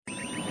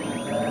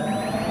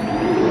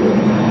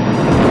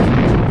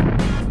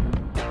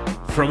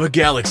from a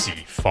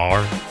galaxy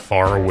far,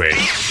 far away.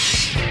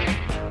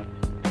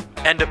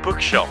 And a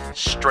bookshelf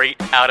straight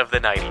out of the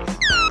 90s.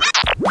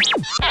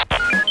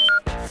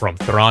 From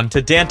Thrawn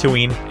to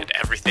Dantooine. And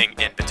everything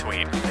in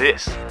between.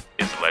 This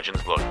is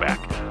Legends Look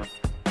Back.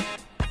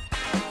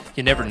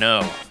 You never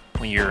know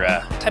when you're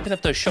typing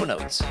up those show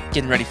notes,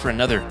 getting ready for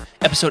another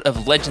episode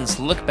of Legends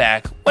Look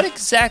Back, what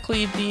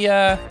exactly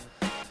the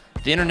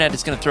internet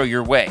is going to throw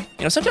your way.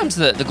 You know, sometimes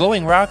the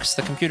glowing rocks,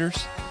 the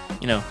computers,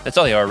 you know, that's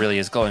all they are really,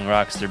 is glowing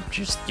rocks. They're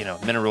just, you know,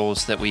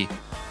 minerals that we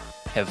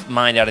have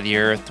mined out of the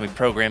earth. We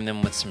program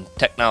them with some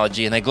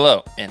technology and they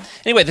glow. And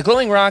anyway, the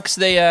glowing rocks,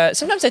 they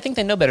sometimes I think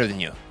they know better than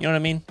you. You know what I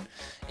mean?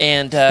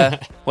 And,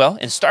 well,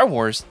 in Star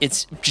Wars,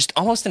 it's just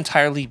almost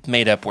entirely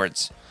made up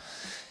words.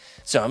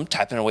 So I'm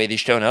typing away these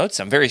show notes.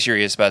 I'm very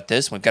serious about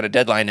this. We've got a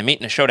deadline to meet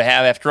and a show to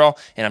have after all.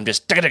 And I'm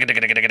just, you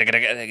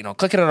know,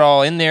 clicking it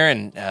all in there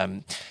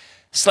and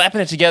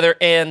slapping it together.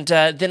 And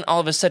then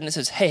all of a sudden it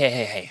says,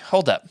 hey,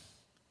 hold up.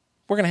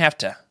 We're going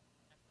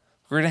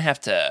to have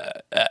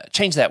to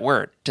change that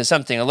word to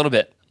something a little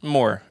bit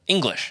more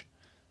English.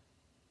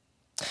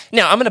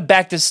 Now, I'm going to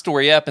back this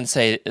story up and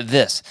say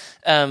this.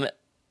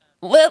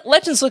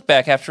 Legends Look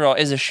Back, after all,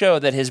 is a show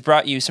that has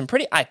brought you some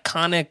pretty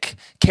iconic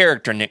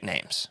character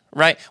nicknames,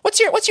 right? What's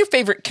your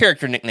favorite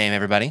character nickname,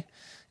 everybody?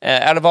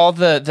 Out of all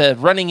the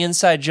running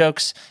inside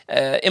jokes,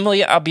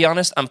 Emily, I'll be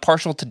honest, I'm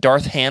partial to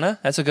Darth Hannah.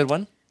 That's a good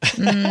one.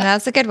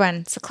 That's a good one.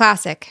 It's a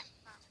classic.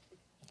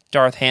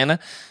 Darth Hannah.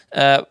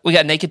 We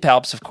got Naked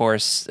Palps, of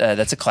course.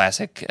 That's a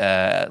classic,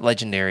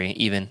 legendary,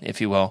 even, if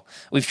you will.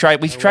 We've tried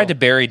to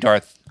bury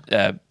Darth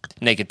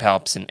Naked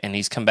Palps, and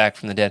he's come back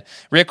from the dead.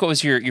 Rick, what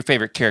was your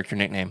favorite character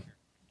nickname?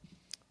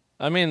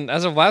 I mean,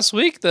 as of last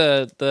week,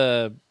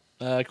 the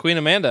Queen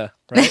Amanda,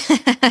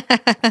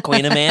 right?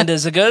 Queen Amanda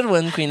is a good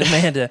one. Queen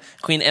Amanda.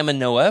 Queen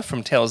Amanoa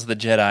from Tales of the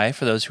Jedi,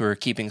 for those who are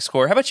keeping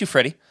score. How about you,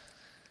 Freddie?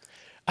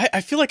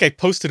 I feel like I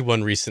posted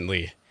one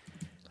recently.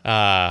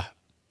 Not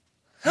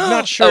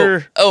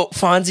sure. Oh,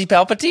 Fonzie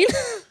Palpatine?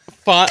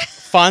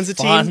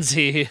 Fonzatine?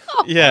 Fonzie.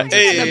 Yeah.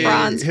 The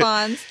bronze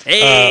Fonz.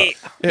 Hey!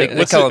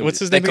 What's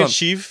his name again?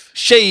 Sheev?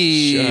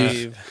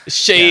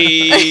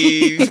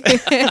 Shave.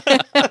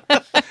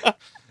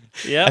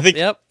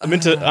 Yep.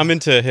 I'm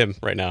into him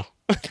right now.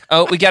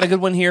 Oh, we got a good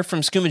one here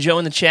from Skooma Joe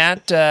in the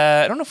chat.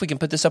 I don't know if we can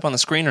put this up on the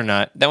screen or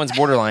not. That one's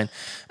borderline.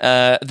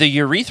 The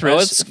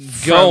urethras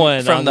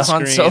from the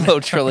Han Solo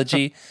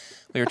trilogy.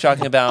 We were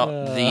talking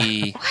about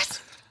the...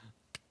 What?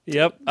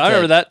 Yep, I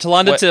remember that.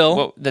 Talanda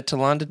Till. The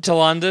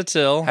Talanda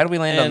Till. How do we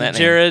land on that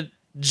name?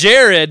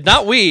 Jared,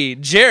 not we.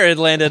 Jared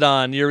landed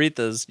on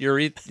urethras.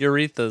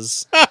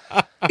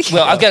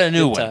 Well, I've got a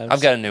new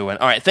one.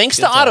 All right, thanks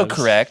to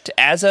autocorrect,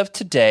 as of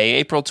today,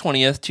 April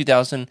 20th,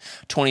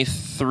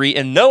 2023,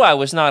 and no, I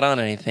was not on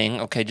anything,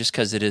 okay, just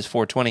because it is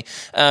 420.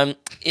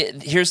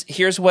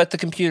 Here's what the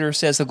computer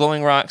says, the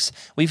glowing rocks.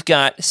 We've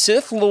got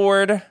Sith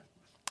Lord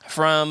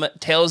from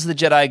Tales of the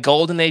Jedi,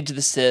 Golden Age of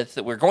the Sith,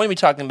 that we're going to be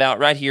talking about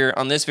right here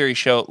on this very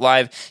show,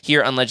 live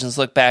here on Legends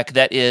Look Back.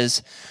 That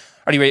is...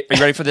 Are you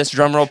ready for this?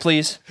 Drum roll,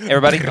 please,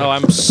 everybody. Oh,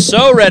 I'm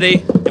so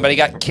ready. Anybody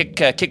got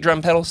kick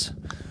drum pedals?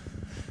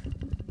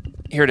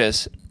 Here it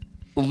is.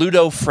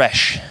 Ludo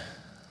Fresh.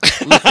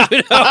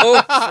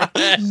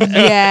 Yes.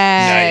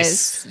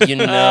 Nice. You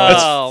know,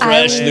 Oh,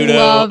 fresh, I Ludo.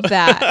 love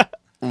that.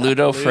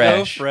 Ludo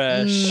Fresh.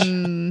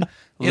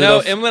 You know,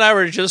 Em and I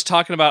were just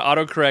talking about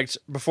autocorrect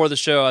before the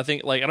show. I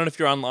think, I don't know if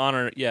you're on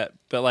it yet,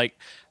 but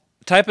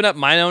typing up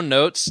my own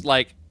notes,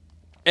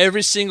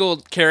 every single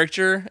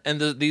character and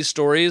these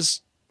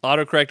stories,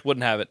 autocorrect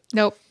wouldn't have it.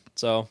 Nope.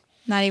 So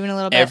not even a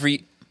little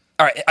bit.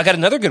 All right, I got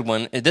another good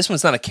one. This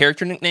one's not a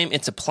character nickname;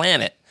 it's a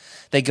planet.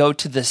 They go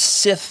to the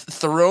Sith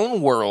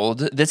throne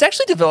world. That's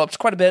actually developed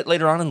quite a bit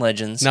later on in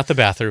Legends. Not the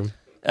bathroom.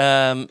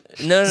 No.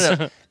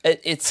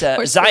 It's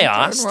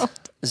Ziost.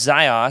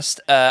 Ziost.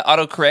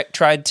 Autocorrect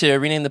tried to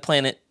rename the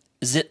planet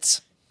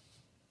Zitz.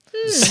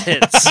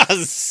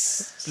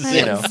 Zits.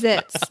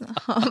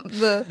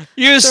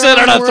 You sit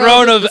on a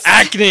throne of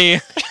acne.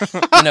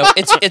 You know,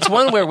 it's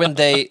one where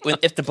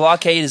if the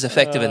blockade is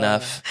effective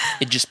enough,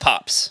 it just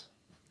pops.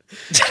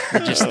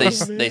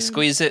 They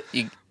squeeze it.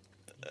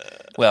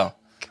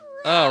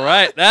 All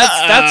right,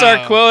 that's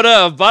our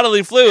quota of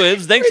bodily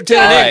fluids. Thanks for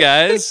tuning in,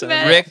 guys.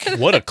 Rick,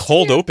 what a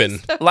cold open!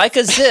 Like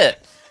a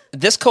zit,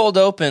 this cold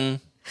open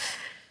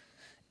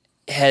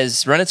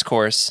has run its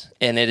course,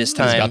 and it is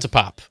time. It's about to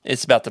pop.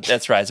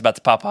 That's right. It's about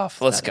to pop off.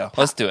 Let's go.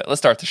 Let's do it. Let's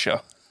start the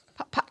show.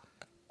 Pop.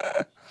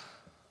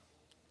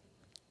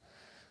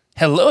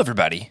 Hello,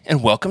 everybody,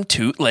 and welcome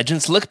to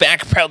Legends Look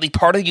Back, proudly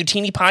part of the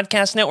Utini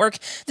Podcast Network.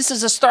 This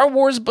is a Star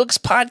Wars books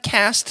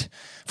podcast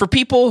for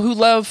people who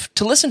love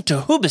to listen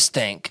to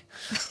Hoobastank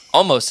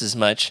almost as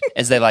much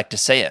as they like to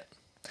say it,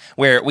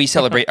 where we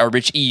celebrate our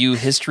rich EU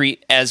history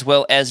as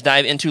well as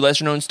dive into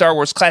lesser-known Star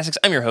Wars classics.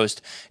 I'm your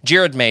host,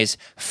 Jared Mays,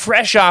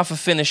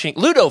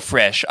 Ludo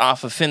fresh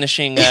off of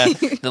finishing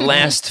the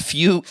last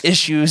few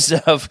issues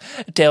of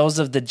Tales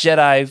of the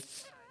Jedi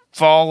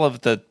fall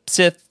of the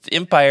Sith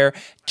Empire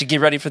to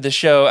get ready for the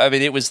show. I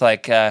mean, it was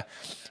like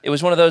it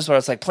was one of those where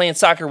it's like playing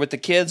soccer with the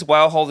kids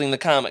while holding the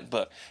comic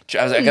book.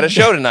 I was like, I got a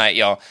show tonight,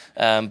 y'all,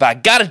 but I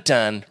got it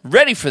done,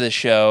 ready for the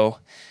show.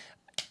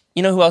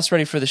 You know who else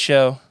ready for the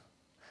show?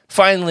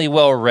 Finally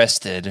well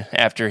rested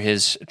after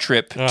his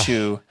trip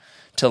to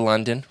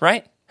London,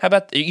 right? How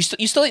about you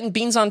still eating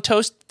beans on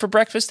toast for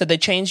breakfast? Did they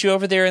change you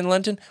over there in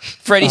London?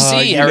 Freddie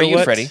C, how are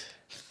you, Freddie?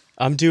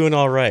 I'm doing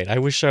all right. I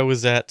wish I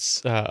was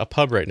at a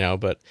pub right now,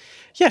 but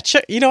yeah,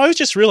 check. You know, I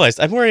just realized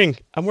I'm wearing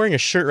a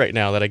shirt right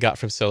now that I got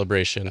from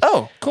Celebration.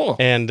 Oh, cool.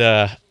 And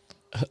let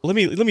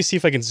me see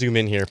if I can zoom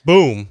in here.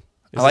 Boom.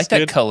 I like that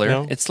good? color.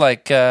 No? It's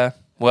like that's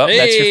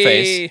your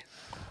face.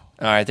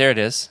 All right, there it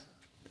is.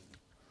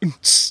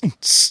 Some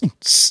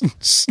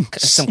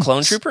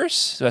clone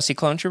troopers. Do I see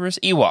clone troopers?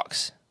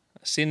 Ewoks.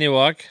 See an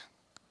Ewok.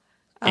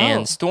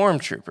 And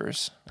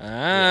stormtroopers. Oh, it's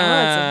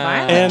a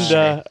violent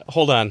And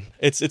hold on,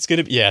 it's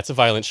gonna be it's a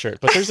violent shirt.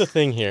 But there's a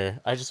thing here.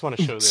 I just want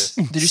to show this.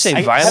 Did you say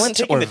violent I haven't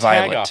taken or the tag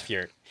violent? off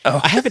here.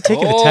 I haven't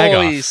taken the tag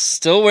off. He's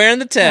still wearing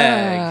the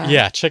tag.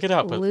 Yeah, check it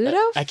out. But Ludo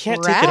I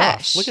can't take it off.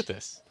 Fresh. Look at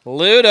this.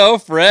 Ludo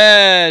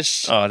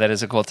Fresh. Oh, that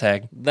is a cool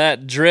tag.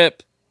 That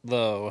drip,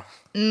 though.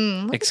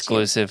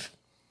 Exclusive.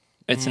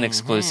 It's an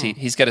exclusive.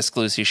 He's got a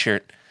exclusive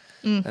shirt.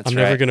 That's I'm right.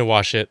 never gonna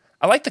wash it.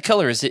 I like the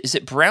color. Is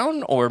it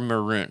brown or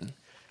maroon?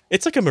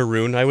 It's like a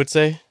maroon, I would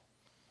say,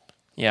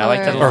 Yeah, I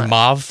like that a or lot.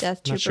 mauve. Death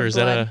Not Trooper sure. Is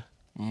blood. that a?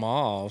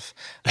 Mauve.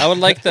 I would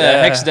like the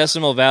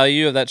hexadecimal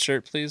value of that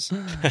shirt, please.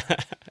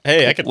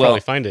 Hey, I could Well, probably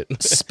find it.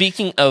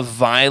 Speaking of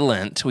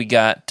violent, we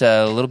got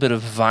a little bit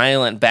of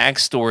violent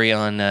backstory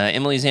on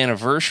Emily's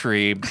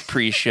anniversary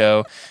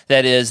pre-show.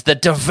 That is the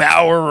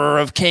devourer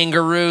of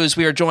kangaroos.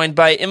 We are joined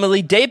by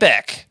Emily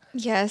Daybeck.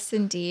 Yes,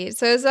 indeed.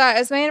 So it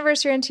was my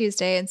anniversary on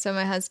Tuesday, and so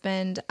my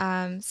husband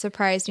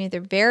surprised me with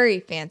a very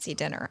fancy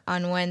dinner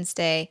on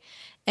Wednesday.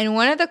 And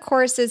one of the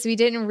courses, we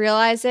didn't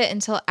realize it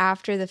until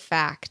after the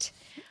fact.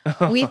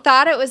 We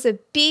thought it was a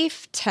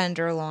beef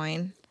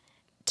tenderloin.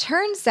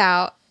 Turns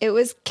out it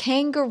was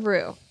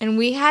kangaroo, and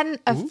we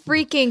hadn't a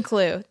freaking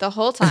clue the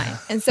whole time.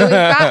 And so we've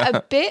got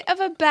a bit of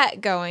a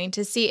bet going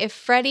to see if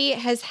Freddie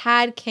has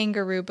had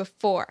kangaroo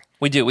before.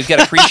 We do. We've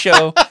got a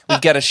pre-show.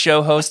 We've got a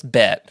show host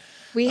bet.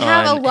 We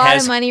have a on lot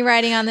has- of money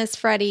riding on this,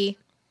 Freddie.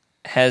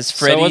 Has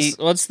Freddie?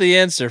 So what's the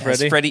answer, has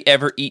Freddie? Freddie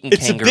ever eaten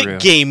It's kangaroo? a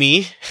bit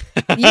gamey.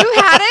 You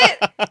had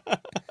it?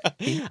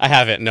 I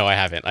haven't. No, I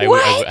haven't. I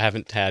What?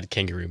 haven't had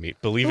kangaroo meat.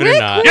 Believe it or Rick,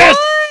 not. why?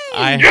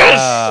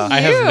 I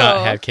have You.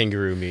 not had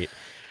kangaroo meat.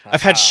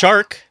 I've had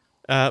shark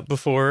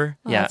before.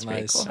 Yeah, That's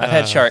pretty Nice. cool. I've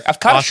had shark. I've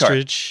caught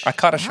Ostrich. a shark. I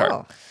caught a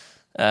shark.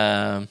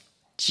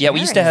 Yeah,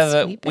 we used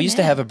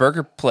to have a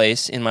burger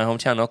place in my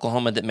hometown,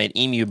 Oklahoma, that made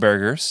emu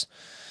burgers.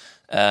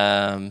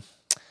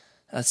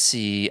 Let's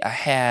see. I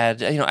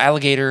had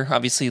alligator.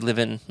 Obviously,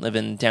 living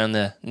down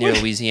near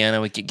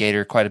Louisiana, we get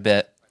gator quite a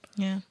bit.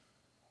 Yeah.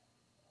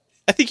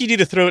 I think you need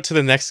to throw it to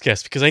the next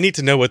guest because I need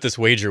to know what this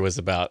wager was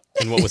about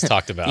and what was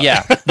talked about.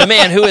 Yeah, the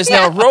man who is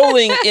now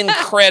rolling in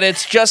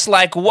credits, just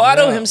like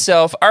Watto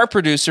himself, our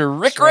producer,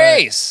 Rick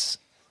Race.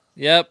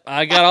 Yep,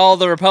 I got all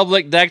the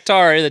Republic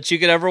Dactari that you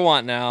could ever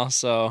want now,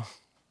 so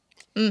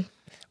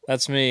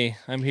that's me.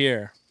 I'm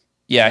here.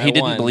 Yeah, he I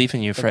didn't won believe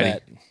in you, the Freddie.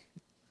 bet.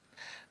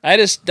 I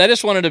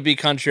just wanted to be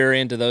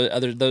contrarian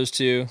to those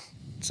two.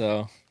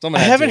 So I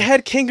haven't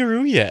had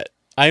kangaroo yet.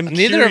 I'm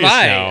Neither have curious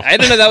I. now. I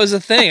didn't know that was a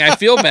thing. I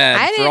feel bad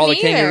I for all the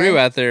didn't either. kangaroo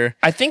out there.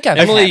 I think I've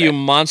Emily, had you it.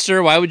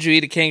 monster! Why would you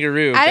eat a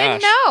kangaroo? I Gosh.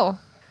 didn't know.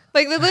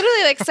 Like they're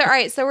literally like so. All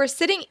right, so we're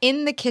sitting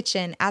in the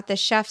kitchen at the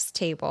chef's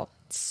table,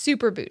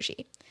 super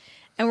bougie,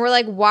 and we're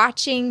like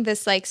watching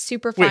this like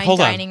super fine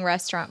hold on. dining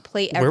restaurant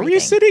plate everything. Where were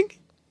you sitting?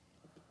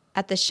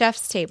 At the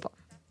chef's table.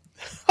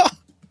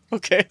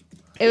 Okay.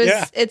 It was.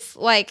 Yeah. It's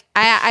like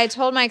I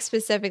told Mike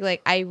specific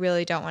like I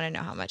really don't want to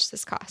know how much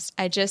this costs.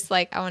 I just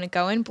like I want to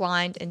go in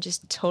blind and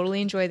just totally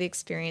enjoy the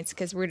experience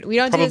because we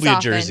don't do Probably this a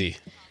often. jersey.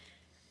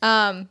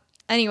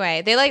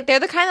 Anyway, they're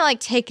the kind of like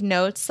take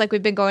notes. Like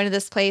we've been going to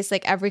this place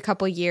like every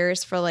couple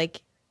years for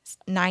like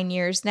 9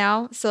 years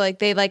now. So like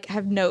they like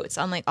have notes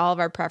on like all of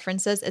our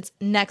preferences. It's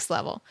next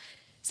level.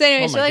 So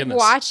anyway, Oh so my like goodness.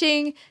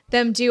 watching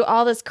them do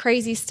all this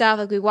crazy stuff.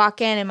 Like we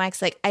walk in and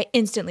Mike's like, I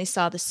instantly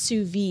saw the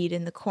sous vide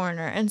in the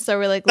corner. And so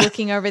we're like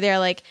looking over there,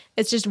 like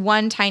it's just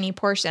one tiny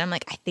portion. I'm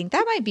like, I think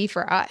that might be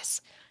for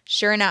us.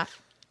 Sure enough.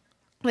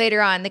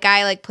 Later on, the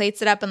guy like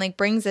plates it up and like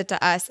brings it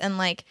to us. And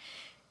like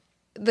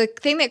the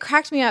thing that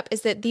cracked me up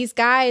is that these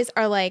guys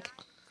are like,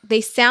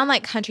 they sound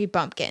like country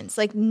bumpkins.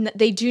 Like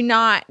they do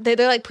not, they're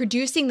like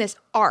producing this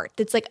art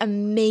that's like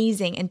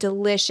amazing and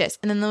delicious.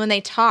 And then when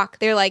they talk,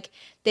 they're like,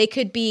 they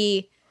could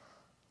be,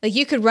 like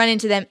you could run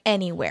into them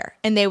anywhere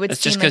and they would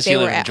It's seem just like 'cause they you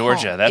were live in at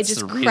Georgia. home. That's it just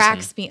the reason.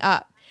 cracks me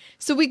up.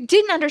 So we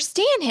didn't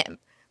understand him.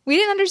 We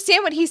didn't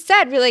understand what he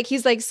said. We're like,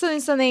 he's like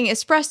something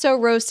espresso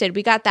roasted.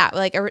 We got that,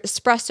 like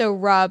espresso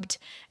rubbed.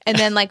 And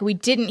then like we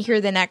didn't hear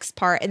the next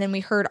part. And then we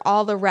heard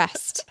all the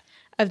rest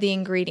of the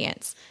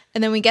ingredients.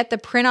 And then we get the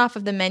print off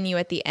of the menu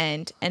at the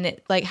end and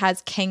it like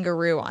has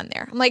kangaroo on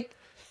there. I'm like,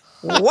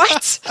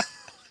 what?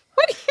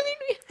 What do you mean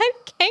we had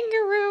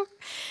kangaroo?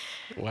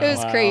 It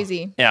was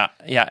crazy. Yeah.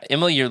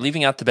 Emily, you're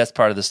leaving out the best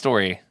part of the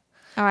story, which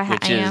I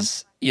am.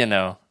 is,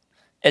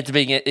 at the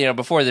beginning,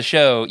 before the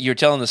show, you were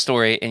telling the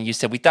story and you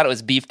said, we thought it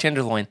was beef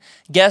tenderloin.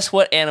 Guess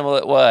what animal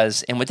it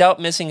was? And without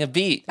missing a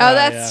beat. Oh,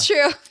 that's true.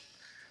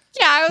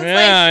 Yeah, I was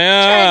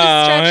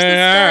trying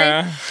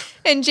to stretch the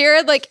story. And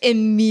Jared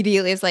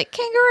immediately is like,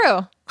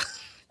 kangaroo.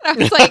 I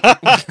was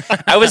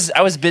like,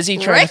 I was busy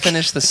trying to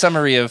finish the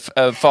summary of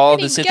Fall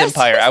of the Sith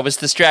Empire. I was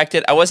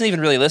distracted. I wasn't even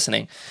really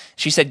listening.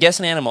 She said, guess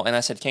an animal, and I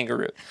said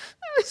kangaroo.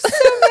 I was so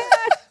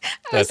mad.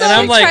 I was And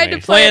I'm trying to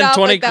play it off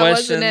playing 20 like that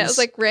wasn't it. I questions. was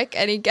like, Rick,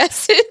 any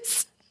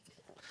guesses?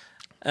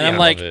 And I'm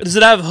like, does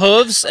it have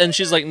hooves? And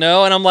she's like,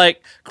 no. And I'm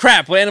like,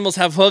 crap, what animals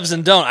have hooves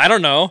and don't? I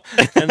don't know.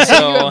 And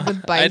so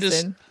The I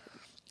just... bison.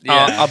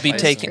 I'll be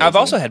taking. I've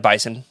also had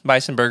bison.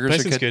 Bison burgers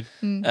Bison's are good.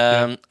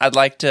 good. I'd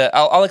like to.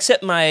 I'll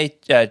accept my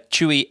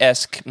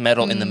Chewy-esque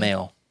medal in the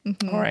mail.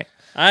 All right.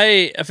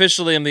 I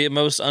officially am the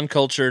most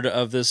uncultured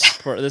of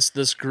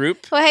this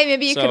group. Well, hey,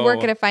 maybe you could work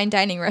So- at a fine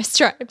dining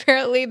restaurant.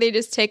 Apparently, they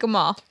just take them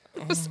all.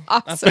 It was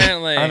awesome.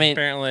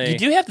 Apparently, you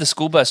do have the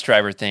school bus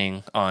driver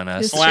thing on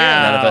us. It's None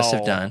true. of us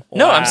have done.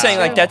 No, I'm saying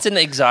Wow. that's an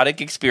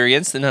exotic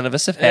experience that none of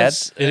us have had.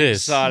 It is.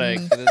 exotic.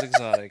 It is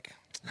exotic.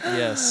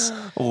 Yes.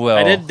 Well,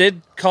 I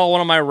did call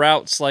one of my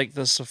routes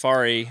the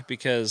safari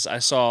because I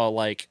saw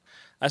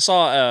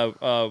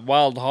a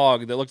wild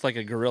hog that looked like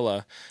a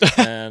gorilla,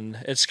 and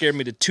it scared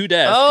me to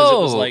death because it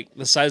was Oh.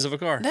 the size of a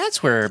car.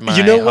 That's where my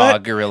You know what?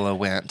 hog gorilla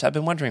went. I've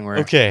been wondering where.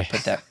 Okay, I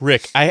put that.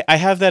 Rick, I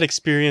have that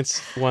experience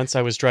once.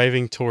 I was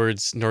driving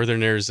towards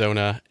northern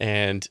Arizona,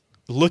 and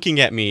looking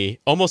at me,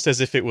 almost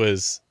as if it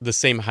was the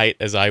same height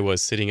as I was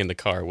sitting in the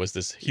car, was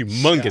this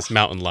humongous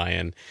mountain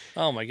lion.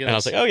 Oh my goodness! And I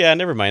was like, oh yeah,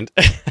 never mind.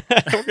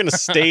 We're going to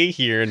stay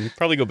here and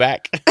probably go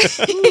back.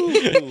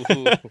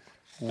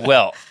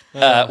 Well,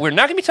 we're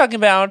not going to be talking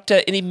about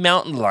any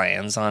mountain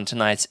lions on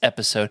tonight's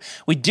episode.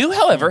 We do,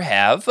 however,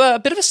 have a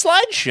bit of a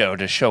slideshow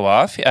to show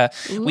off.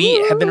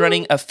 We have been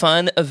running a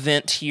fun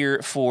event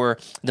here for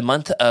the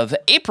month of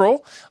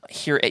April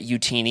here at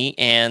Utini,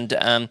 and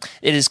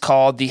it is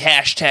called the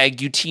hashtag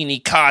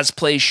Utini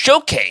Cosplay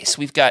Showcase.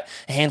 We've got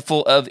a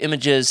handful of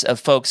images of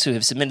folks who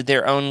have submitted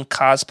their own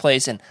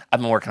cosplays, and I've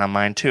been working on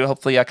mine too.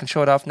 Hopefully I can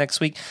show it off next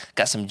week.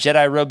 Got some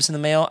Jedi robes in the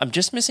mail. I'm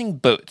just missing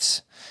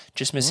boots.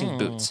 Just missing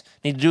boots.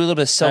 Need to do a little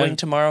bit of sewing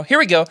tomorrow. Here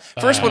we go.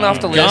 First one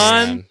off the list.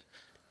 Gone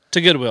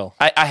to Goodwill.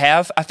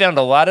 I found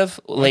a lot of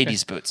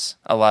ladies' boots.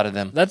 A lot of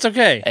them. That's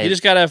okay. Hey. You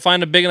just gotta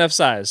find a big enough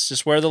size.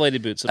 Just wear the lady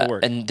boots. It'll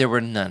work. And there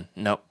were none.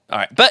 Nope. All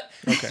right. But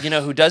you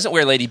know who doesn't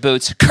wear lady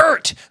boots?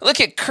 Kurt. Look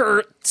at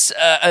Kurt's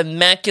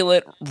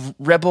immaculate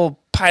rebel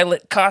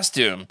pilot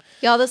costume.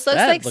 Y'all, this looks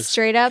That looks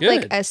straight up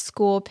good. like a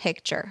school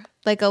picture,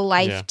 like a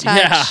life Yeah. touch.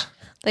 Yeah.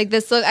 Like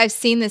this look, I've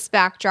seen this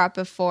backdrop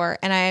before,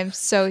 and I am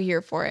so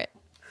here for it.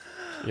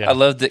 Yeah. I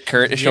love that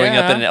Kurt is showing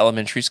up Yeah. in an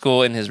elementary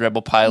school in his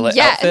rebel pilot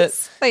Yes.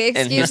 outfit. Like, And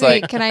excuse he's me,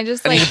 like, can I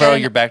just I need like to borrow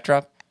get your an-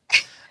 backdrop.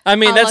 I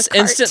mean, a la that's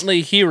carte.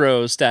 instantly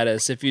hero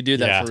status if you do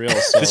that Yeah. for real.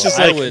 So This is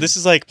I like would-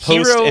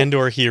 post Hero- and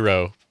or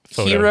hero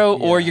photo. Hero,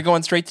 or you're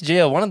going straight to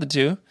jail. One of the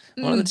two.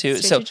 One of the two.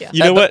 straight So to jail. You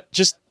know but- what?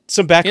 Just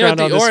some you know, background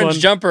the on this orange one.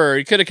 jumper.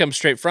 He could have come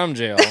straight from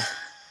jail.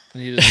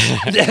 You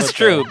just That's put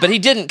true, but he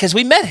didn't because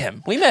we met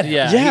him. We met him.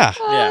 Yeah. Yeah.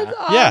 Oh, Yeah. that's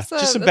Yeah, awesome. just some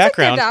That's a good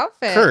background.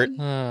 outfit. Kurt.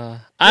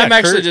 I'm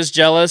actually Kurt- just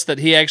jealous that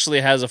he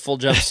actually has a full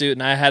jumpsuit,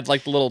 and I had the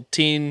little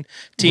teen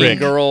Rick,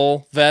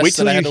 girl vest. Wait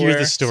till that I you had to hear wear,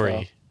 the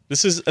story.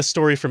 This is a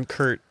story from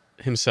Kurt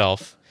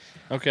himself.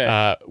 so-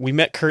 okay. We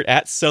met Kurt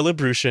at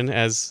Celebration,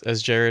 as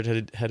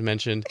Jared had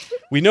mentioned.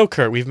 We know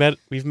Kurt. We've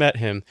met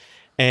him,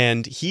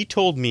 and he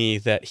told me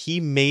that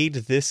he made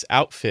this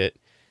outfit,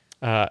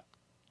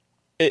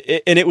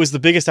 and it was the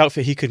biggest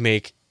outfit he could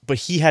make. But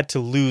he had to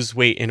lose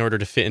weight in order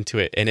to fit into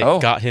it, and it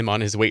got him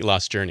on his weight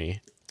loss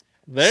journey.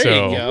 there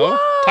so- you go.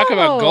 Talk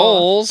about Whoa.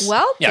 goals.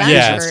 Well Yeah. done,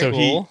 Yeah, Kurt. so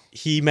Cool.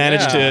 he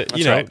managed Yeah, to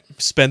that's right.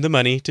 spend the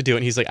money to do it.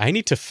 And he's like, I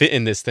need to fit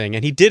in this thing,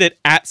 and he did it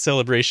at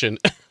Celebration.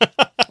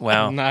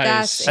 Wow.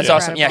 Nice. That's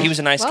awesome. Yeah, he was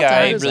a nice Well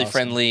guy, done. really awesome.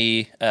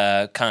 friendly,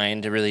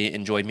 kind. I really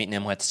enjoyed meeting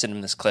him. We'll have to send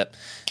him this clip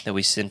that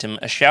we sent him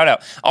a shout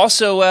out.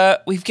 Also,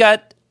 we've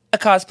got a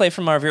cosplay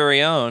from our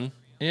very own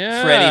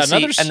Yeah,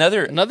 Freddie. See,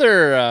 another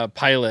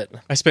pilot.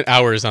 I spent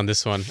hours on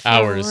this one,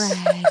 hours,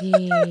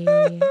 Freddie.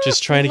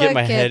 just trying to get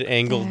my Look head at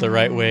angled the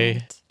right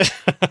way.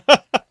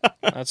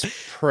 That's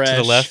fresh. To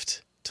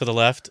the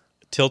left,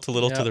 tilt a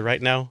little to Yep. the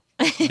right now.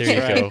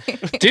 There you go.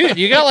 Dude.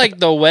 You got like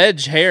the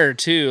wedge hair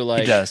too.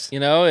 Like does. You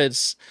know,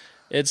 it's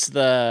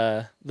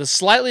the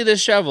slightly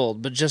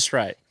disheveled, but just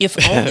right. If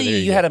only There you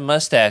you go. had a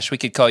mustache, we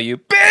could call you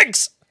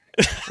Biggs.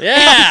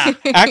 Yeah.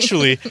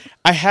 Actually,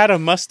 I had a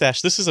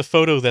mustache. This is a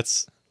photo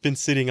that's been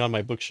sitting on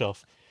my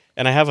bookshelf,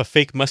 and I have a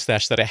fake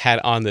mustache that I had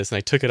on this, and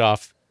I took it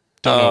off.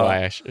 Don't know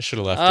why. I should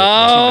have left it. Oh,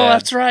 bad.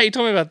 that's right. You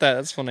told me about that.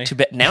 That's funny. Too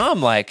bad. Now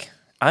I'm like,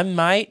 I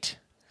might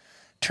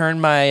turn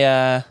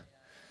my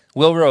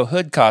Wilro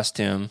Hood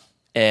costume,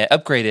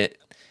 upgrade it,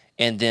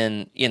 and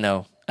then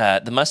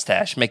the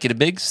mustache, make it a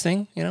Biggs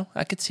thing.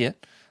 I could see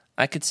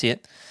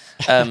it.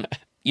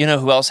 You know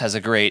who else has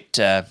a great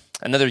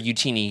another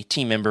Utini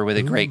team member with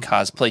a great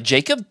cosplay?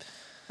 Jacob.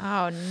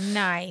 Oh,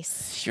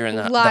 nice. You're in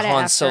the Lot of Han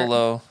effort.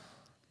 Solo.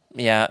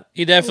 Yeah.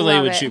 He definitely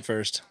Love would it. shoot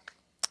first.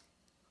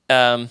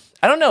 I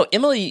don't know,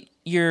 Emily.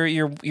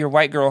 Your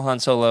white girl Han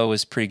Solo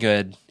was pretty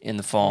good in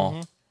the fall.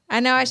 Mm-hmm. I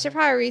know. I should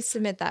probably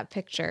resubmit that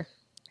picture.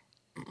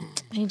 I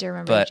need to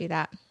remember But- to do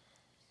that.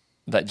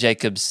 But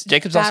Jacob's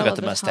also Battle got of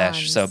the the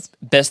mustache. Hans. So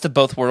best of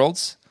both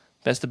worlds.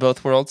 Best of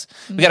both worlds.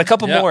 We got a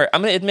couple Yeah. more.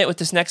 I'm going to admit with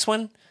this next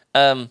one,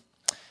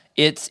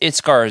 it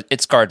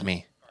scarred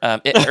me.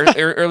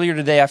 Earlier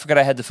today, I forgot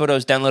I had the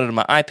photos downloaded on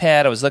my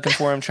iPad. I was looking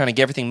for them, trying to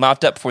get everything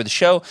mopped up before the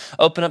show.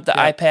 Open up the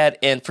iPad,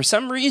 and for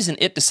some reason,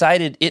 it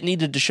decided it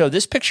needed to show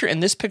this picture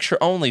and this picture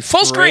only.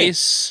 Full screen.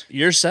 Brace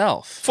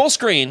yourself. Full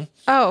screen.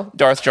 Oh,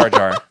 Darth Jar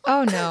Jar.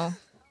 oh no.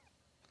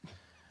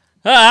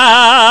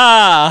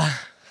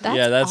 Ah! That's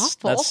yeah,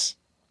 awful.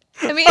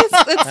 I mean,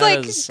 it's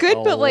like is good,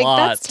 a but like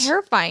that's lot.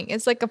 terrifying.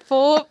 It's like a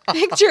full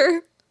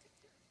picture.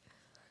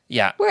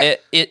 Yeah. Where-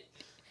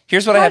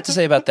 Here's what I have to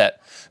say about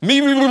that.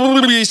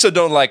 Me, so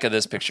don't like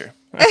this picture.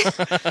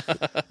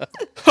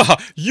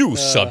 You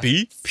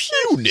subby,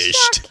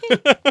 punished.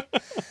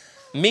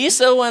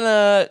 Miso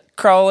wanna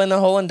crawl in a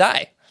hole and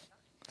die.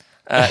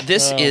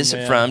 This is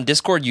man. from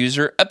Discord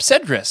user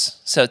Upsedris.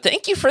 So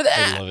thank you for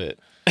that. I love it.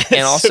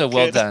 And also so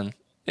well good. done.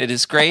 It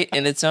is great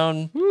in its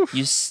own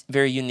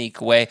very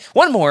unique way.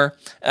 One more,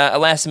 a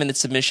last minute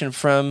submission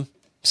from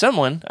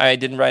someone, I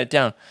didn't write it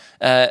down,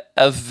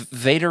 of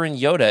Vader and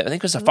Yoda. I think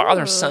it was a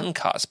father-son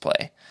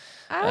cosplay.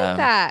 I like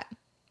that.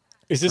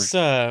 Is this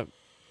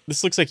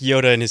this looks like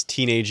Yoda in his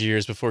teenage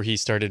years before he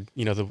started,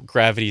 the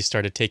gravity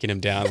started taking him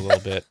down a little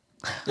bit.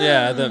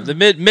 Yeah, the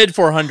mid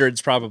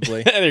 400s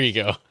probably. There you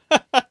go.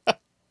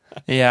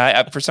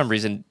 Yeah, I for some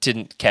reason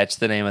didn't catch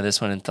the name of this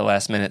one at the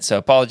last minute, so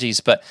apologies,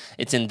 but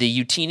it's in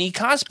the Utini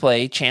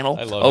cosplay channel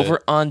I love over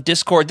it. on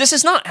Discord. This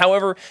is not,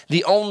 however,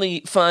 the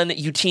only fun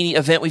Utini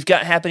event we've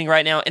got happening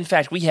right now. In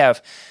fact, we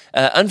have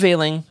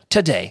unveiling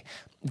today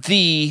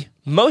the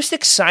most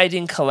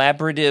exciting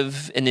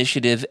collaborative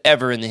initiative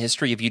ever in the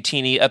history of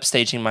Utini,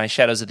 upstaging my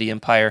Shadows of the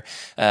Empire,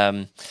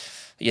 the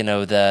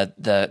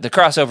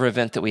crossover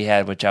event that we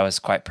had, which I was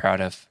quite proud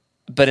of.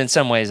 But in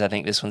some ways, I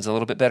think this one's a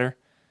little bit better.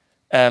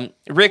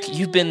 Rick,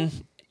 you've been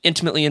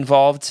intimately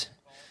involved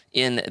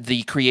in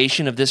the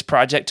creation of this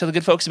project. Tell the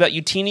good folks about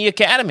Utini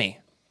Academy.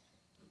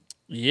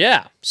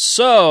 Yeah.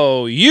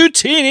 So,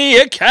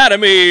 Utini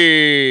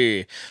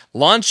Academy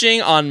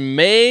launching on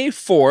May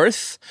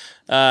 4th.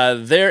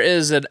 There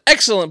is an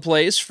excellent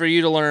place for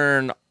you to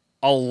learn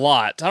a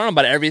lot. I don't know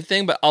about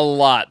everything, but a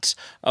lot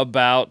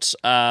about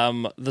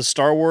the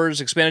Star Wars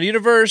expanded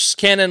universe,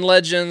 canon,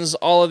 legends,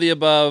 all of the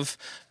above.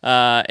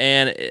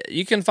 And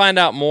you can find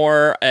out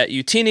more at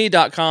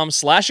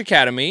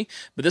utini.com/academy.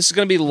 But this is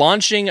going to be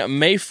launching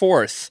May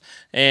 4th.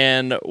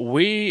 And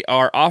we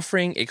are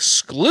offering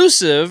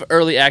exclusive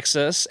early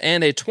access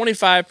and a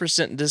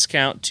 25%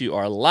 discount to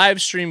our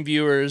live stream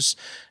viewers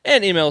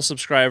and email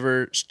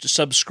subscribers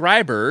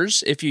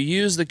if you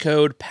use the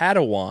code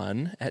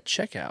Padawan at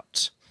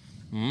checkout.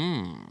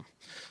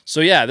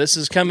 So yeah, this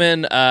is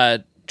coming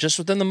just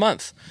within the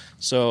month.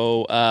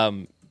 So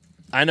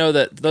I know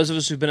that those of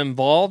us who've been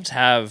involved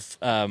have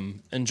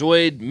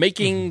enjoyed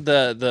making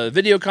the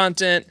video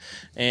content,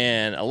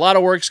 and a lot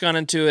of work's gone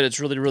into it.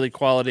 It's really, really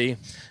quality.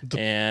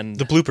 And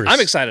the bloopers. I'm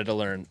excited to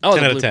learn. Oh,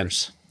 10 the out of 10.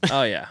 bloopers.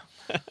 Oh yeah,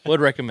 would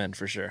recommend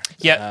for sure.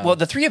 Yeah, well,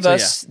 the three of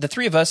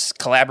us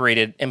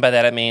collaborated, and by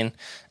that I mean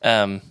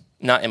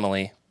not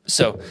Emily.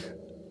 So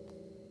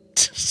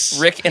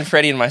Rick and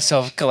Freddie and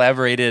myself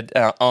collaborated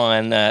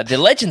on the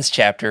Legends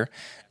chapter.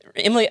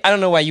 Emily, I don't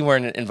know why you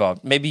weren't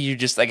involved. Maybe you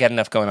just had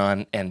enough going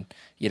on and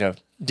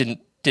didn't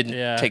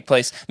take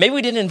place. Maybe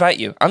we didn't invite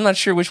you. I'm not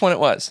sure which one it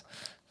was.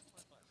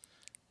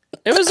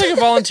 It was like a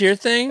volunteer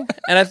thing,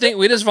 and I think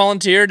we just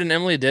volunteered and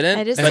Emily didn't.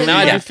 I just But did now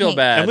I do paint. feel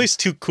bad. Emily's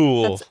too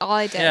cool. That's all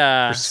I did.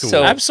 Yeah. school.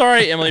 So- I'm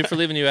sorry, Emily, for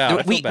leaving you out.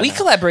 I feel We bad now.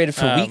 collaborated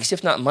for weeks,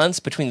 if not months,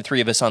 between the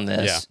three of us on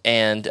this. Yeah.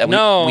 And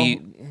No.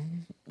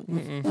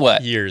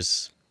 what?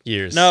 Years.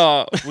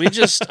 No, we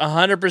just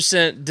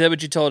 100% did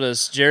what you told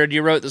us. Jared,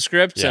 you wrote the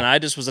script, Yeah. and I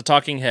just was a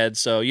talking head,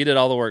 so you did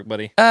all the work,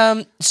 buddy.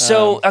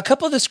 So a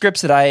couple of the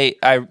scripts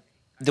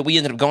that we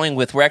ended up going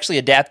with were actually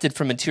adapted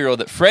from material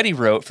that Freddie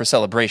wrote for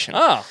Celebration.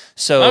 Oh,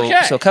 So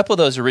okay. a couple of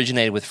those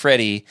originated with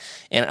Freddie,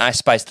 and I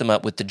spiced them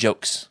up with the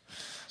jokes.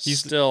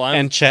 I'm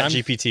And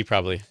ChatGPT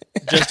probably.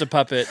 just a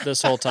puppet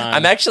this whole time.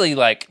 I'm actually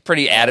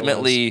pretty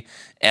adamantly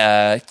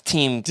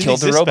team Didn't kill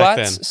the exist back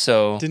robots. then.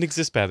 So Didn't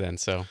exist back then,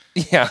 so.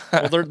 yeah,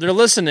 well, they're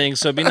listening,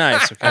 so be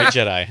nice. Okay. Hi,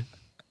 Jedi.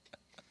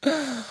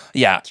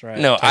 yeah. right.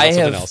 No, Talk I about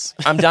something have. else.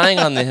 I'm dying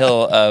on the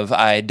hill of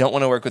I don't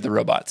want to work with the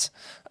robots.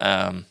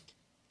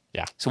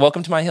 Yeah. So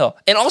welcome to my hill,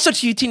 and also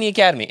to Utini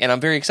Academy. And I'm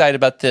very excited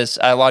about this.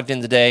 I logged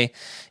in today,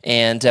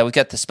 and we've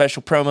got the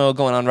special promo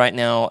going on right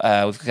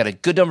now. We've got a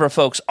good number of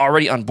folks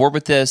already on board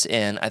with this,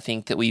 and I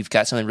think that we've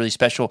got something really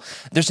special.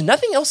 There's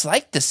nothing else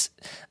like this,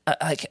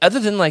 other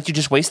than you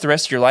just waste the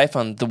rest of your life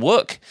on the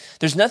Wook.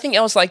 There's nothing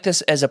else like this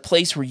as a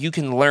place where you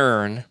can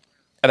learn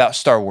about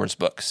Star Wars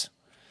books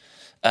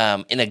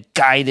in a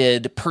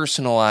guided,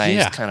 personalized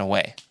Yeah. kind of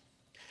way.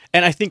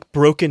 And I think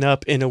broken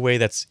up in a way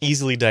that's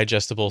easily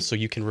digestible so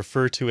you can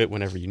refer to it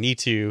whenever you need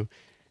to.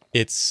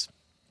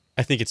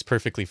 I think it's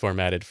perfectly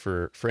formatted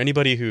for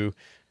anybody who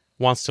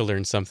wants to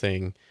learn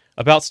something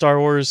about Star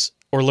Wars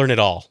or learn it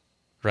all,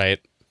 right?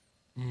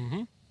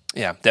 Mm-hmm.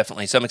 Yeah,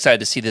 definitely. So I'm excited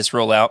to see this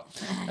roll out.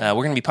 We're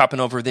going to be popping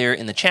over there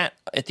in the chat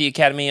at the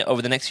Academy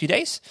over the next few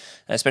days,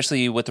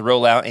 especially with the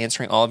rollout,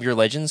 answering all of your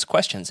Legends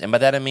questions. And by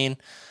that I mean,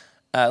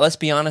 let's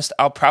be honest,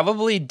 I'll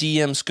probably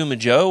DM Skooma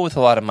Joe with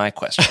a lot of my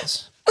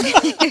questions.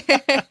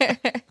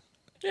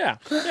 Yeah,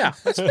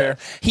 that's fair.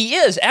 He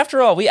is.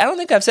 After all, I don't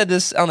think I've said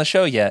this on the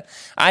show yet.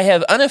 I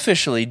have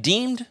unofficially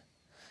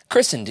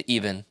christened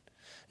even,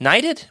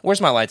 knighted?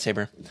 Where's my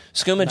lightsaber?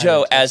 Skooma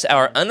Joe as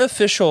our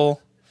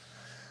unofficial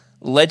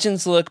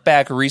Legends Look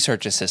Back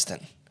research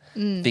assistant.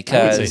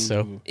 Because I would say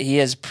so. He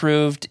has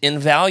proved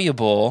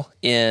invaluable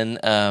in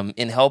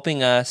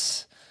helping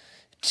us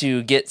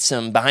to get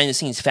some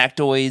behind-the-scenes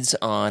factoids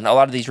on a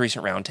lot of these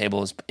recent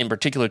roundtables, in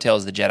particular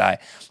Tales of the Jedi.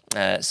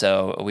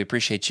 So we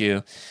appreciate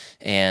you,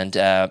 and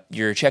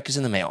your check is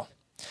in the mail.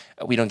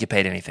 We don't get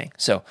paid anything.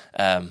 So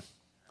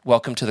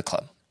welcome to the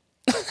club.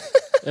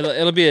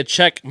 It'll be a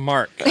check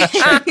mark.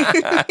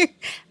 A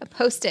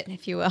post-it,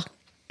 if you will.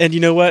 And you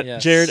know what,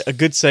 Yes. Jared? A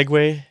good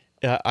segue,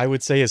 I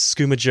would say, is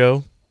Skooma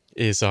Joe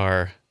is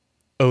our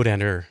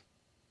Odaner.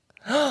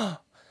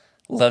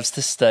 Loves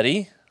to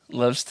study.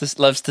 Loves to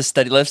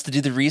study. Loves to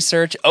do the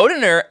research.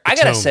 Odener, I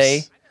gotta tomes.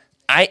 say,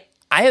 I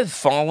have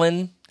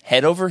fallen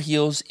head over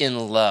heels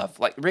in love.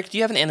 Like, Rick, do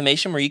you have an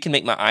animation where you can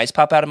make my eyes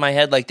pop out of my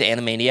head like the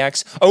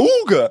Animaniacs?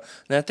 Ooga!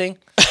 That thing?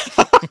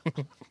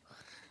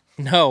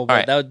 No,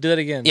 but right. do that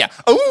again. Yeah.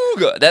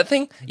 Ooga! That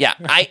thing? Yeah.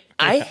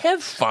 I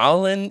have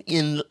fallen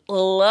in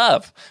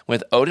love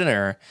with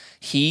Odener.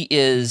 He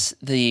is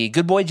the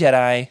good boy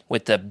Jedi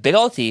with the big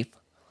old teeth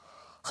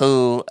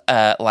who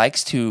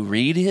likes to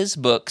read his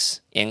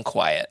books in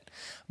quiet.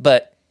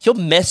 But he'll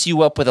mess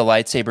you up with a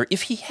lightsaber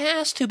if he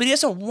has to, but he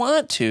doesn't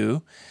want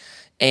to.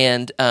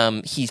 And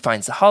he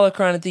finds the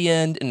holocron at the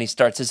end, and he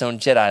starts his own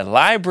Jedi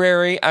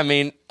library. I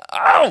mean,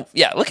 oh,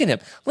 yeah, look at him.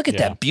 Look at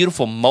that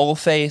beautiful mole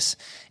face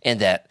and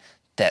that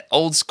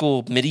old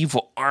school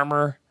medieval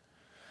armor.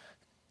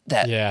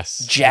 That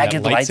jagged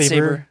that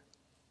lightsaber.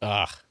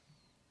 Ugh.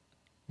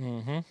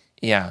 Mm-hmm.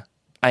 Yeah.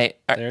 There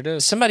it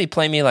is. Somebody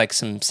play me like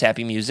some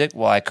sappy music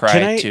while I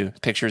cry to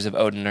pictures of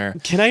Odener.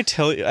 Can I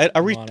tell you?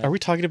 Are we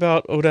talking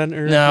about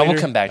Odener? No, later?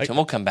 we'll come back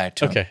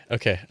to him.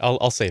 Okay.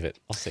 I'll save it.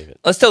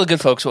 Let's tell the good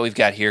folks what we've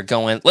got here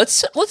going.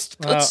 Let's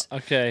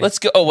okay. Let's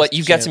go. Oh, what?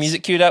 You've got some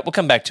music queued up? We'll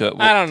come back to it.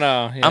 I don't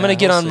know. Yeah, I'm gonna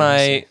get we'll on see, my.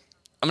 we'll see.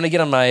 I'm going to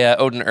get on my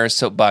Odin Earth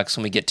soapbox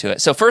when we get to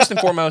it. So first and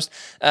foremost,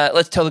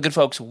 let's tell the good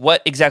folks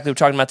what exactly we're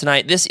talking about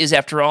tonight. This is,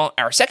 after all,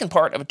 our second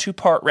part of a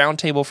two-part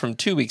roundtable from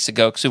 2 weeks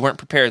ago because we weren't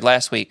prepared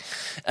last week.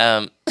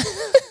 Whoa!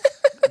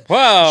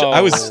 I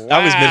was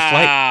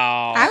mid-flight.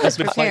 I was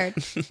prepared.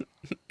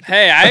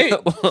 Hey, I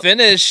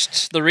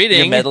finished the reading.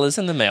 Your medal is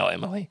in the mail,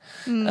 Emily.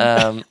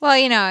 Well,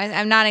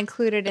 I'm not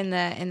included in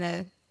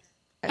the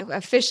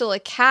official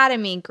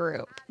Academy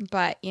group,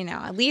 but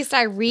at least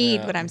I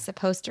read what I'm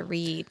supposed to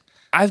read.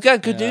 I've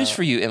got good news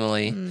for you,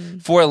 Emily.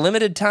 For a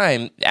limited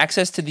time,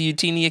 access to the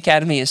Utini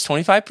Academy is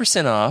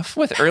 25% off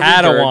with early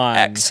bird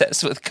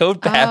access with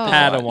code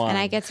Padawan. And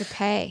I get to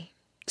pay.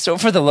 So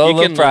for the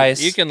low price,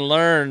 you can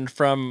learn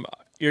from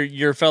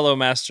your fellow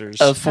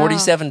masters of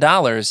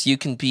 $47. You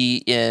can be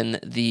in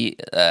the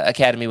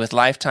Academy with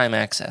lifetime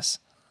access.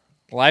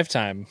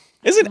 Lifetime.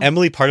 Isn't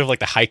Emily part of like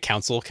the High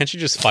Council? Can't she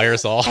just fire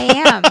us all? I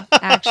am,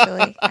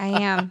 actually. I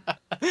am.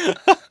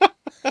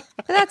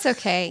 But that's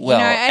okay. Well,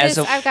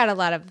 I've got a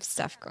lot of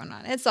stuff going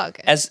on. It's all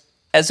good. As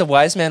a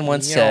wise man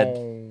once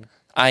said,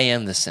 I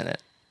am the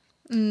Senate.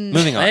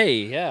 Moving on. Hey,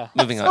 yeah.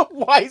 Moving on.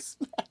 Wise.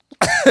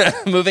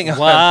 Moving on.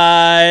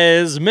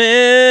 Wise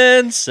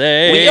men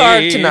say. We are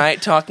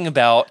tonight talking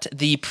about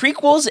the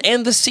prequels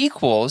and the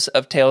sequels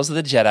of Tales of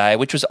the Jedi,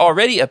 which was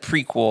already a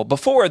prequel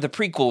before the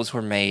prequels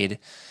were made.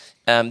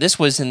 This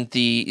was in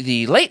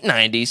the late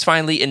 90s.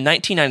 Finally, in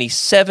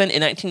 1997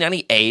 and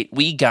 1998,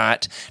 we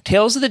got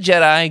Tales of the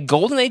Jedi,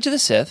 Golden Age of the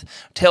Sith,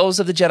 Tales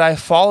of the Jedi,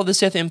 Fall of the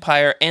Sith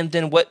Empire, and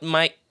then what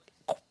might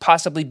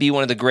possibly be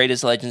one of the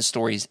greatest legend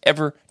stories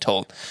ever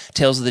told,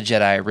 Tales of the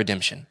Jedi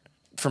Redemption.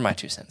 For my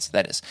 2 cents,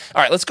 that is.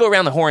 All right, let's go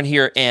around the horn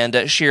here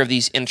and share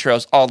these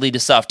intros. I'll lead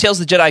us off. Tales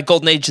of the Jedi,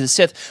 Golden Age of the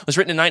Sith was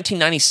written in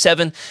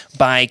 1997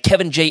 by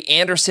Kevin J.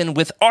 Anderson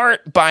with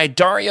art by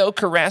Dario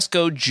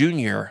Carrasco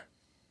Jr.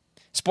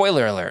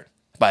 Spoiler alert,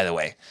 by the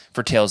way,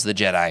 for Tales of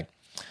the Jedi.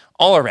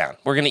 All around.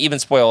 We're going to even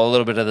spoil a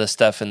little bit of the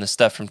stuff and the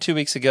stuff from 2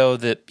 weeks ago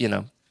that, the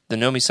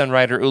Nomi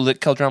Sunrider, Ulic,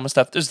 Keldrama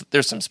stuff.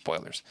 There's some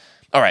spoilers.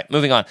 All right,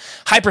 moving on.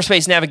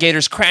 Hyperspace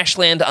navigators crash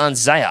land on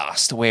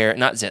Ziost, where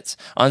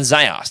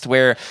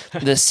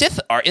the Sith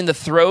are in the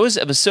throes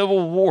of a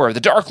civil war. The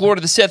Dark Lord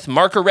of the Sith,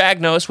 Marker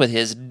Ragnos, with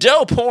his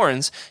dope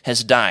horns,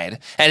 has died.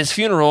 At his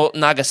funeral,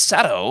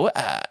 Nagasadow,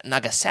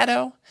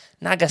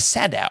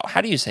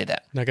 how do you say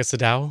that?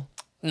 Nagasadow?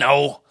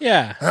 No.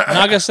 Yeah,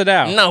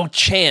 Nagasadow. No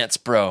chance,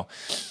 bro.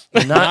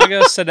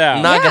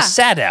 Nagasadow.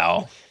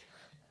 Nagasadow.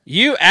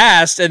 You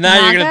asked, and now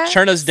you're going Naga to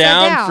turn us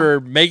down Sadao. for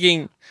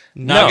making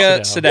No. Naga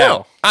Sadao.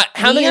 No.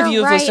 How many of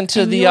you have You're listened to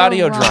right and the you're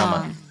audio wrong.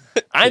 drama?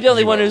 I'm the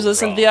only one who's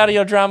listened to the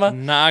audio drama.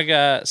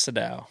 Naga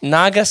Sadao.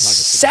 Naga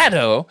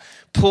Sato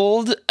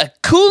pulled a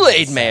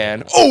Kool-Aid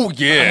man, oh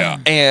yeah,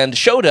 and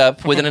showed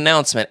up with an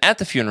announcement at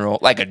the funeral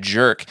like a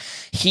jerk.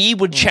 He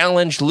would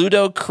challenge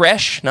Ludo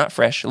Kresh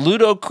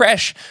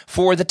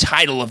for the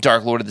title of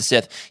Dark Lord of the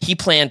Sith. He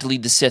planned to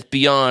lead the Sith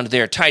beyond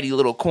their tidy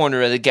little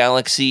corner of the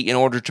galaxy in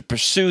order to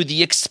pursue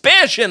the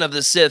expansion of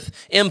the Sith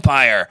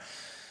Empire.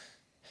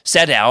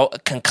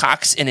 Sadao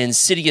concocts an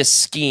insidious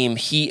scheme.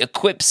 He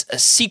equips a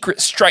secret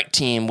strike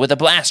team with a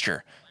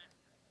blaster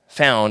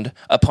found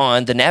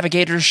upon the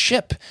navigator's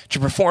ship. To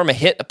perform a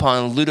hit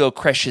upon Ludo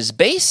Kresh's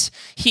base,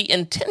 he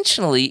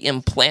intentionally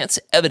implants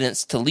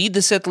evidence to lead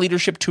the Sith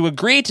leadership to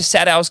agree to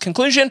Sadao's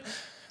conclusion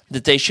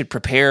that they should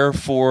prepare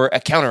for a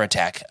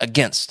counterattack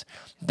against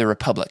the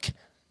Republic.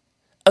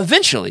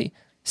 Eventually,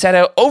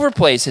 Sadao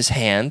overplays his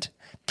hand,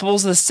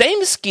 pulls the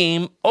same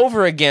scheme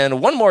over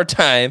again one more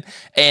time,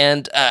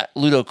 and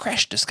Ludo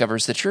Kresh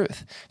discovers the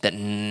truth, that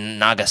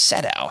Naga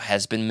Sadao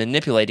has been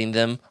manipulating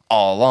them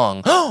all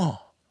along.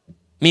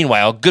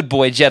 Meanwhile, good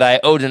boy Jedi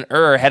Odin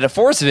had a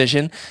Force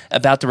vision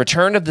about the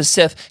return of the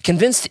Sith,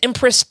 convinced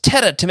Empress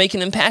Teta to make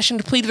an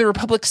impassioned plea to the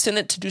Republic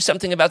Senate to do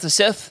something about the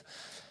Sith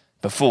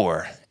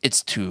before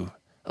it's too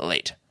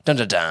late. Dun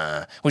dun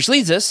dun. Which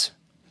leads us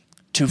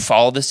to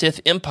Fall of the Sith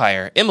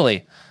Empire.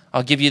 Emily,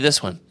 I'll give you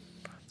this one.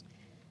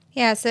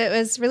 Yeah, so it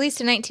was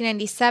released in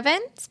 1997.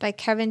 It's by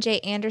Kevin J.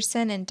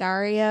 Anderson and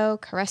Dario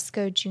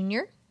Carrasco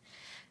Jr.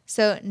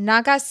 So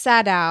Naga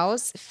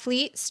Sadao's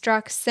fleet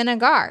struck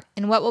Sinagar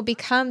in what will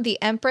become the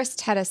Empress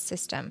Teta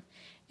system.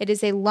 It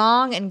is a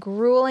long and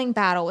grueling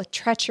battle with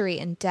treachery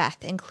and death,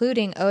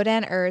 including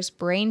Odan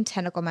brain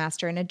tentacle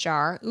master in a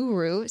jar,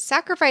 Uru,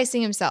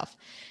 sacrificing himself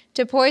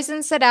to poison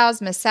Sadao's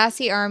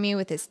Massassi army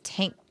with his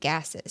tank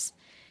gases.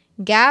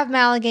 Gav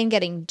Maligan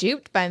getting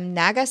duped by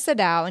Naga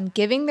Sadao and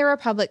giving the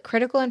Republic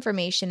critical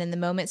information in the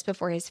moments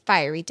before his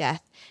fiery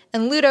death,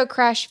 and Ludo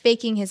Kresh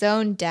faking his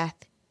own death.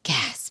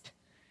 Gasp.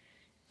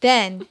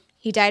 Then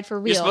he died for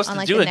real. You're supposed on to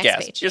like do the a next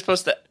gasp. page. You're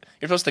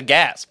supposed to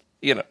gasp.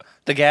 You know,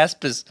 the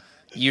gasp is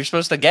you're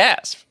supposed to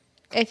gasp.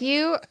 If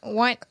you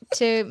want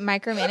to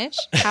micromanage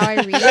how I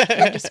read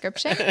your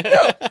description,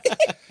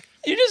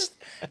 You just,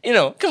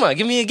 come on,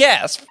 give me a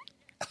gasp.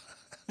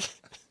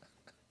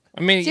 I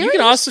mean, Do you it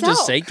can also yourself.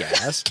 just say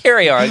gas.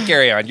 Carry on.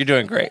 You're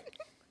doing great.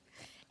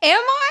 am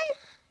I?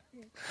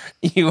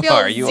 You Feel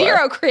are.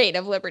 zero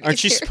creative liberties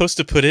Aren't you here. supposed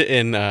to put it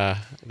in?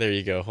 There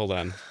you go. Hold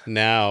on.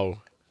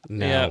 Now.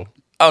 Yeah.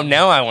 Oh,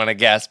 now I want to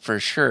gasp for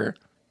sure.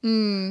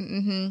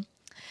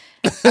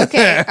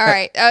 Okay, all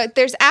right.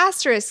 There's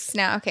asterisks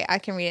now. Okay, I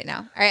can read it now.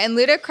 All right, and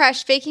Ludo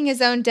Kresh faking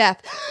his own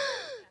death.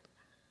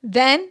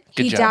 Then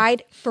Good he job.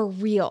 died for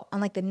real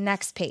on like the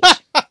next page.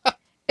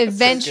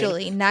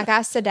 Eventually, Naga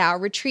Sadao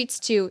retreats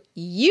to,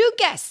 you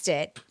guessed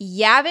it,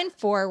 Yavin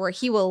 4, where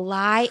he will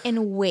lie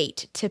in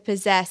wait to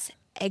possess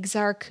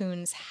Exar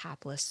Kun's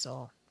hapless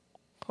soul.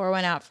 Pour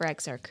one out for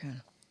Exar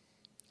Kun.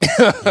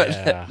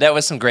 Yeah. That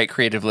was some great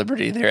creative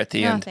liberty there at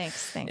the Oh, end.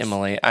 thanks.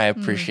 Emily, I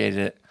appreciate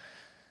it.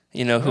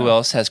 You know who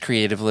else has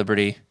creative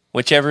liberty?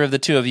 Whichever of the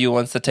two of you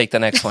wants to take the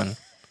next one.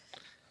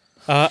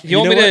 You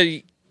want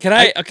me to? Can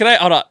I?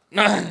 Hold on.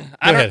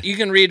 ahead. You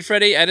can read,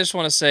 Freddie. I just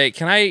want to say,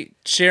 can I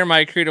share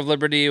my creative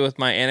liberty with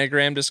my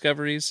anagram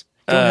discoveries?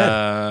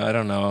 I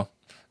don't know.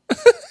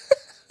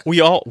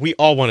 We all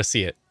want to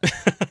see it.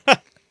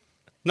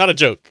 Not a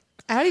joke.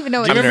 I don't even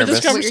know Do what, you remember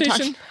this nervous. what you're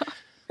conversation? talking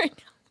about.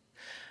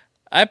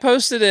 I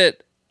posted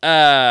it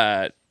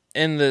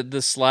in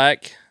the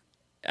Slack.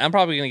 I'm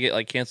probably gonna get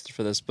like canceled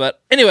for this,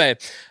 but anyway,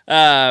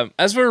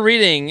 as we're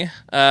reading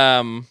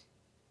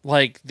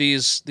like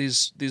these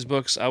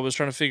books, I was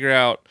trying to figure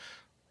out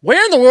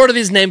where in the world do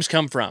these names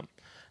come from.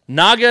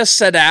 Naga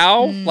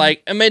Sadao,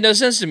 like it made no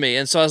sense to me,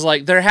 and so I was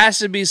like, there has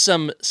to be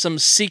some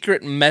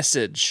secret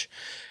message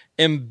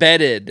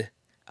embedded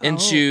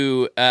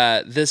into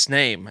this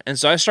name, and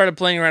so I started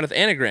playing around with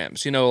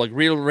anagrams, like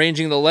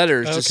rearranging the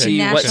letters to see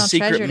what National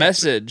secret treasured it.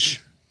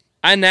 message.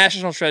 I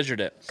national treasured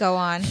it, Go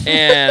on.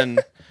 and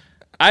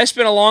I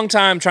spent a long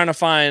time trying to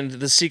find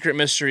the secret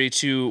mystery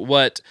to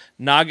what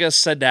Naga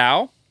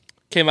Sadao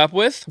came up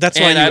with. That's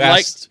why and you I'd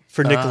asked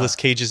for Nicolas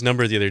Cage's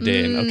number the other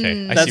day. And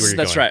okay, I see where you're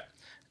that's going. right.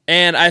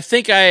 And I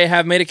think I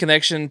have made a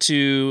connection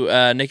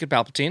to Naked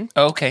Palpatine.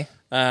 Okay.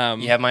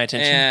 You have my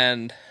attention.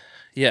 And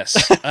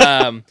yes,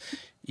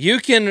 you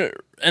can.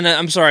 And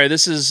I'm sorry,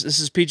 this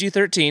is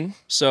PG-13.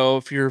 So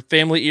if your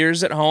family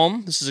ears at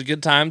home, this is a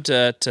good time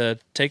to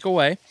take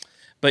away.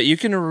 But you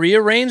can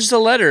rearrange the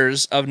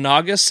letters of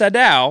Naga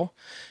Sadao,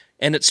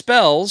 and it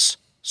spells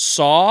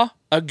saw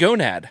a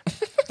gonad.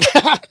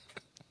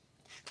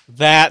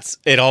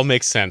 It all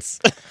makes sense.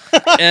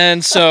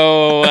 And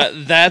so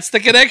that's the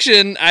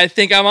connection. I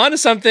think I'm onto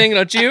something,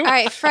 don't you? All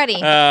right,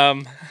 Freddie.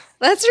 Um,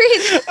 Let's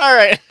read All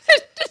right.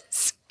 the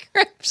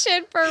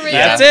description for that's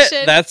reaction.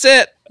 it. That's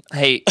it.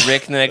 Hey,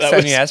 Rick, the next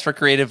time you ask for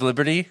creative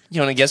liberty,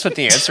 you want to guess what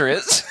the answer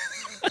is?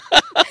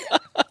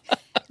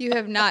 You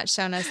have not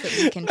shown us that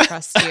we can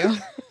trust you.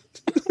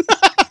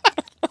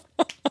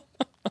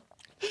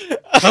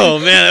 Oh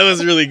man, that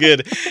was really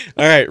good.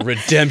 All right,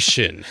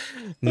 Redemption,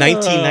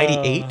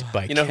 1998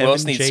 by You know Kevin who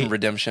else needs J. some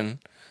redemption?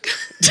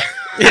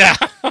 Yeah,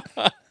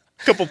 a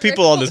couple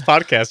people on this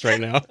podcast right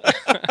now.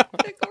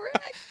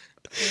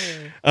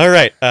 All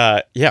right,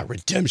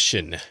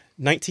 Redemption,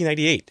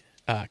 1998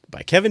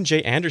 by Kevin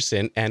J.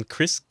 Anderson and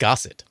Chris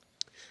Gossett.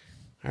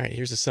 All right,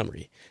 here's a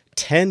summary.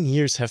 10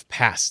 years have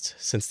passed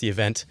since the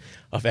event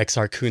of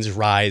Exar Kun's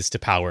rise to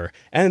power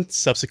and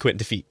subsequent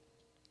defeat.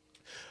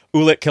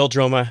 Ulic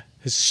Qel-Droma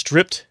has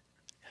stripped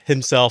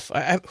himself.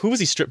 Who was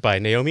he stripped by?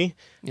 Naomi?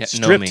 Yeah,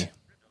 stripped,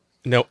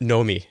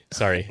 Nomi.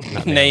 Sorry.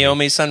 Not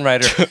Naomi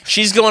Sunrider.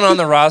 She's going on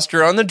the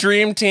roster on the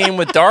Dream Team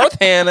with Darth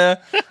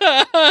Hannah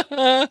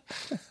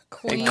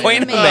Queen, and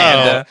Queen Amanda.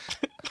 Amanda.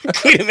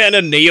 Queen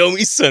Amanda,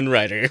 Naomi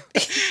Sunrider.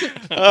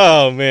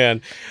 Oh,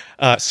 man.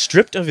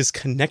 Stripped of his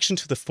connection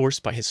to the Force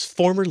by his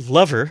former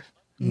lover,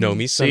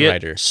 Nomi See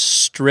it? Sunrider.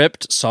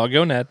 Stripped, saw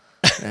go Ned.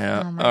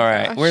 Yeah. Oh my All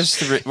right. gosh. Where's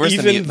the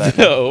Even mute button?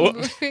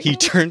 though he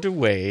turned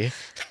away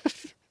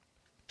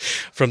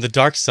from the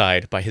dark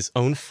side by his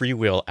own free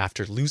will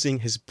after losing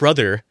his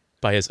brother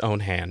by his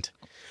own hand.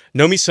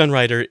 Nomi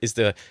Sunrider is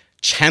the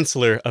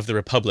Chancellor of the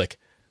Republic,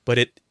 but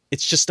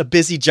it's just a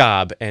busy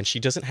job, and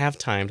she doesn't have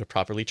time to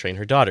properly train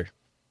her daughter.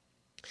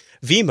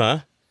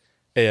 Vima...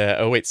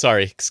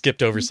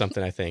 skipped over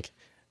something, I think.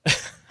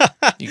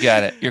 You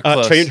got it. You're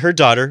close. Trained her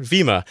daughter,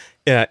 Vima,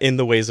 in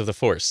the ways of the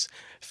Force.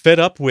 Fed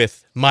up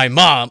with my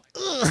mom,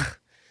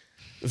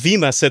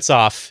 Vima sets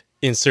off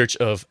in search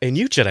of a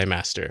new Jedi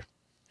Master.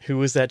 Who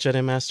was that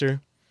Jedi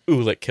Master?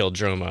 Ulic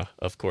Qel-Droma,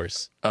 of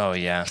course. Oh,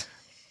 yeah.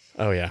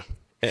 Oh, yeah.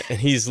 And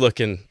he's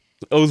looking...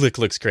 Ulic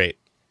looks great.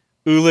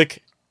 Ulic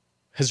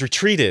has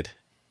retreated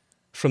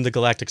from the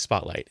galactic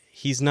spotlight.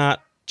 He's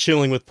not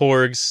chilling with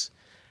porgs.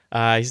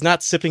 He's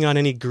not sipping on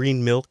any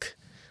green milk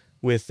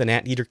with an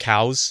anteater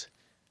cows.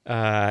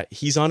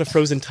 He's on a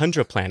frozen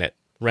tundra planet,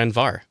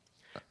 Renvar,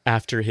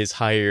 after his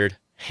hired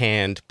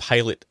hand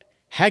pilot,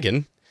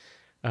 Hagen,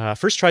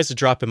 first tries to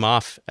drop him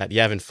off at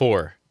Yavin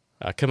 4.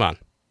 Come on.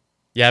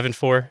 Yavin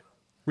 4,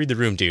 read the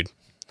room, dude.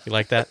 You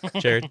like that,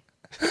 Jared?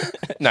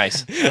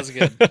 Nice. That was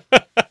good.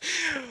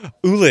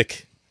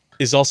 Ulic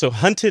is also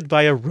hunted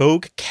by a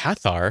rogue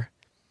Cathar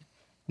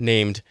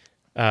named...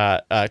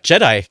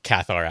 Jedi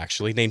Cathar,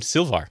 actually, named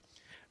Silvar.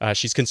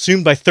 She's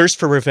consumed by thirst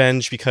for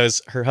revenge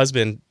because her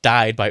husband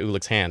died by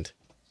Ulic's hand.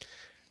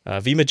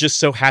 Vima just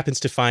so happens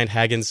to find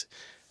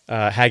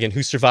Hagen,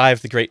 who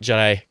survived the Great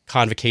Jedi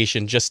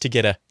Convocation, just to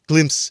get a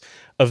glimpse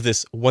of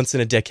this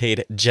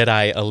once-in-a-decade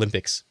Jedi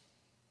Olympics.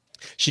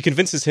 She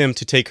convinces him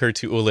to take her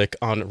to Ulic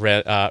on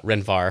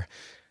Renvar.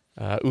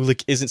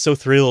 Ulic isn't so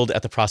thrilled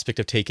at the prospect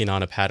of taking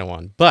on a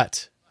Padawan,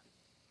 but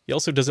he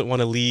also doesn't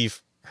want to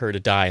leave her to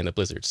die in the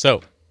blizzard.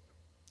 So,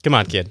 come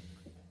on, kid.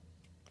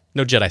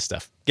 No Jedi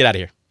stuff. Get out of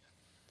here.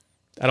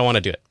 I don't want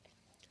to do it.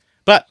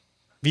 But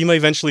Vima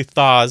eventually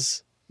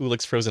thaws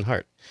Ulic's frozen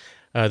heart.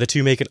 The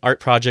two make an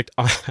art project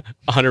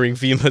honoring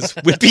Vima's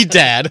would-be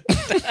dad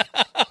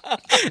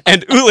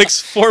and Ulic's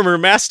former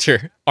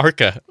master,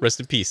 Arca, rest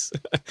in peace.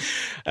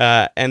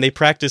 And they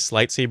practice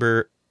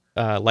lightsaber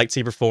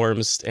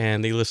forms,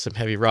 and they lift some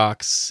heavy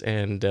rocks,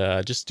 and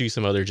just do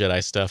some other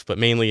Jedi stuff, but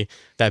mainly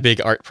that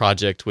big art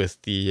project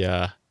with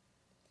the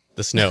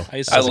snow.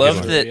 I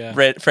love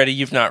that, Freddie,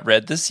 you've not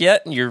read this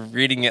yet, and you're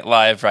reading it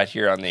live right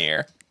here on the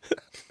air.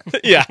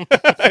 Yeah.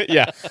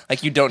 Yeah.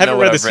 Like you don't Haven't know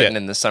what read I've this written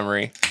yet. in the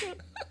summary.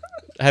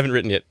 I haven't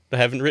written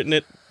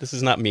it. This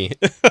is not me.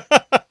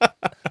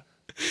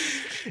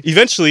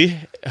 Eventually,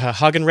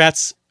 Hagen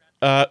rats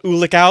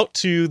Ulic out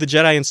to the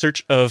Jedi in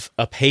search of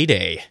a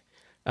payday.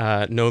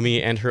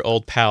 Nomi and her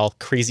old pal,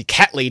 Crazy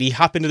Cat Lady,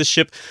 hop into the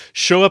ship,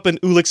 show up on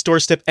Ulic's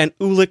doorstep, and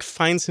Ulic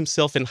finds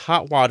himself in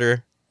hot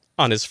water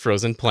on his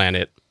frozen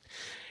planet.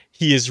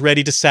 He is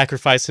ready to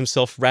sacrifice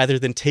himself rather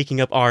than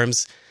taking up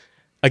arms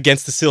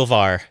against the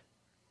Silvar,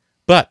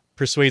 but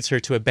persuades her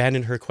to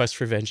abandon her quest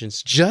for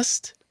vengeance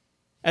just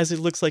as it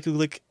looks like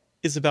Ulic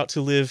is about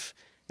to live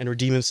and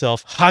redeem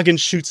himself. Hagen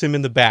shoots him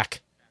in the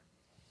back.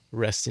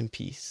 Rest in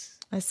peace.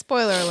 A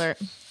spoiler alert.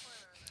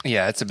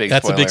 Yeah, it's a big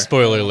That's spoiler. a big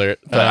spoiler alert.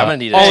 But I'm going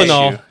to need all an in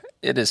all, issue.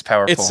 It is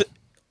powerful. it's,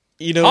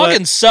 you know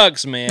Hagen what?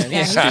 sucks, man. Yeah,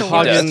 he's the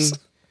Hagen, worst.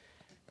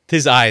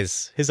 his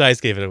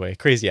eyes gave it away.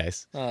 Crazy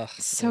eyes.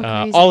 So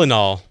crazy. All in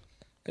all,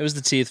 It was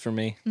the teeth for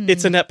me.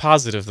 it's a net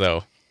positive,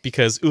 though,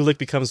 because Ulic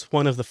becomes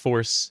one of the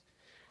Force,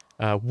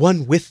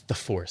 one with the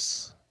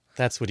Force.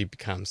 That's what he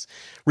becomes.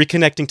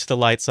 Reconnecting to the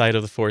light side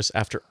of the Force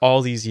after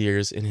all these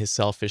years in his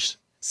selfless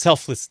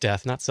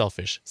death.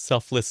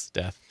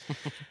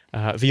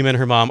 Vima and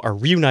her mom are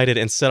reunited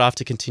and set off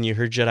to continue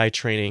her Jedi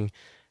training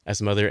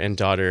as mother and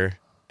daughter,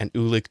 and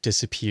Ulic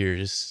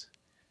disappears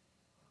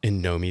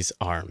in Nomi's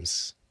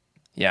arms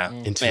Yeah.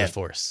 into Man, the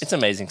Force. It's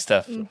amazing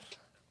stuff.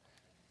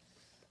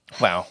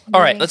 Wow. All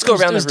right, let's go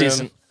around It was the room.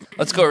 decent.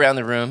 Let's go around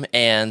the room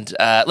and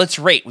let's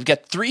rate. We've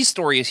got 3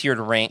 stories here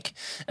to rank.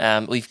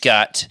 We've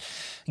got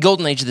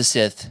Golden Age of the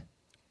Sith,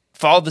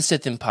 Fall of the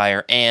Sith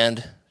Empire,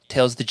 and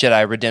Tales of the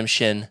Jedi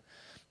Redemption.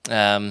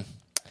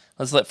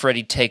 Let's let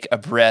Freddie take a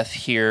breath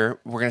here.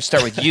 We're going to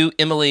start with you,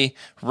 Emily.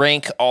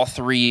 Rank all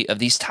 3 of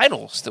these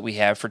titles that we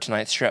have for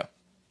tonight's show.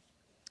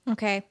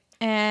 Okay.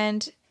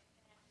 And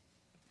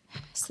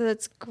so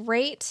that's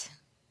great.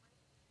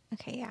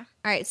 Okay, yeah.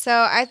 All right.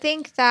 So I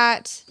think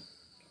that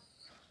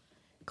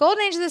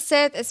Golden Age of the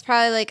Sith is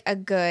probably like a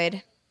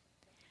good.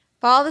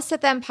 Fall of the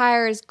Sith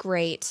Empire is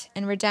great.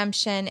 And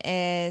Redemption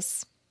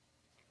is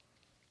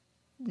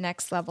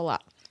next level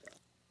up.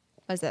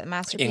 Was that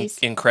masterpiece?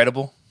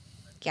 Incredible.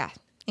 Yeah.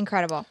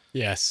 Incredible.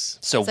 Yes.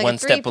 So It's like a one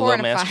 3, step 4, below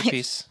and a 5.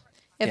 masterpiece.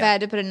 If I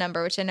had to put a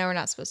number, which I know we're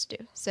not supposed to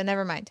do. So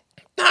never mind.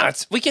 No,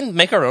 we can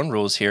make our own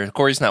rules here.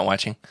 Corey's not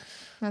watching.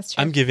 That's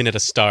true. I'm giving it a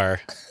star.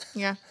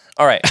 Yeah.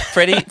 All right,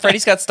 Freddie.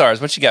 Freddie's got stars.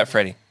 What you got,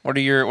 Freddie? What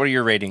are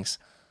your ratings?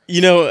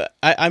 You know,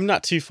 I'm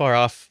not too far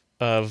off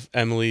of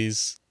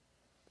Emily's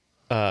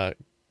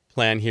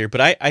plan here,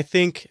 but I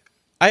think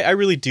I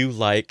really do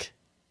like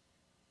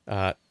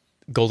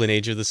Golden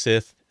Age of the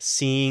Sith,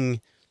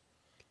 seeing,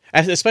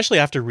 especially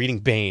after reading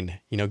Bane,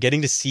 you know,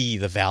 getting to see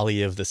the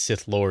Valley of the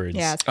Sith Lords.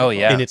 Yeah. Oh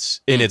yeah, in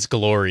its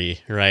glory,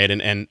 right?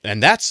 And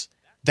that's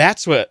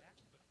what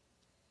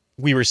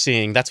we were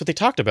seeing. That's what they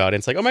talked about.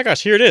 And it's like, oh my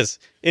gosh, here it is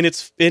in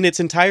its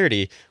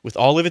entirety with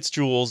all of its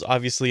jewels,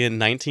 obviously in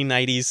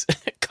 1990s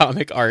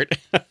comic art.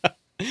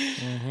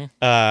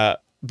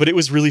 But it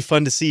was really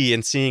fun to see,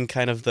 and seeing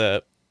kind of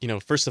the, you know,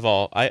 first of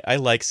all, I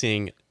like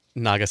seeing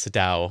Naga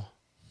Sadao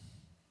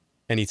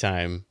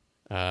anytime.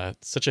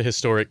 Such a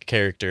historic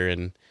character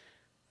and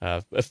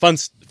a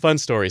fun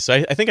story. So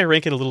I think I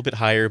rank it a little bit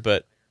higher,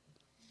 but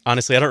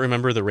honestly, I don't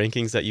remember the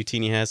rankings that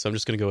Utini has, so I'm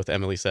just going to go with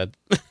Emily said.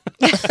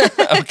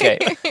 Okay,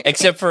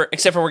 except for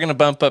we're going to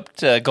bump up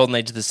to Golden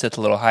Age of the Sith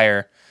a little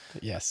higher.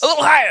 Yes. A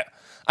little higher.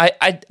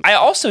 I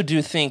also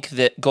do think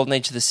that Golden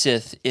Age of the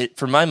Sith,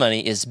 for my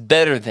money, is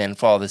better than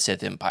Fall of the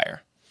Sith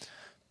Empire.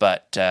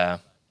 But I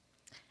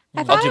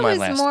thought do it mine was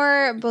last.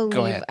 more Go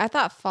believable. ahead. I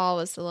thought Fall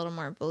was a little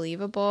more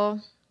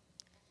believable.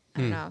 I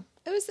don't know.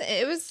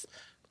 It was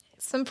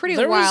some pretty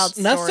There was wild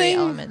story nothing-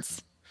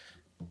 elements.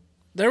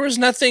 There was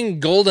nothing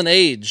Golden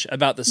Age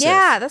about the Sith.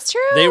 Yeah, that's true.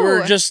 They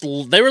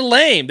were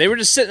lame. They were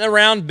just sitting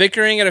around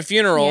bickering at a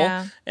funeral,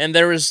 Yeah. and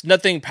there was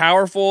nothing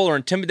powerful or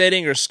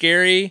intimidating or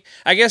scary.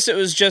 I guess it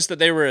was just that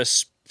they were a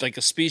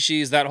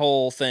species, that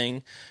whole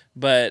thing.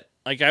 But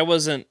like, I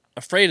wasn't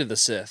afraid of the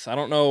Sith. I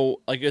don't know,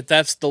 like, if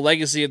that's the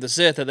legacy of the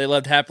Sith, that they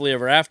lived happily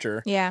ever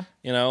after. Yeah.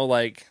 You know,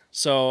 like,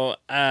 so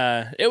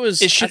it was.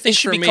 it should, I think it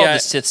should for be me, called I- the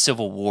Sith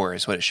Civil War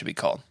is what it should be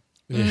called.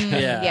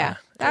 Yeah.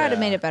 That would have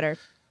made it better.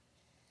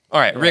 All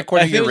right, Rick,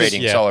 what are I think your it was-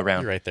 ratings yeah, all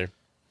around? You're right there.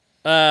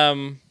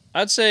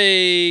 I'd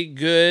say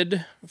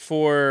good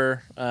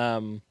for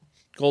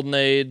Golden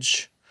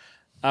Age.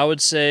 I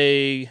would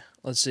say,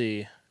 let's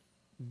see,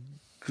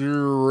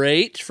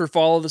 great for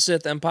Fall of the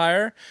Sith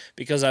Empire,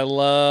 because I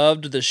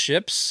loved the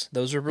ships.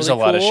 Those were really There's a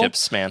lot of cool.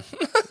 ships, man.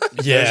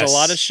 Yes. There's a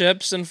lot of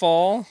ships in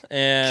Fall,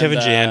 and Kevin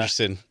J.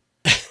 Anderson.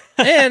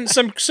 and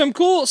some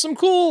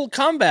cool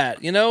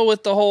combat. You know,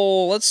 with the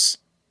whole let's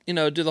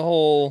do the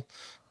whole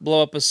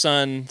blow up a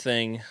sun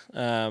thing.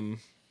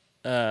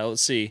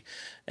 Let's see,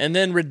 and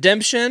then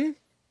Redemption.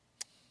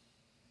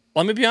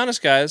 Let me be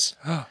honest, guys.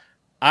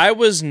 I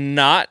was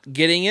not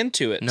getting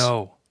into it.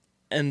 No.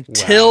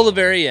 Until the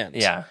very end.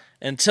 Yeah.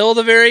 Until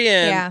the very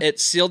end, Yeah. it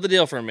sealed the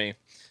deal for me.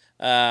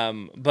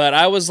 But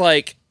I was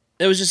like,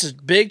 it was just a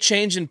big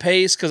change in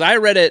pace, because I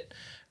read it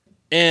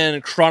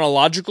in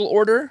chronological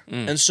order.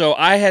 And so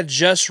I had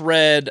just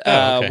read,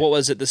 okay. what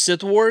was it, The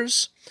Sith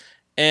Wars?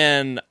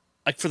 And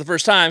like for the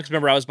first time, because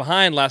remember I was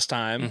behind last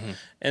time.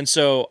 And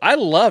so I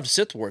loved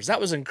Sith Wars. That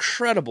was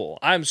incredible.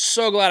 I'm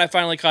so glad I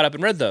finally caught up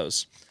and read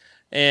those.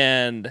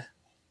 And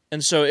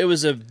so it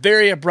was a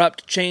very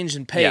abrupt change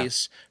in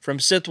pace from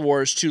Sith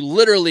Wars to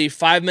literally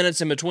 5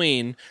 minutes in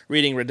between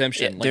reading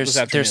Redemption. like this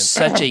afternoon. There's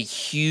such a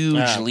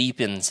huge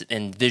leap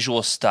in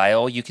visual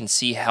style. You can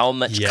see how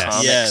much Yes.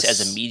 comics Yes.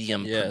 as a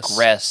medium Yes.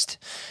 progressed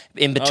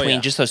in between yeah.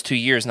 just those 2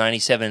 years,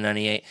 97 and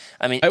 98.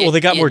 I mean, Well, they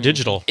got more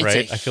digital, it's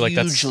right? A I feel like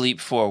that's- huge leap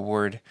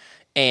forward.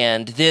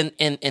 And then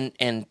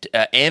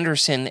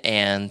Anderson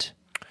and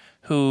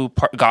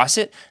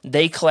Gossett,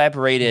 they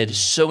collaborated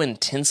so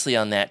intensely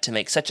on that to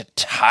make such a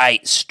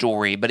tight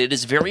story, but it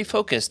is very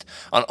focused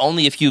on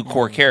only a few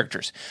core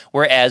characters,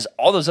 whereas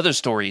all those other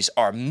stories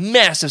are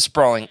massive,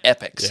 sprawling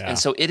epics. Yeah. And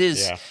so it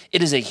is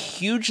a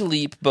huge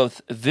leap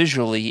both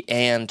visually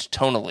and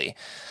tonally.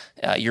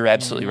 You're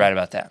absolutely right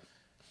about that.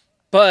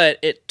 But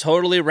it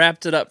totally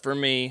wrapped it up for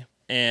me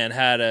and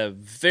had a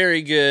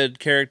very good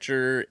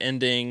character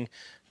ending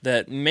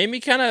that made me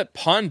kind of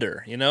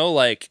ponder,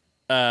 like,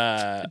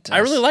 I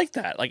really like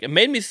that. Like, it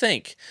made me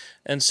think.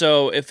 And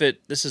so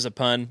this is a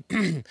pun,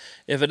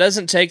 if it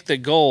doesn't take the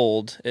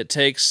gold, it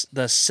takes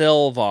the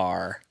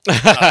silver.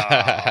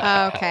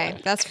 Oh, okay.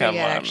 That's pretty Come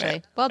good, on, actually.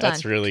 man. Well done.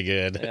 That's really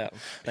good. Yeah,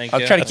 thank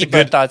I'll you. try to keep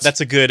my thoughts. That's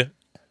a good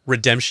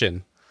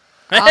redemption.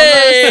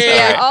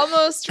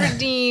 Almost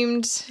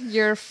redeemed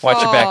your fall.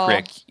 Watch your back,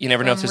 Rick. You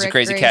never know if from there's a Rick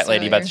crazy cat lady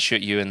Grace about earlier. to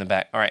shoot you in the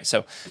back. All right,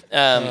 so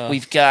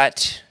we've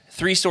got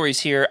 3 stories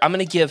here. I'm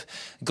going to give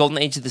Golden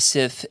Age of the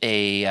Sith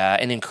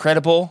an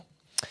incredible.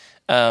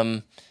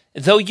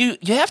 Though you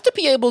have to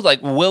be able,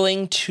 like,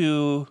 willing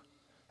to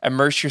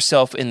immerse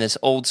yourself in this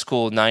old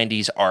school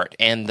 90s art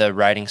and the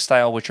writing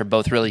style, which are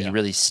both really,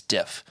 really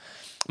stiff.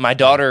 My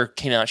daughter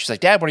came out. She's like,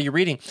 Dad, what are you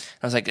reading?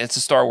 I was like, it's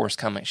a Star Wars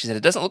comic. She said,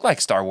 it doesn't look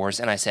like Star Wars.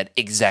 And I said,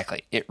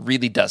 exactly. It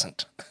really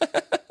doesn't.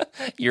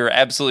 You're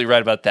absolutely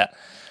right about that.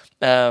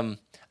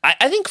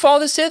 I think Fall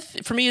of the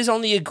Sith, for me, is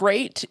only a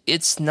great.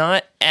 It's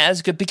not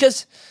as good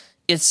because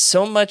it's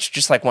so much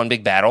just like one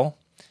big battle.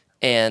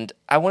 And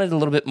I wanted a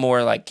little bit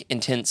more like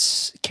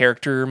intense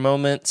character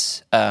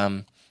moments.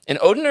 And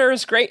Odener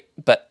is great,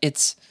 but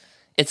it's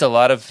a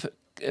lot of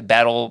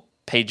battle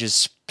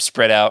pages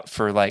spread out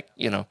for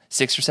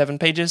 6 or 7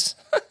 pages,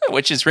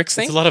 which is Rick's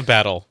thing. It's a lot of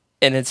battle.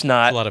 And it's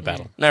not a lot of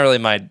battle. Not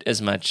really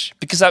as much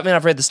because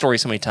I've read the story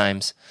so many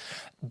times.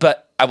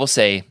 But I will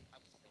say,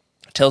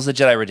 Tales of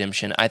the Jedi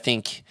Redemption, I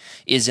think,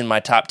 is in my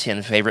top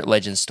 10 favorite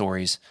Legend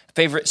stories,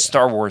 favorite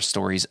Star Wars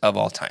stories of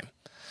all time.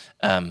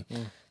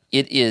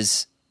 It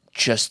is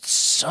just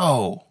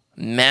so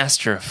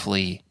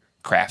masterfully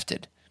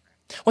crafted.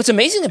 What's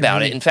amazing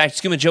about it, in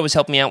fact, Skooma Joe was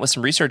helping me out with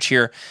some research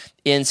here.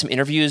 In some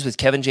interviews with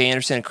Kevin J.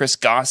 Anderson and Chris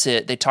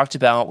Gossett, they talked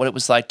about what it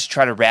was like to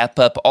try to wrap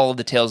up all of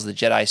the Tales of the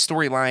Jedi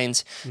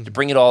storylines, to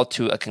bring it all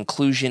to a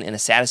conclusion in a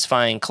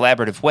satisfying,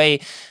 collaborative way.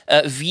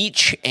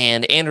 Veach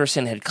and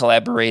Anderson had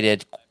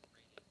collaborated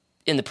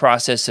in the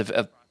process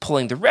of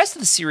pulling the rest of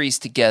the series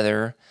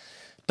together,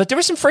 but there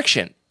was some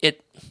friction.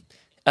 It,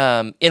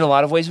 in a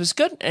lot of ways, was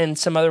good, and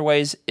some other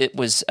ways it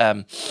was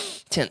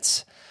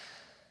tense.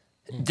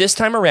 This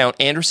time around,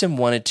 Anderson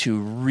wanted to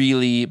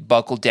really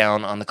buckle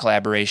down on the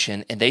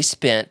collaboration, and they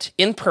spent,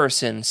 in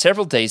person,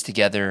 several days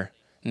together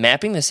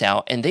mapping this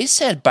out, and they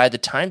said by the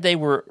time they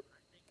were,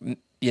 in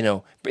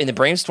the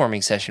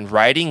brainstorming session,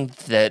 writing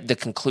the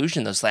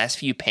conclusion, those last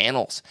few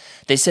panels,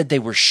 they said they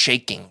were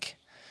shaking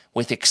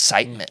with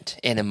excitement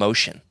and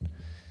emotion.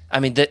 I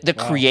mean, the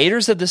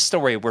creators of this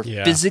story were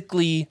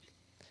physically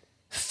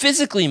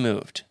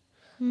moved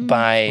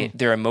by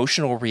their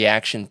emotional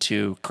reaction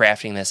to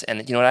crafting this.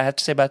 And you know what I have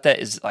to say about that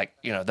is,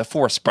 the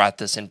Force brought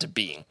this into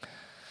being.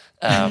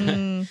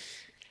 And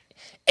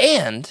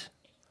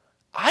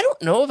I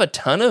don't know of a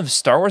ton of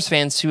Star Wars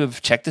fans who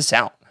have checked this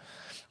out.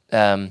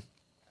 Our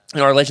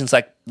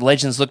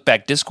Legends Look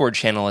Back Discord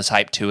channel is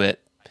hyped to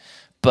it.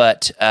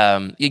 But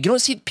you don't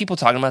see people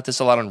talking about this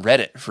a lot on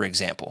Reddit, for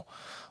example,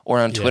 or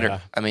on Twitter. Yeah,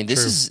 I mean,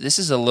 this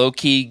is a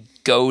low-key,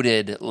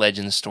 goated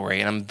Legend story,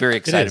 and I'm very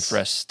excited for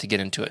us to get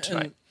into it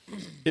tonight.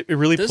 It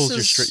really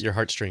pulls your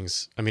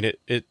heartstrings. I mean,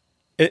 it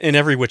in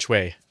every which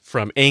way,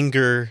 from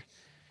anger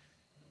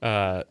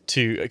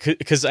to,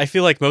 because I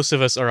feel like most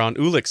of us are on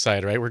Ulick's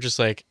side, right? We're just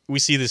like, we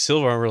see the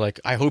silver and we're like,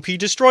 I hope he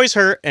destroys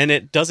her, and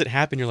it doesn't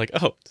happen. You're like,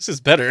 oh, this is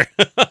better.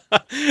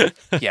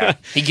 Yeah,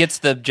 he gets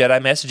the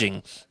Jedi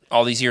messaging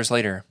all these years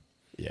later.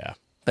 Yeah,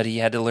 but he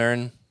had to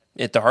learn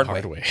it the hard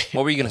way.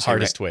 What were you going to say?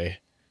 Hardest way.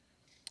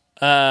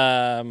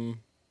 I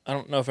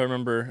don't know if I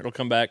remember. It'll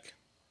come back.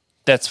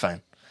 That's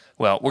fine.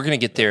 Well, we're going to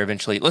get there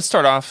eventually. Let's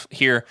start off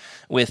here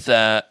with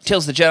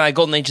Tales of the Jedi,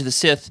 Golden Age of the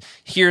Sith.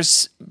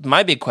 Here's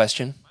my big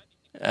question.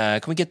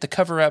 Can we get the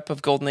cover-up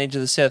of Golden Age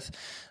of the Sith?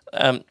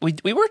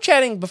 We were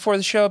chatting before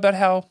the show about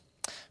how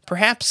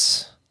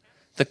perhaps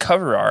the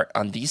cover art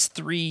on these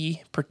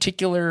 3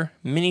 particular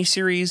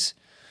miniseries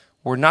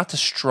were not the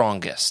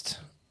strongest.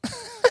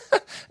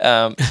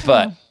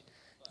 But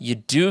you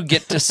do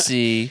get to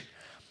see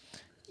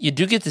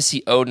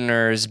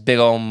Odener's big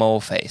old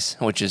mole face,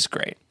 which is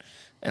great.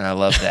 And I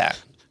love that.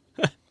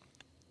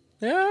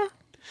 Yeah.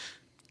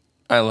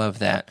 I love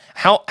that.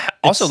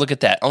 Also, look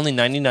at that. Only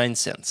 99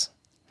 cents.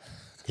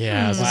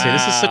 Yeah, I was gonna say,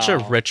 this is such a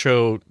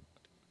retro.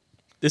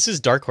 This is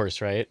Dark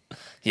Horse, right?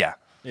 Yeah.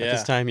 At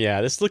this time,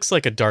 this looks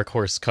like a Dark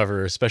Horse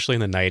cover, especially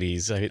in the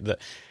 90s.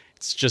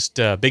 It's just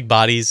big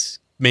bodies,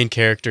 main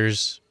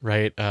characters,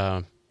 right?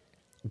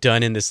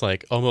 Done in this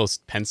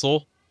almost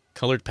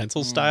colored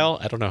pencil style.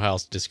 I don't know how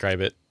else to describe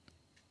it.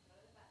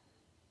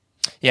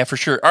 Yeah, for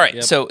sure. All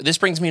right, So this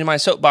brings me to my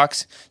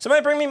soapbox.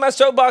 Somebody bring me my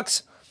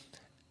soapbox.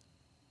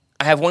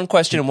 I have one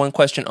question and one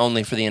question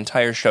only for the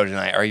entire show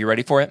tonight. Are you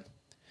ready for it?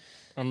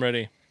 I'm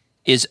ready.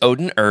 Is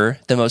Odener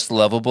the most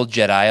lovable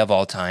Jedi of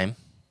all time?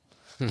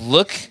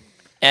 Look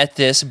at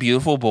this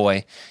beautiful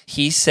boy.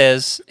 He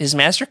says, his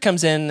master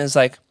comes in and is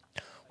like,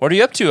 what are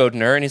you up to,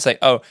 Odener? And he's like,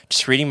 oh,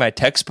 just reading my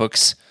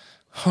textbooks.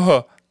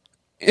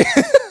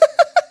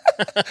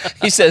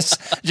 He says,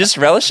 just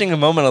relishing a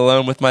moment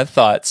alone with my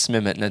thoughts,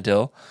 Mehmet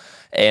Nadil.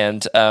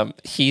 And Mehmet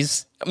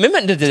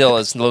Nadil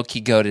is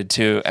low-key goated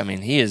too. I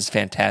mean, he is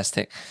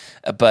fantastic.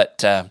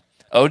 But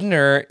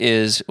Odener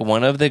is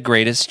one of the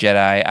greatest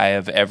Jedi I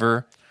have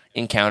ever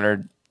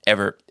encountered,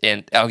 ever.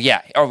 And we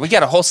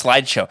got a whole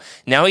slideshow.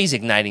 Now he's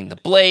igniting the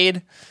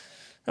blade.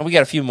 And we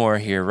got a few more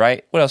here,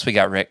 right? What else we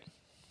got, Rick?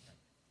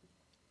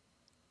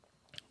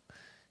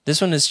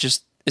 This one is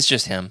just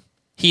him.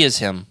 He is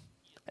him,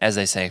 as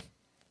they say.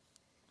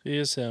 He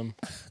is him.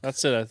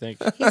 That's it, I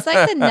think. He's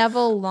like the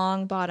Neville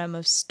Longbottom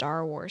of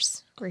Star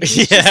Wars, where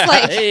he's just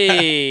like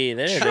Hey,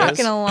 there it trucking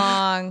is.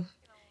 along,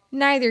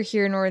 neither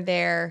here nor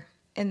there,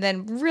 and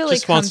then really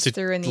Just comes wants to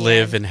through in the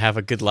live end. and have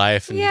a good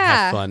life and Yeah.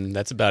 have fun.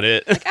 That's about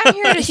it. Like, I'm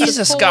here to He's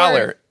a support-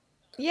 scholar.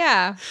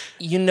 Yeah.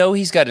 You know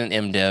he's got an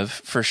MDiv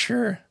for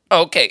sure.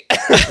 Okay.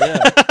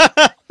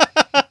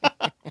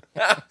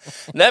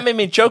 That made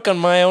me choke on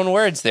my own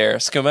words there,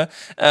 Skuma.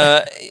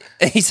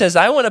 He says,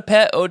 I want to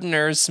pet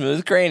Odiner's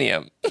smooth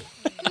cranium.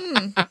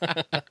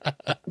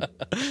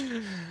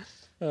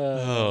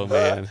 Oh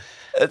man.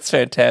 That's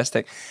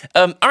fantastic.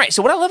 All right,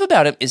 so what I love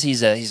about him is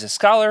he's a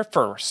scholar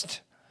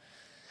first,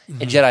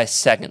 and Jedi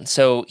second.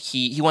 So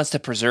he wants to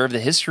preserve the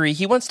history.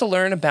 He wants to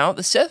learn about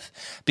the Sith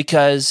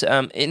because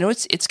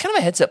it's kind of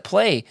a heads up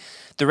play.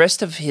 The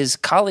rest of his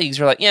colleagues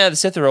are like, yeah, the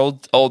Sith are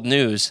old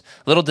news.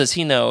 Little does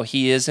he know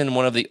he is in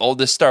one of the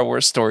oldest Star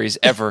Wars stories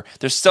ever.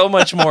 There's so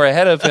much more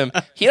ahead of him.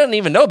 He doesn't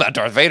even know about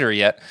Darth Vader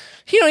yet.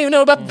 He don't even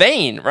know about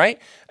Vane, right?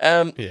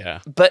 Yeah.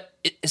 But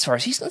as far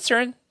as he's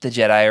concerned, the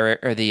Jedi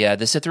or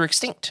the Sith are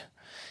extinct,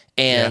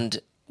 and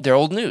they're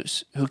old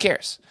news. Who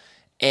cares?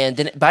 And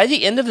then by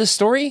the end of the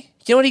story,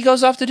 you know what he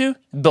goes off to do?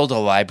 Build a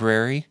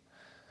library.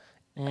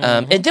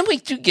 And then we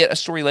do get a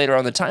story later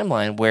on the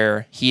timeline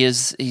where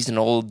he's an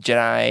old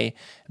Jedi,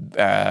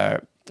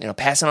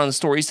 passing on the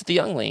stories to the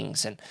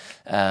younglings, and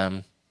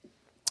I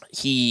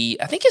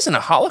think he's in a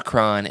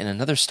holocron in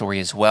another story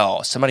as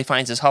well. Somebody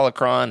finds his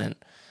holocron, and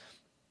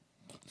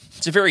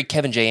it's a very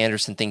Kevin J.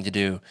 Anderson thing to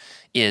do,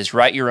 is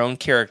write your own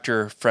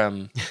character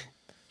from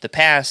the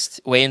past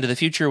way into the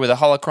future with a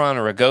holocron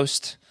or a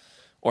ghost,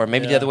 or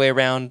maybe the other way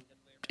around.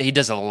 He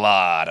does a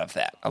lot of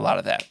that,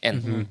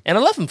 and I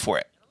love him for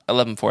it.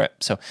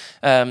 So,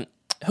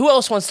 who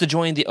else wants to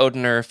join the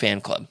Odiner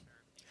fan club?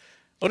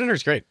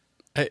 Odiner's great.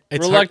 It's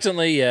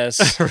Reluctantly,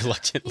 yes. hard.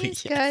 Reluctantly,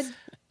 He's yes.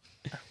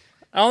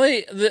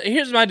 good.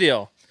 Here's my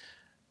deal.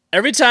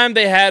 Every time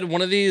they had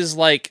one of these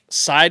like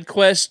side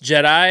quest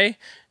Jedi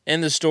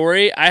in the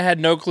story, I had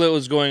no clue what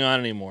was going on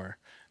anymore,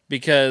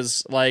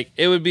 because like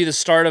it would be the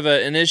start of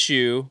an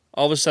issue.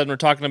 All of a sudden, we're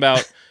talking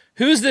about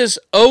who's this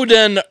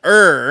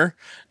Odin-er.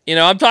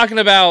 I'm talking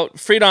about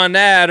Freedon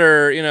Nad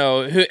or,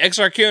 who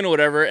Exarchun or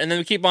whatever, and then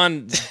we keep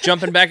on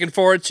jumping back and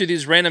forth to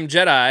these random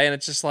Jedi, and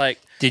it's just like...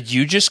 Did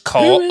you just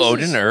call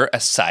Odiner a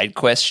side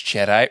quest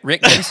Jedi?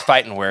 Rick, he's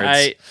fighting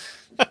words.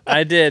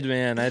 I did,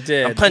 man. I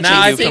did. I'm punching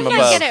Now, you I think from I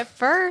above. get it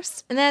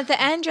first, and then at the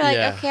end you're like,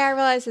 Yeah. okay, I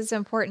realize its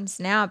importance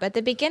now. But at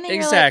the beginning,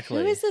 Exactly.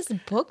 you're like, who is this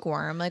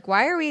bookworm? Like,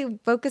 why are we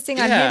focusing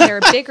on Yeah. him? There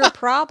are bigger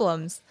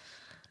problems.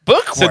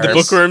 Bookworms? Said the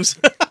bookworms.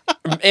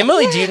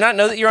 Emily, do you not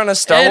know that you're on a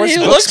Star and Wars he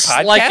Books looks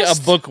podcast? like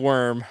a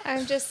bookworm.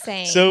 I'm just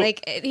saying, So-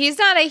 like, he's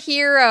not a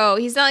hero.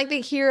 He's not like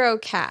the hero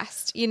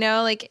cast,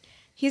 like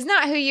he's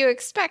not who you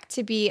expect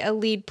to be a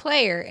lead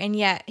player, and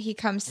yet he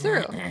comes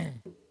through.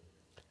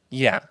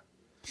 Yeah.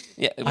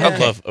 I Okay.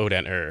 love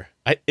Odin-er.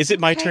 Is it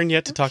my turn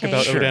yet to talk Okay.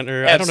 about Sure.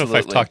 Odin-er? I don't know if I've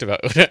Absolutely. talked about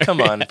Odin-er.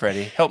 Come on,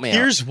 Freddie. Help me out.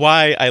 Here's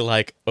why I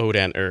like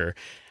Odin-er.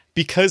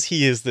 Because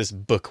he is this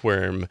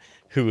bookworm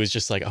who is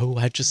just like, oh,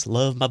 I just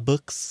love my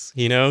books,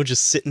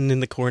 just sitting in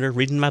the corner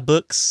reading my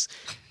books.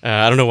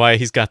 I don't know why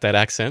he's got that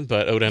accent,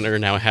 but Odin-er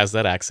now has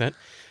that accent.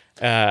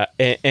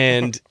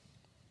 And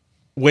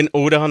when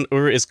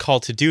Odin-er is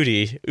called to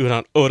duty,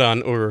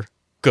 Odin-er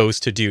goes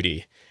to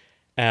duty.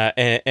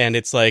 And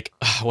it's like,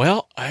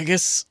 well, I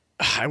guess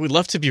I would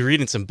love to be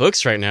reading some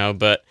books right now,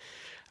 but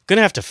I'm going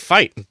to have to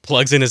fight. And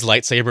plugs in his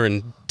lightsaber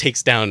and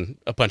takes down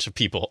a bunch of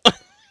people.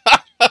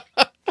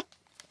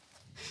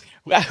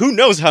 Who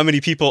knows how many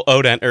people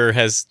Odin-er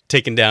has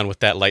taken down with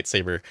that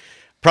lightsaber?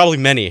 Probably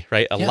many,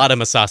 right? A lot of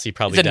Masasi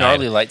probably It's a died.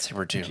 gnarly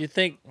lightsaber, too. Do you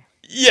think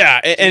Yeah,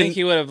 I and think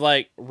he would have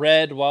like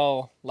read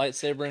while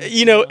lightsabering?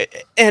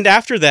 and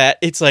after that,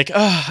 it's like,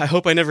 oh, I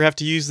hope I never have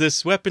to use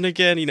this weapon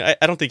again. I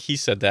don't think he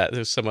said that.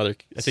 There's some other.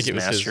 I think it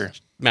was master.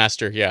 his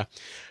master. Yeah,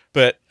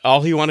 but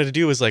all he wanted to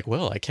do was like,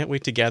 well, I can't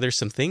wait to gather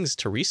some things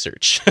to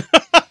research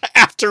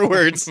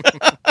afterwards.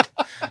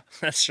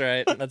 That's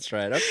right.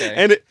 Okay.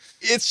 And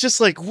it's just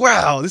like,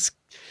 wow,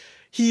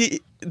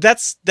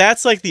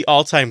 that's like the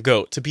all-time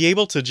goat, to be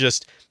able to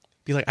just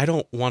be like, I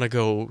don't want to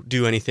go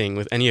do anything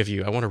with any of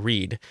you. I want to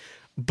read.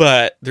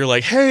 But they're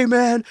like, hey,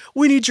 man,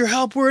 we need your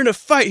help. We're in a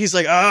fight. He's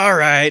like, all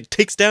right,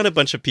 takes down a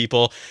bunch of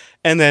people,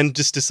 and then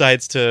just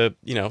decides to,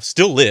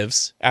 still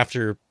lives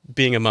after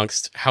being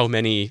amongst how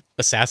many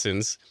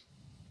assassins.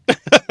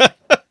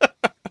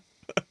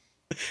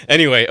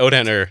 Anyway,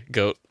 Odin-er,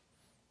 goat.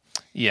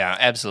 Yeah,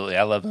 absolutely.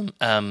 I love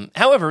him.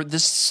 However,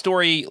 this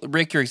story,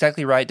 Rick, you're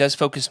exactly right, does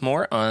focus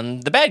more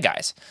on the bad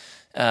guys.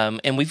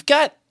 And we've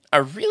got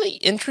a really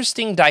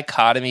interesting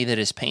dichotomy that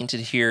is painted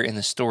here in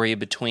the story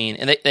between,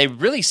 and they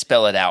really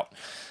spell it out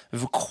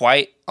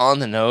quite on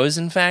the nose,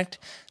 in fact,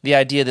 the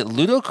idea that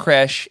Ludo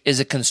Kresh is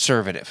a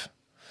conservative.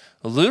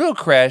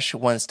 Ludocresh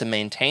wants to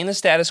maintain the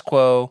status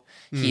quo.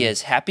 He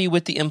is happy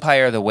with the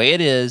Empire the way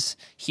it is.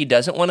 He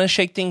doesn't want to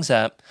shake things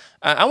up.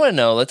 I want to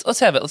know. Let's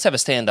have a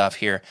standoff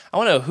here. I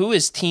want to know who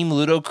is Team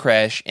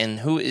Ludocresh and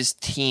who is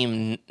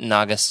Team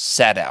Naga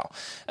Sadow.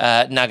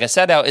 Naga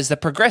Sadow is the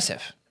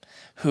progressive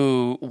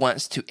who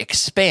wants to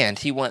expand.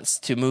 He wants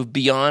to move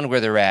beyond where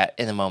they're at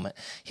in the moment.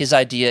 His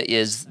idea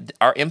is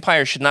our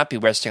empire should not be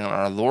resting on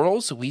our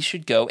laurels. We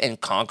should go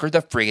and conquer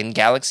the friggin'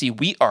 galaxy.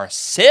 We are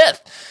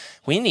Sith.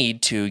 We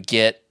need to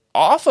get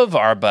off of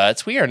our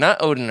butts. We are not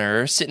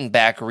Odiners sitting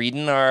back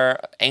reading our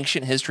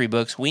ancient history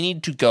books. We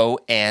need to go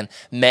and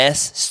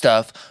mess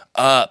stuff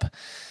up.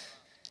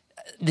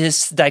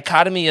 This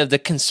dichotomy of the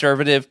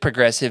conservative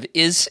progressive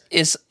is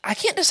I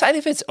can't decide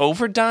if it's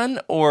overdone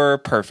or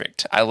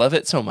perfect. I love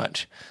it so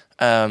much.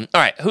 All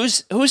right,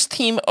 who's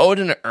Team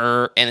Odin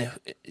and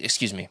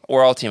excuse me,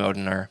 we're all Team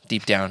Odin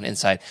deep down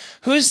inside.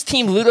 Who's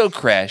Team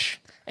Ludocresh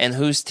and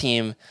who's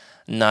Team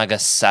Naga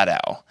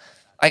Sadow?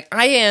 Like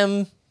I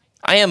am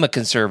a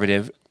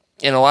conservative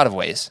in a lot of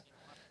ways.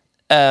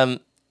 However,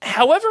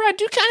 I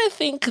do kind of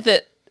think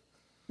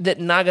that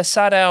Naga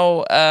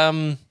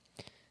Sadow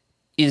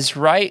is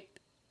right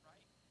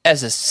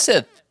as a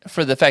Sith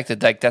for the fact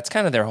that like that's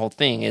kind of their whole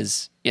thing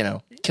is,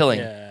 killing.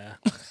 Yeah.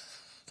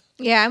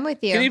 Yeah, I'm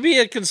with you. Can you be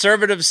a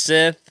conservative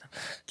Sith?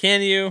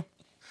 Can you?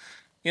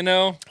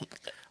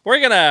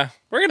 We're gonna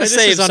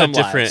save some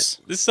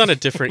lives. This is on a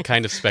different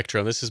kind of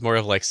spectrum. This is more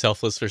of like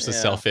selfless versus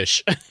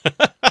selfish.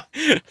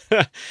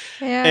 Yeah.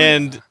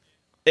 And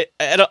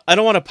I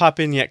don't want to pop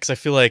in yet because I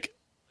feel like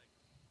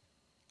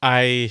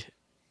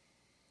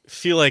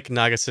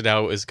Naga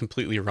Sadow is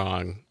completely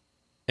wrong,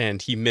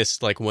 and he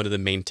missed like one of the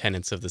main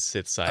tenets of the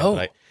Sith side. Oh.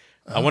 But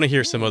I want to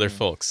hear some other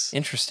folks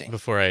Interesting.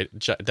 before I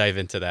dive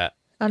into that.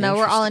 Oh no,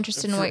 we're all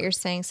interested in what you're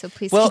saying, so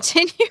please Well,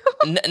 continue.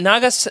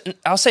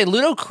 I'll say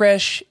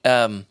Ludocresh.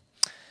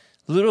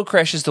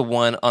 Ludocresh is the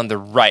one on the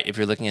right, if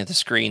you're looking at the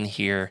screen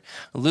here.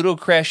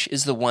 Ludocresh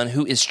is the one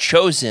who is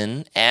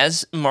chosen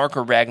as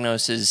Marco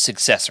Ragnos'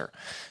 successor.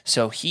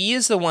 So he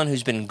is the one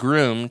who's been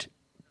groomed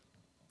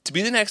to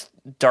be the next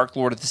Dark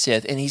Lord of the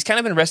Sith, and he's kind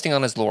of been resting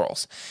on his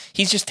laurels.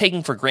 He's just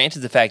taking for granted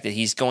the fact that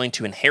he's going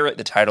to inherit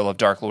the title of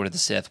Dark Lord of the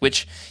Sith,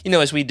 which,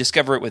 as we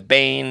discover it with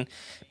Bane,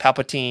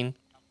 Palpatine,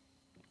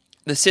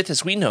 the Sith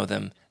as we know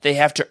them, they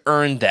have to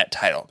earn that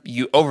title.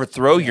 You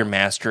overthrow your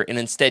master, and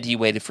instead he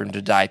waited for him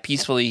to die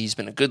peacefully. He's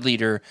been a good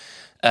leader.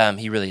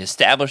 He really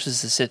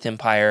establishes the Sith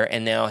Empire,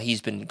 and now he's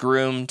been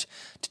groomed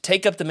to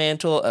take up the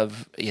mantle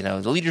of,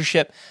 the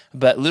leadership.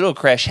 But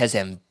Ludocresh has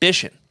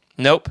ambition.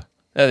 Nope.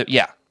 Nope.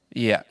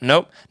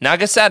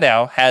 Naga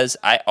Sadow has,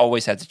 I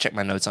always have to check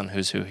my notes on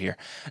who's who here.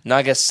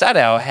 Naga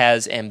Sadow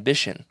has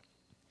ambition.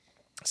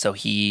 So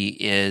he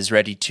is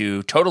ready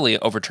to totally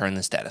overturn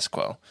the status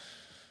quo.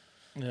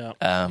 Yeah.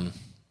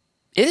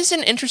 It is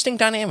an interesting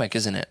dynamic,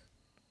 isn't it?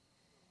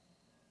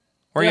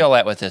 Where are y'all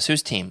at with this?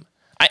 Whose team?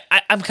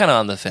 I'm kind of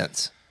on the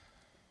fence.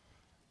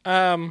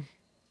 I'll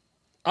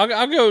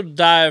go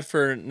dive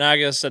for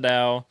Naga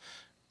Sadow.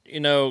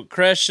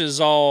 Kresh is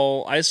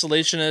all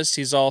isolationist.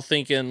 He's all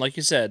thinking, like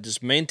you said,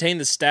 just maintain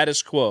the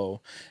status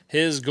quo.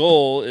 His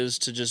goal is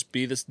to just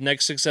be the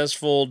next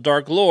successful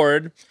Dark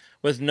Lord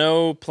with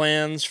no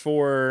plans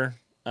for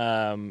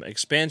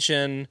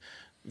expansion.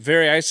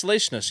 Very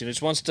isolationist. He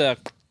just wants to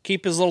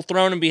keep his little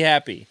throne and be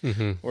happy.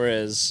 Mm-hmm.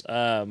 Whereas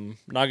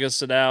Naga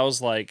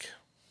Sadow's like,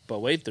 but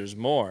wait, there's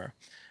more.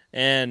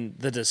 And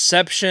the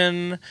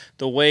deception,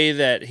 the way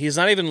that he's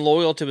not even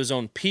loyal to his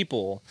own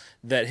people,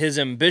 that his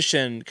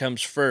ambition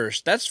comes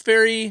first, that's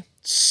very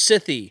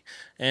Sithy.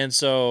 And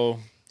so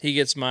he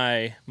gets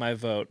my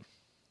vote.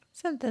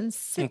 Something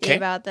Sithy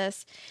about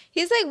this.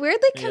 He's like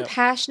weirdly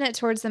compassionate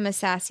towards the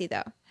Massassi,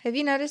 though. Have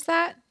you noticed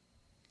that?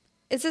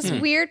 It's this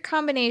weird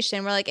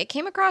combination where, like, it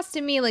came across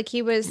to me like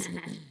he was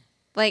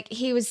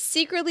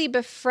secretly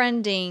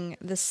befriending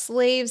the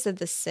slaves of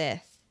the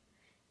Sith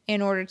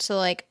in order to,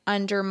 like,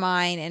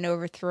 undermine and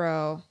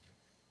overthrow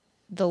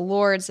the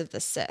lords of the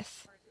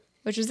Sith,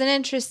 which was an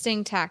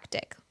interesting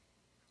tactic.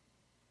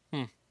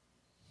 Where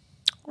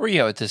are you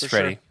at with this,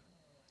 Freddie? Sure.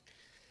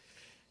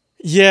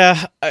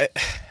 Yeah,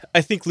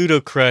 I think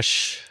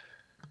Ludocresh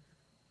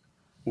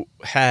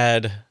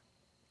had...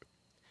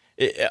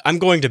 I'm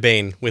going to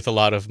Bane with a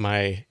lot of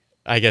my,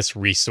 I guess,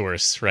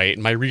 resource, right?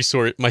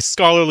 My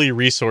scholarly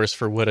resource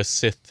for what a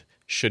Sith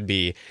should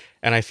be.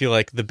 And I feel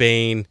like the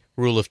Bane,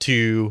 Rule of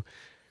Two,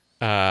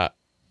 and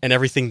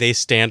everything they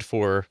stand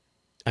for,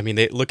 I mean,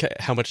 they look at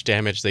how much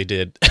damage they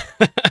did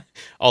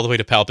all the way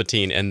to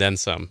Palpatine and then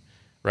some,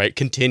 right?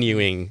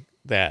 Continuing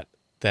that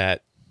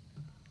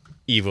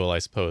evil, I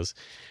suppose.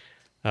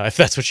 If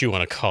that's what you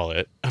want to call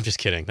it. I'm just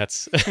kidding.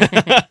 That's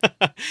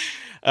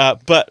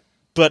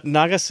But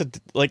Naga said,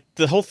 like,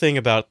 the whole thing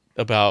about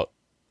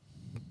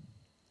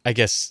I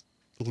guess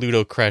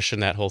Ludocresh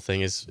and that whole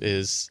thing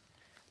is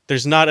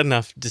there's not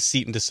enough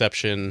deceit and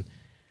deception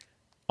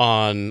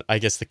on, I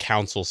guess, the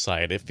council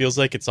side. It feels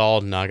like it's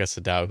all Naga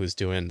Sadow who's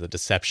doing the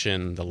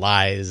deception, the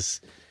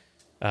lies,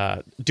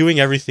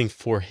 doing everything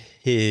for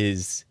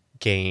his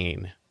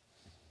gain.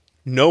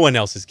 No one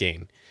else's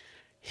gain.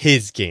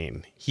 his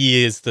game.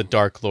 He is the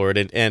Dark Lord,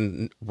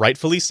 and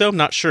rightfully so. I'm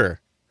not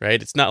sure,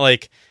 right? It's not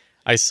like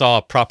I saw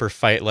a proper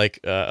fight like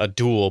a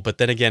duel, but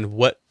then again,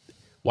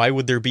 why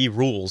would there be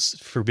rules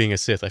for being a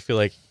Sith? I feel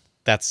like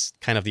that's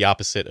kind of the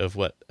opposite of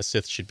what a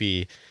Sith should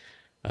be.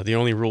 The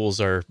only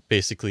rules are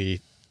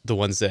basically the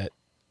ones that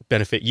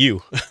benefit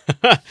you.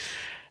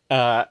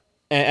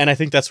 And I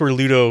think that's where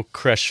Ludo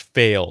Kresh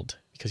failed,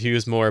 because he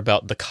was more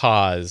about the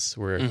cause,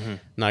 where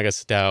Naga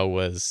Sadow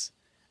was,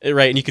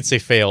 right, and you could say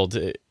failed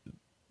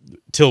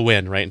till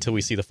when, right, until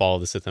we see the fall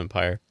of the Sith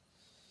Empire.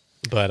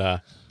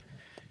 But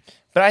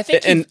I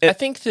think I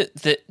think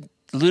that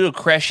Ludo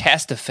Kresh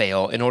has to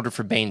fail in order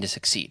for Bane to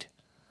succeed.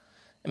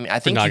 I mean, I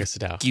think Naga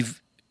Sadow.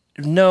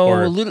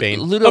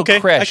 Ludo Okay, I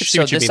Kresh. can see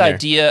So what you this mean there.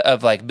 idea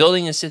of like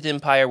building a Sith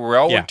Empire where we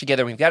all Yeah. work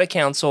together, we've got a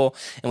council,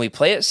 and we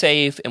play it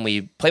safe, and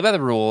we play by the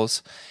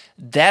rules.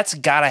 That's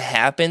got to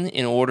happen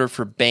in order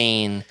for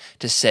Bane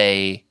to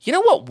say, you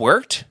know what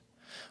worked?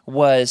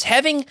 Was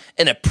having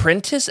an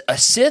apprentice, a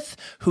Sith,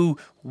 who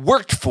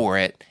worked for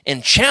it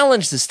and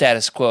challenged the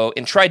status quo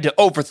and tried to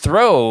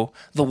overthrow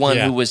the one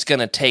Yeah. who was going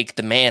to take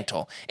the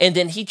mantle. And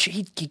then he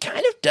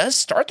kind of does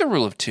start the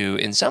rule of two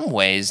in some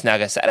ways,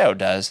 Naga Sadow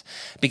does,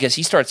 because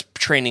he starts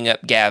training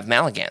up Gav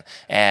Malagan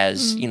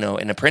as,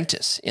 an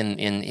apprentice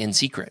in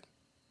secret.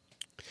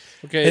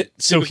 Okay,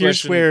 So stupid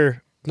here's question.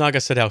 where Naga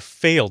Sadow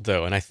failed,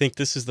 though, and I think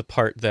this is the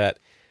part that,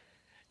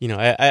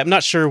 I'm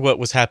not sure what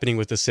was happening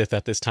with the Sith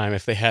at this time,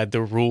 if they had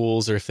the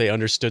rules or if they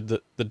understood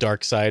the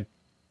dark side.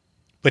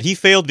 But he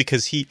failed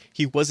because he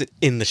wasn't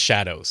in the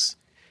shadows.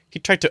 He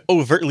tried to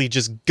overtly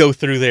just go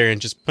through there and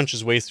just punch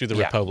his way through the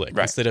Yeah, Republic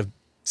right. instead of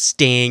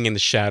staying in the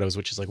shadows,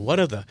 which is like one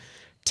of the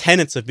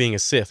tenets of being a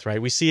Sith,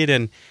 right? We see it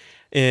in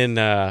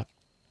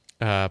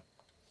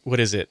what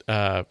is it?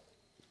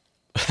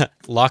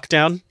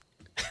 Lockdown?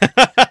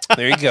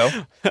 There you go.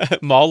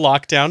 Maul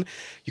lockdown.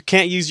 You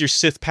can't use your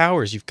Sith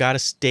powers. You've got to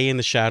stay in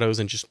the shadows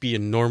and just be a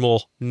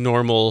normal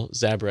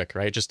Zabrak,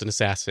 right? Just an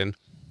assassin.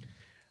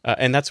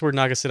 And that's where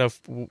Naga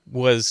Sadow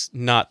was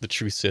not the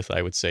true Sith,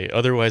 I would say.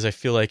 Otherwise, I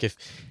feel like if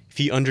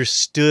he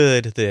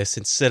understood this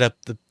and set up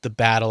the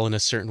battle in a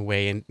certain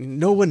way, and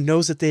no one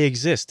knows that they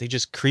exist, they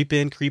just creep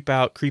in, creep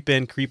out, creep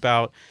in, creep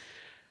out.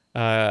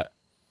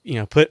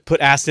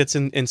 Put assets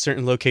in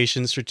certain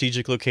locations,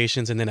 strategic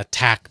locations, and then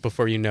attack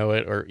before you know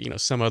it, or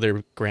some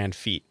other grand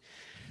feat.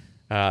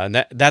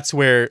 And that's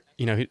where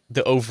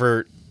the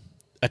overt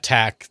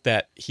attack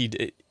that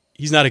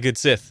he's not a good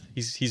Sith.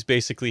 He's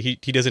basically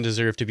he doesn't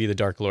deserve to be the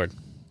Dark Lord.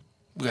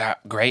 Yeah,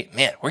 great,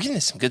 man. We're getting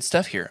some good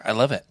stuff here. I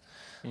love it.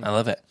 I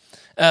love it.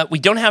 We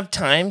don't have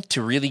time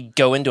to really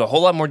go into a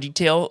whole lot more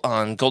detail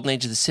on Golden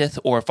Age of the Sith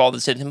or Fall of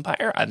the Sith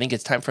Empire. I think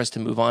it's time for us to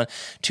move on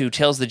to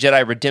Tales of the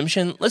Jedi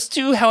Redemption. Let's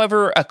do,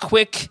 however, a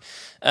quick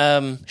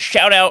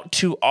shout out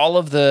to all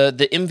of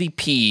the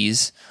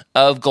MVPs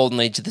of Golden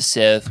Age of the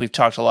Sith. We've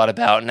talked a lot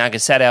about Naga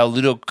Sadow,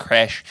 Ludo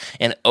Kresh,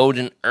 and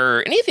Odin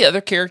Any of the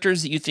other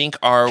characters that you think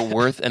are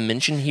worth a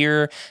mention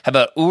here? How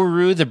about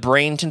Uru, the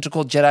brain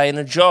tentacle Jedi in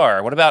a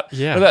jar? What about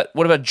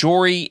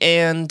Jory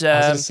and I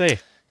was going to say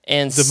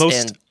and the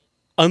most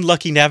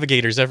unlucky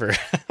navigators ever.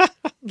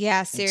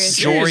 Yeah,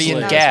 seriously. Jory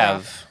and That was Gav?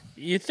 rough.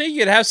 You'd think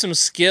you'd have some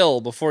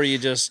skill before you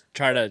just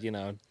try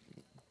to,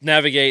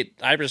 navigate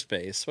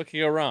hyperspace. What could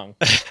go wrong?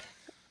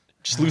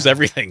 Just lose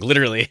everything,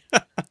 literally.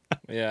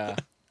 Yeah.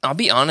 I'll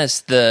be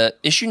honest, the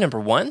issue number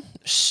 1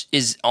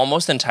 is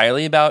almost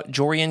entirely about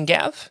Jory and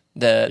Gav,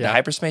 the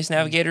hyperspace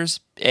navigators,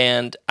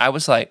 and I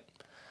was like,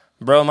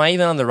 bro, am I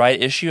even on the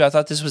right issue? I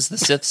thought this was the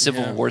Sith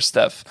Civil War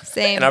stuff.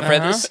 Same. And I've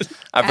read this.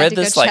 I've I had read to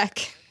go this like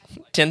check.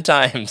 10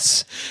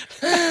 times.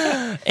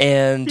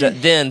 And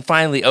then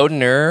finally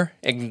Odin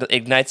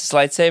ignites his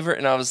lightsaber,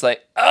 and I was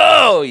like,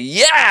 oh,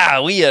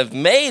 yeah, we have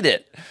made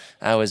it.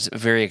 I was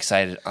very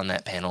excited on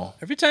that panel.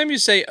 Every time you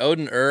say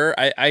Odin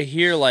I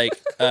hear like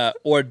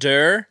hors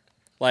d'oeuvre,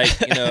 like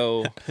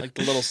like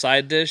the little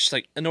side dish,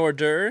 like an hors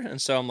d'oeuvre,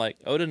 and so I'm like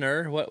Odin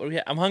what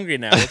I'm hungry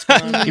now. What's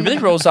going on? He really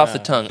rolls off the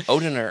tongue.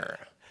 Odin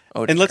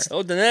And let's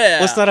Odin-er.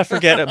 not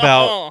forget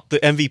about the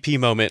MVP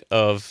moment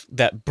of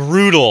that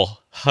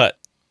brutal Hutt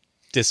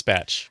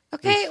dispatch.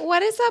 Okay,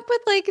 what is up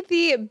with like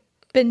the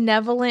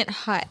benevolent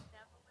Hutt?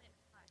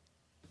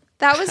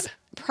 That was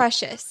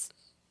precious.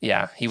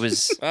 Yeah, he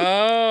was.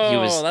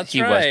 Oh, that's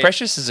right.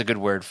 Precious is a good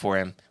word for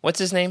him. What's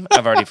his name?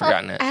 I've already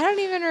forgotten it. I don't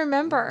even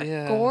remember.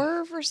 Yeah.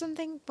 Gorv or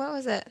something? What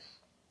was it?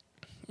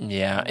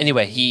 Yeah.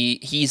 Anyway,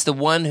 he's the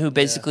one who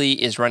basically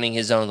is running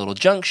his own little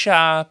junk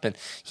shop, and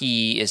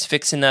he is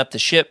fixing up the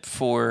ship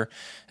for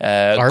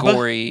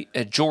Arba?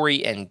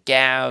 Jory and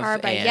Gav.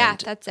 Arba. And Yeah,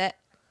 that's it.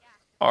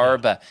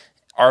 Arba,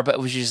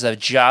 which is a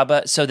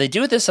Jabba. So they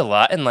do this a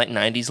lot in like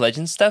 90s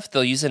legend stuff.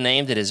 They'll use a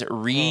name that is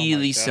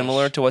really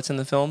similar to what's in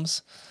the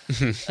films.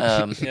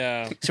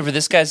 Yeah. So for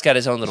this guy's got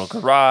his own little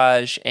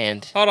garage,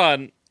 and Hold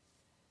on.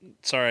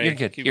 Sorry. you're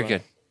good. Keep You're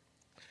going. good.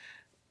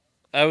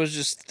 I was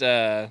just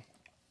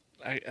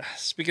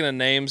speaking of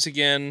names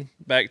again.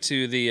 Back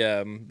to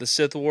the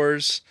Sith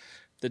Wars,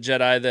 the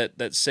Jedi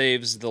that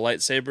saves the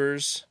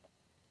lightsabers.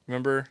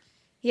 Remember?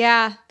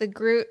 Yeah, the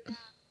Groot.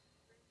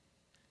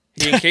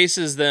 He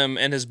encases them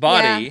in his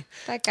body. Yeah,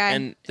 that guy.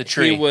 And The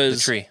tree. He was,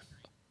 the tree.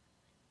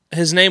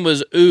 His name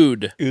was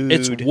Ood. Ood.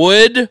 It's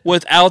wood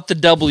without the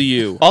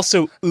W.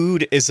 Also,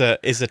 oud is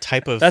a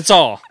type of. That's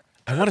all.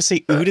 I want to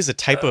say oud is a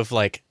type of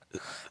like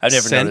I've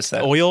never scent noticed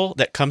that. oil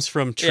that comes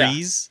from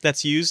trees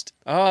that's used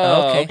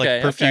Oh, okay. okay.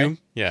 like perfume.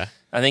 Okay. Yeah,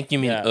 I think you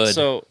mean Yeah. oud.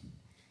 So,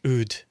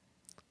 oud.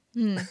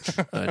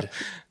 Oud.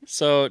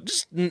 so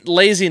just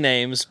lazy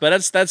names, but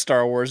that's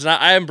Star Wars, and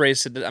I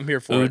embrace it. I'm here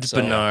for Oud it. So.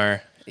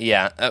 Banar.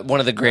 Yeah, one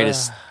of the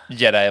greatest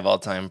Jedi of all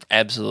time.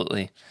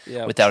 Absolutely.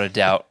 Yep. Without a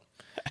doubt.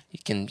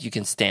 You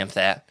can stamp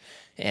that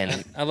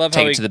and I love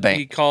take how it to the bank.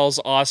 he calls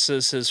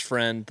Ossus his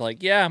friend.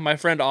 Like, yeah, my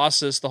friend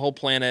Ossus, the whole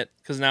planet,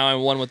 because now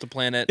I'm one with the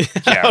planet.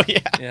 Yeah. Oh yeah.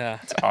 Yeah,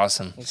 It's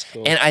awesome. that's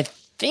cool. And I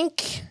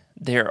think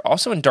they're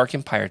also in Dark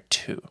Empire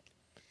 2.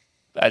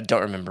 I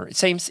don't remember.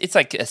 It's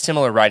like a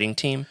similar writing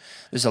team.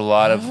 There's a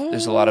lot of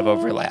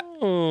overlap.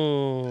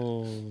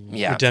 Oh,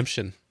 Yeah.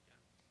 Redemption.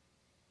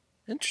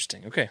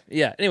 interesting. Okay,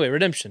 yeah. Anyway,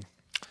 Redemption.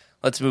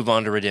 Let's move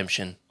on to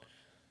Redemption.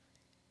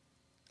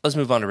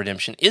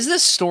 Is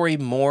this story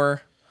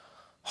more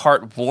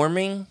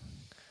heartwarming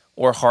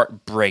or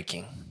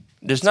heartbreaking?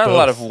 There's not a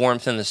lot of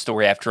warmth in the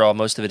story. After all,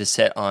 most of it is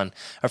set on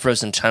a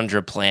frozen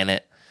tundra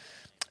planet.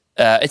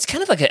 It's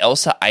kind of like an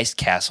Elsa Ice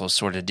Castle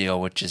sort of deal,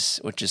 which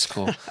is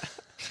cool.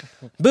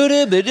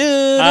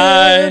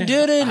 I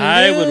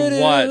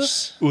would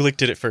watch. Ulick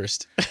did it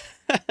first.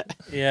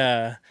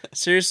 Yeah,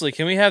 seriously,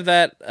 can we have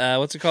that?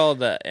 What's it called?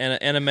 The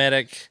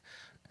animatic,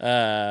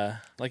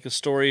 like a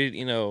story.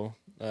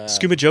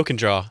 Scuba Joe can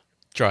draw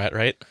it,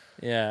 right?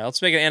 Yeah,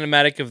 let's make an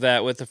animatic of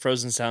that with the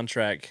Frozen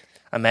soundtrack.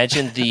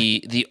 Imagine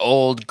the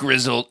old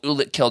grizzled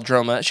Ulick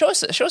Keldroma. Show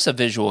us a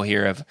visual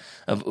here of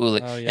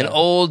Ulick. Oh, yeah. An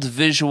old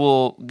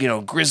visual,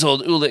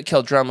 grizzled Ulick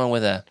Keldroma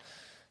with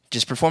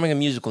just performing a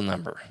musical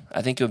number.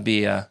 I think it would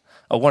be a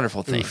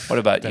wonderful thing. What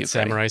about That you,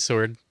 Freddie? samurai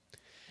sword.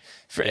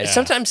 Yeah.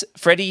 Sometimes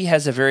Freddie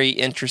has a very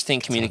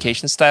interesting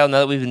communication style.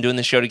 Now that we've been doing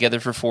the show together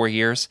for 4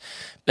 years,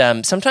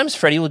 sometimes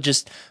Freddie will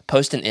just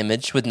post an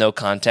image with no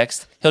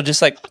context. He'll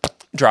just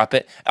drop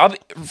it.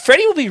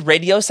 Freddie will be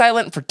radio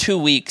silent for 2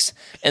 weeks,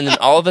 and then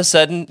all of a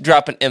sudden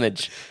drop an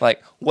image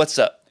like, "What's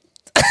up?"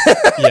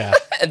 Yeah.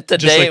 And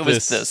today like it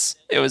was this.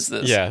 It was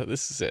this. Yeah,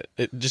 this is it.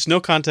 Just no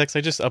context.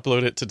 I just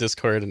upload it to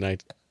Discord and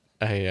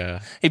I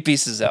He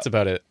pieces out. that's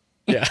about it.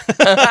 Yeah.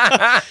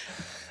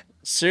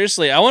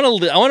 Seriously, I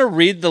want to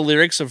read the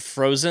lyrics of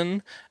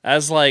Frozen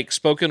as like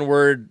spoken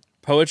word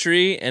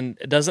poetry, and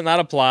does it not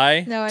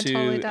apply No, it to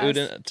totally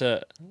does.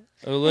 to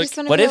I Ulick? just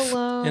want to What be if-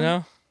 alone. You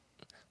know,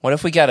 What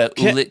if we got a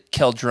Ulick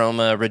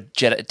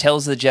Keldroma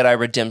Tells the Jedi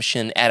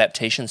Redemption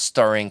adaptation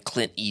starring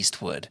Clint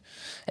Eastwood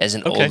as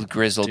an Okay. old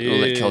grizzled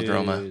Ulick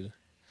Keldroma?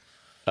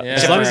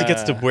 As long as he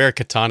gets to wear a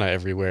katana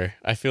everywhere,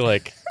 I feel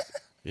like,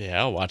 yeah,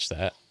 I'll watch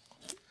that.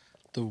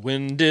 The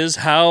wind is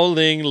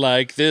howling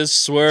like this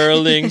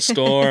swirling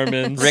storm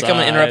inside. Rick, I'm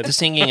going to interrupt the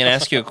singing and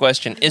ask you a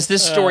question. Is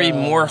this story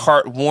more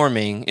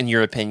heartwarming, in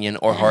your opinion,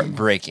 or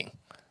heartbreaking?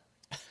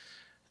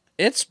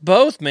 It's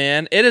both,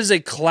 man. It is a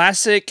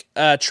classic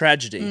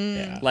tragedy.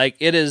 Yeah. Like,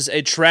 it is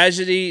a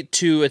tragedy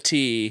to a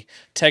T,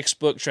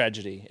 textbook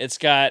tragedy. It's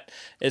got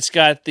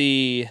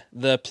the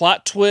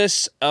plot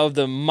twist of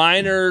the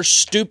minor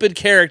stupid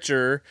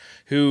character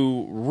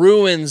who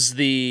ruins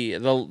the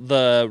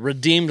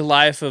redeemed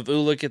life of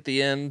Ulick at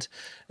the end.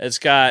 It's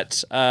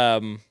got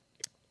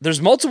there's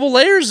multiple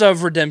layers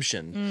of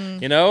redemption.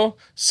 You know,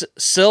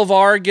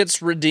 Sylvar gets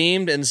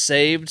redeemed and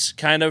saved,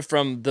 kind of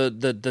from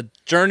the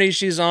journey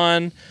she's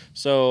on.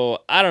 So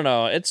I don't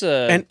know. It's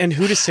a And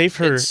who to save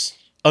her it's-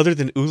 other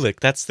than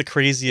Ulick? That's the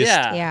craziest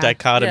Yeah. Yeah.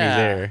 dichotomy Yeah.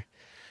 there.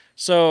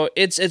 So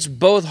it's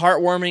both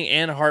heartwarming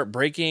and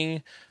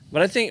heartbreaking.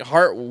 But I think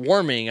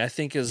heartwarming,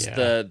 is Yeah.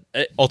 the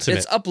Ultimate.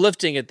 It's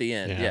uplifting at the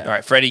end. Yeah. Yeah. All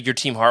right, Freddie, your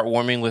team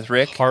heartwarming with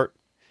Rick?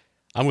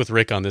 I'm with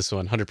Rick on this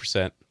one,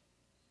 100%.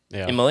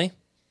 Yeah. Emily?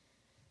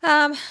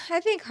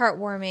 I think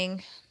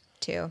heartwarming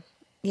too.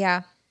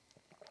 Yeah.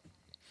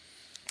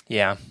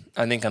 Yeah,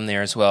 I think I'm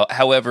there as well.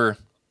 However,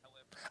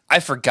 I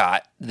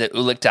forgot that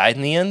Ulick died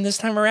in the end this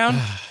time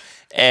around.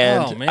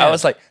 And Oh, man. I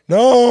was like,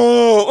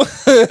 no.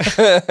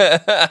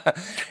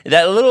 that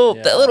little,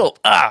 we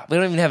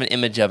don't even have an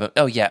image of him.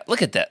 Oh, yeah,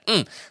 look at that.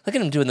 Look at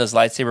him doing those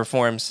lightsaber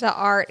forms. The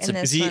art in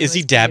this one Is he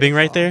was dabbing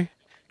right beautiful. there?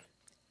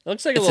 It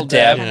looks like It's a a little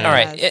dab. dab. Yeah. All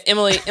right,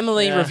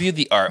 Emily, Yeah. review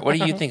the art. What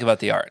do you think about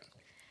the art?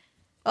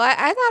 Well,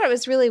 I thought it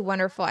was really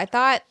wonderful. I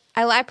thought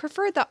I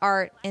preferred the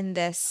art in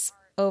this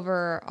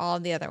over all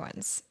the other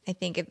ones. I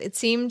think it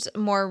seemed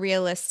more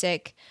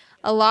realistic.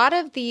 A lot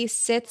of the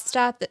Sith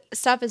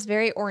stuff is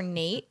very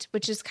ornate,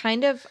 which is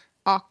kind of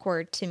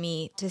awkward to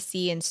me to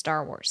see in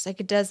Star Wars. Like,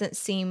 it doesn't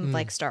seem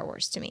like Star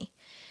Wars to me.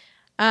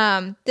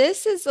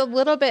 This is a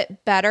little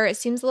bit better. It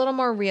seems a little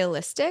more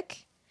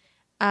realistic.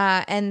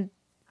 And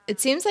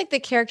it seems like the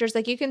characters,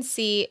 like you can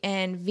see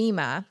in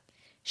Vima,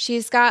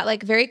 she's got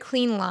like very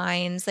clean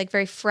lines, like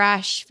very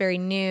fresh, very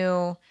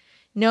new.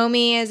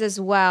 Nomi is as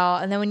well.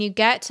 And then when you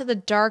get to the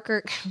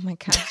darker, oh my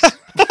gosh.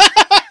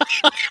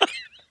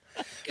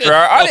 For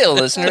our audio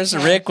listeners,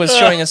 Rick was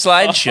showing a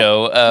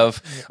slideshow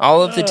of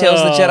all of the Tales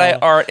of the Jedi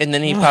art, and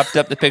then he popped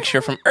up the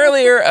picture from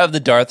earlier of the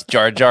Darth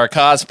Jar Jar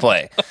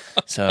cosplay.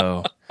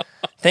 So,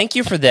 thank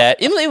you for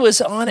that. Emily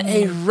was on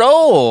a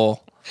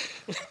roll.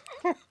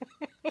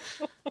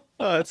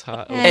 Oh, it's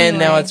hot. And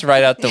now it's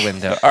right out the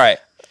window. All right.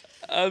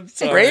 I'm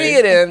sorry. Reining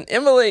it in.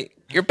 Emily,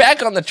 you're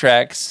back on the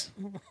tracks.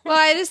 Well,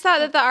 I just thought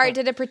that the art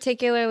did a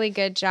particularly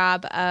good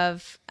job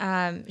of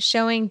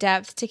showing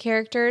depth to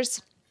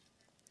characters.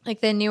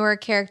 Like the newer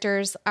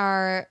characters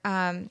are,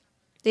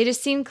 they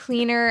just seem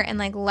cleaner and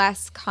like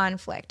less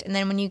conflict. And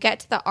then when you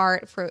get to the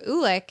art for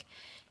Ulick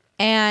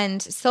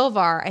and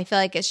Silvar, I feel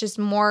like it's just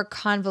more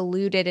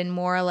convoluted and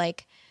more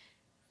like,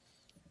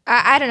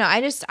 I don't know.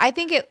 I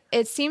think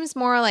it seems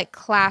more like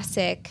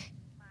classic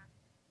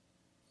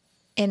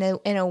in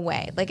a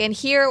way. Like in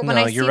here, when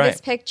I see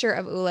this picture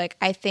of Ulick,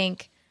 I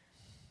think,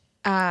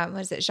 what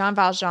is it, Jean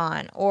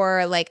Valjean,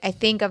 or like I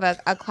think of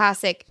a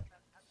classic,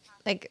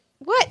 like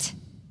what?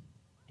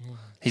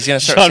 He's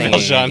gonna start Jean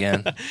singing Valjean.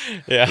 again.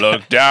 Yeah.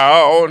 Look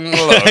down,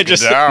 look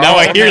down. Now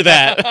I hear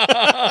that.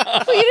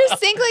 Well, you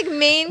just think like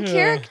main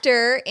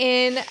character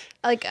in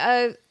like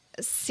a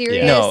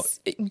serious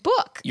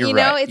book. You're you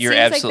know, right. it You're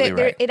seems absolutely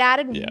like right. it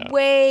added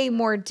way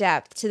more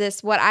depth to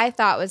this. What I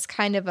thought was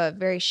kind of a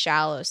very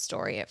shallow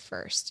story at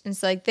first, and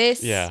so like this,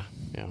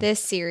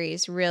 this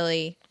series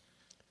really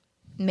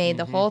made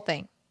the whole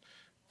thing.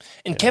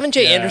 And Kevin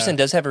J. Anderson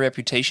does have a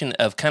reputation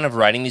of kind of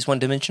writing these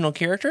one-dimensional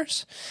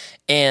characters,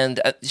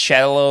 and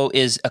shallow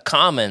is a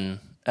common,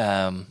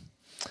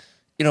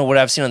 what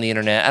I've seen on the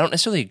internet. I don't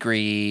necessarily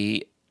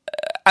agree.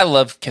 I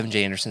love Kevin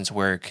J. Anderson's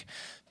work,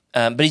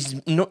 but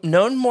he's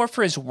known more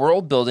for his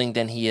world building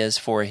than he is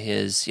for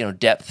his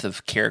depth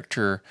of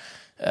character,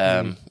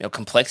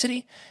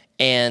 complexity.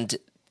 And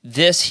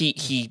this,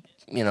 he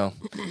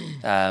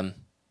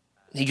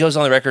goes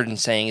on the record in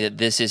saying that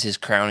this is his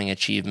crowning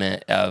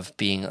achievement of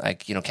being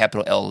like,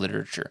 capital L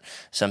literature,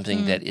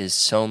 something that is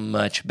so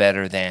much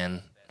better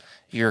than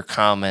your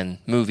common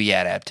movie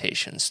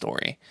adaptation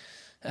story.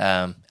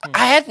 I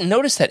hadn't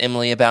noticed that,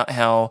 Emily, about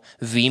how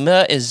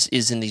Vima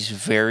is in these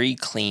very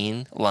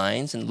clean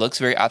lines and looks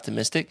very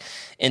optimistic.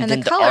 And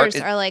then the colors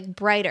art, are like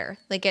brighter.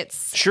 Like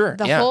it's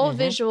the whole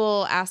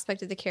visual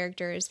aspect of the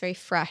character is very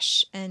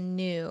fresh and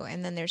new.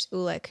 And then there's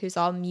Ulick, who's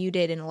all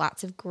muted and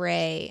lots of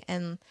gray,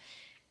 and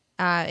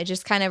it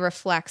just kind of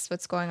reflects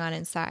what's going on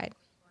inside.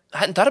 I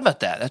hadn't thought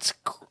about that. That's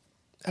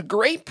a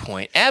great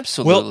point.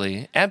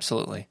 Absolutely.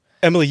 Absolutely.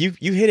 Emily,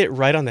 you hit it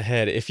right on the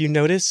head. If you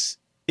notice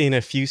in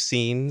a few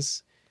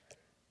scenes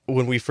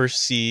when we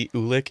first see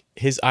Ulick,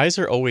 his eyes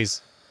are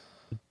always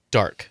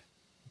dark,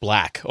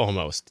 black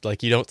almost.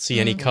 Like you don't see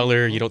any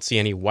color, you don't see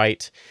any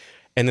white.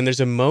 And then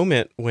there's a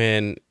moment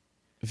when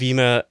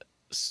Vima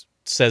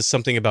says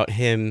something about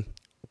him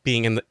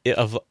being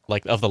of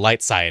the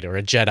light side or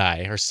a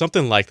Jedi or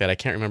something like that. I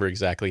can't remember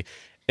exactly.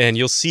 And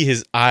you'll see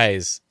his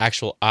eyes,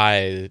 actual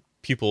eye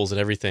pupils and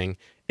everything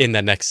in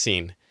that next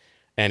scene.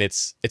 And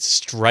it's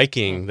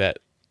striking that,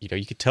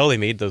 you could tell they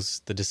made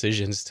the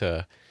decisions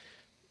to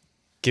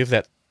give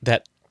that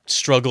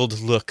struggled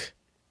look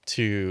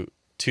to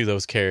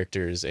those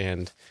characters.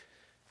 And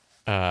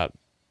you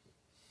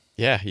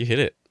hit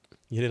it.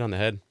 You hit it on the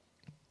head.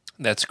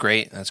 That's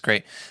great.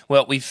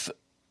 Well, we've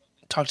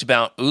talked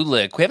about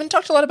Ulick. We haven't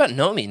talked a lot about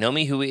Nomi.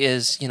 Nomi, who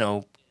is,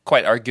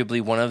 quite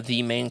arguably one of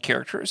the main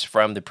characters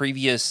from the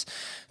previous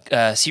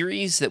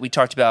series that we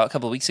talked about a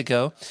couple of weeks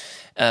ago.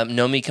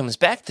 Nomi comes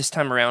back this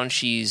time around.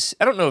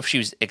 I don't know if she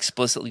was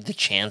explicitly the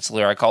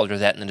Chancellor. I called her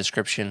that in the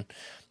description.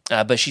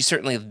 But she's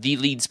certainly the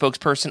lead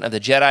spokesperson of the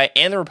Jedi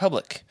and the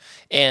Republic.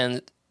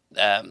 And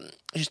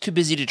she's too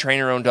busy to train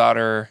her own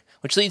daughter,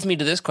 which leads me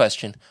to this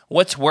question.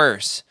 What's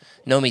worse,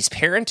 Nomi's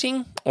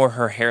parenting or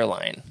her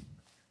hairline?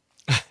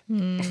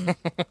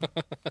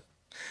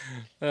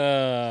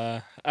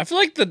 I feel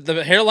like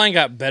the hairline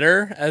got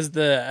better as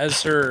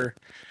her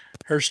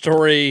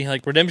story,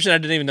 like redemption. I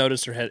didn't even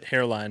notice her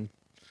hairline.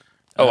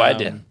 Oh, I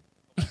did.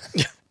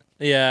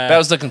 Yeah, I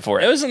was looking for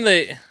it. It was in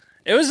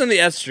the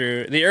that's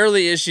true. The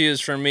early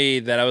issues for me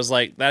that I was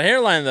like that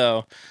hairline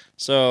though.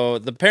 So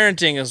the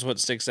parenting is what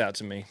sticks out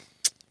to me.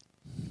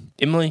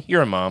 Emily,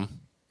 you're a mom.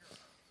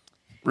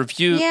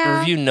 Review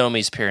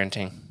Nomi's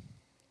parenting.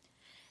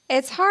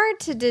 It's hard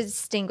to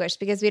distinguish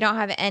because we don't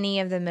have any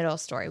of the middle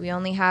story. We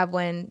only have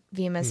when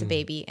Vima's a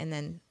baby and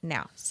then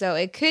now. So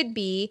it could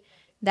be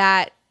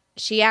that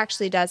she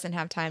actually doesn't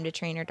have time to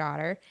train her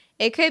daughter.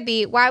 It could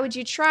be, why would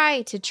you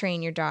try to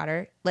train your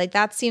daughter? Like,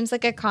 that seems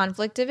like a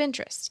conflict of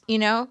interest,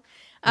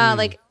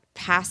 Like,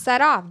 pass that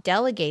off,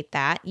 delegate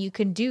that. You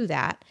can do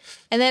that.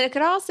 And then it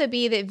could also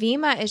be that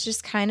Vima is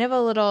just kind of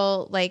a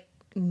little, like,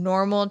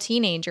 normal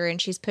teenager and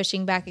she's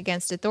pushing back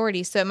against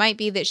authority. So it might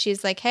be that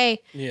she's like,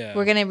 hey,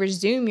 we're going to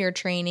resume your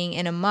training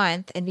in a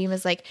month. And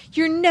Vima's like,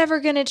 you're never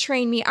going to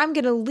train me. I'm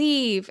going to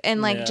leave.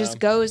 And just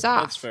goes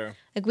off. That's fair.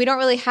 Like, we don't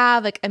really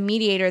have like a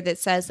mediator that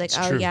says like,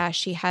 oh yeah,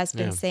 she has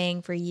been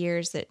saying for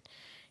years that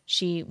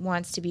she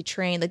wants to be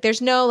trained. Like,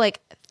 there's no like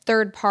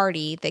third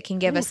party that can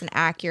give us an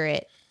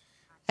accurate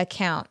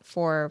account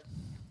for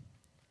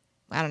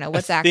I don't know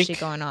what's think- actually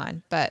going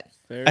on, but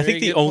I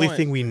think the only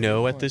thing we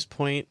know at this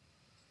point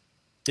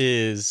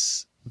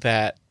is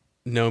that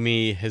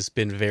Nomi has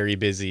been very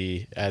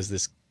busy as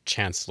this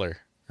chancellor,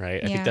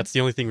 right? I think that's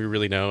the only thing we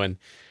really know, and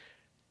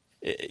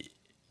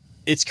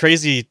it's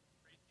crazy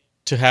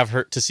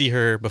to see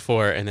her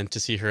before and then to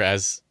see her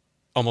as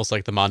almost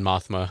like the Mon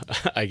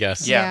Mothma, I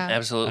guess. Yeah,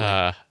 absolutely.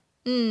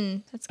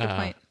 that's a good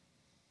point.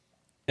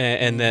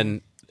 And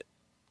then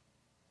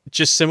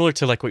just similar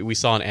to like what we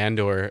saw in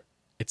Andor,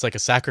 it's like a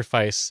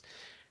sacrifice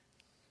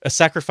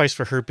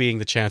for her being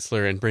the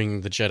chancellor and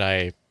bringing the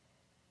Jedi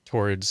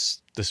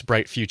towards this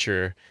bright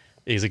future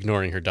is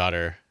ignoring her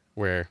daughter,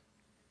 where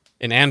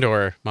in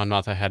Andor, Mon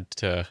Mothma had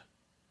to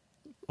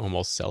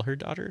almost sell her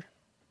daughter.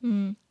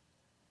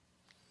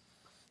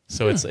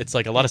 So it's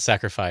like a lot of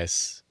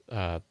sacrifice.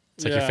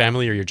 It's like your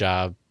family or your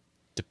job.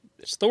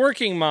 It's the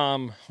working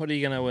mom. What are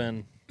you going to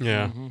win?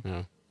 Yeah.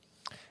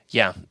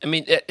 Yeah, I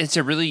mean, it's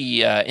a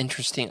really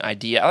interesting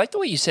idea. I like the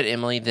way you said,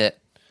 Emily, that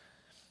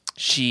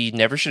she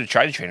never should have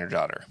tried to train her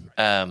daughter.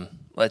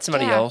 Let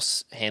somebody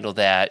else handle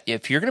that.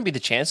 If you're going to be the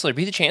chancellor,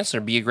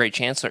 be a great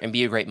chancellor, and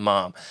be a great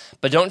mom.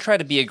 But don't try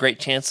to be a great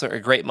chancellor, a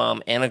great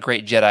mom, and a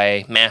great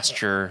Jedi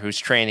master who's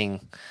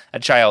training a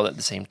child at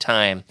the same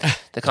time.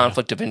 The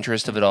conflict of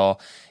interest of it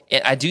all.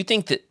 And I do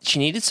think that she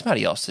needed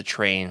somebody else to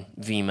train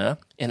Vima,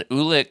 and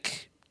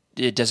Ulick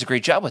does a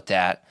great job with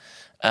that.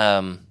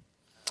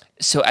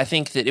 So I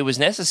think that it was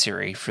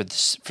necessary for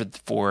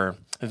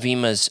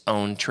Vima's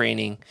own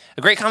training.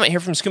 A great comment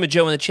here from Skooma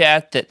Joe in the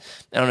chat that,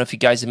 I don't know if you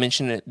guys have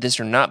mentioned this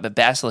or not, but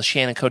Basilis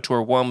Shannon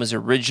KOTOR 1 was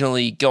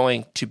originally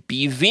going to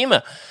be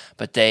Vima,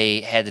 but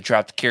they had to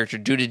drop the character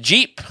due to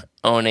Jeep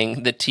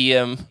owning the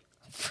TM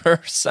for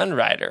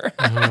Sunrider.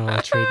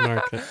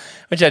 Trademark.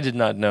 Which I did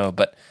not know,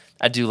 but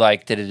I do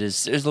like that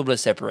there's a little bit of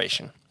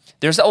separation.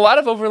 There's a lot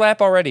of overlap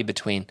already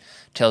between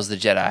Tales of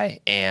the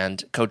Jedi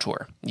and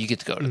KOTOR. You get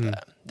to go to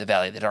the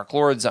Valley of the Dark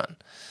Lords on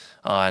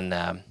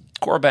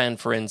Korriban,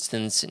 for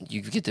instance, and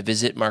you get to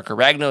visit Marco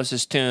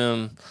Ragnos'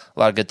 tomb, a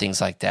lot of good things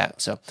like that.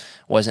 So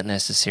wasn't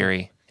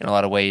necessary in a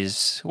lot of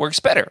ways. Works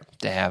better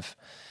to have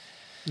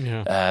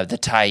the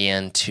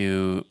tie-in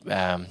to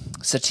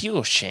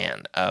Satele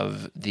Shan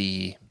of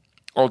the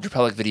Old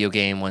Republic video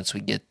game once we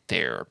get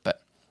there.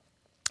 But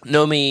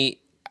Nomi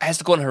has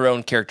to go on her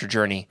own character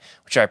journey,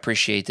 which I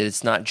appreciate, that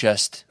it's not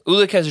just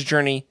Ulick has a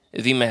journey,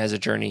 Vima has a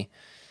journey,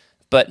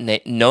 but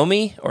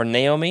Nomi, or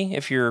Naomi,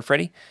 if you're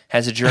Freddy,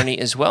 has a journey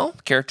as well,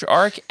 character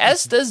arc,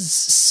 as does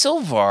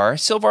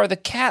Silvar the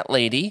cat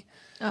lady.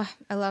 Oh,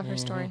 I love her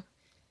story.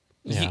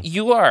 Yeah.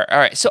 You are. All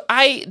right, so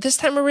I, this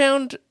time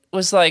around,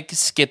 was like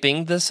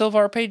skipping the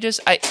Silvar pages.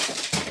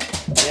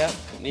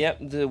 Yep,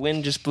 the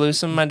wind just blew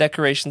some of my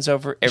decorations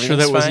over. Everything's sure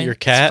that fine. wasn't your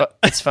cat?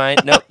 It's fine.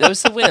 No, that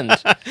was the wind.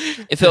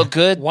 It felt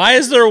good. Why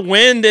is there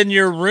wind in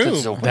your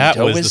room? That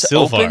was the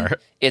Silvar. Open.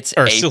 It's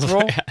Or April.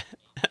 Silvar.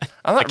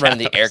 I'm not running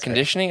the air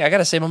conditioning. I got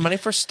to save my money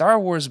for Star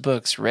Wars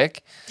books,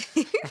 Rick.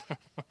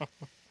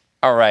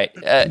 All right.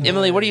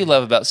 Emily, what do you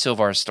love about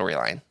Silvar's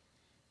storyline?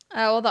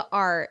 Well, the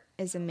art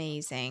is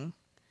amazing.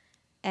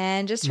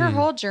 And just her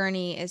whole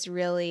journey is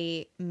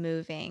really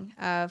moving.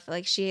 Of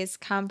like, she has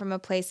come from a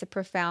place of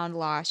profound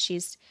loss.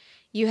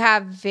 You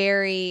have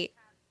very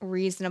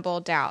reasonable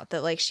doubt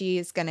that like she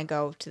is going to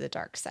go to the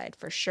dark side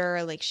for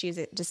sure. Like, she's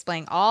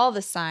displaying all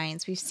the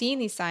signs. We've seen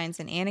these signs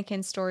in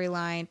Anakin's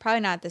storyline, probably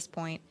not at this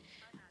point.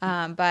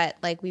 But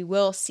like, we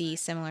will see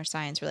similar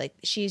signs where like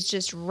she's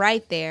just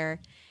right there.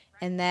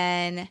 And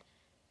then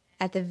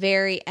at the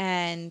very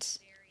end,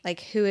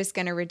 like, who is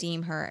going to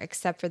redeem her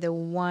except for the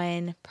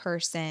one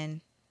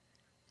person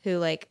who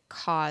like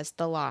caused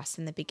the loss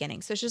in the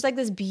beginning. So it's just like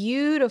this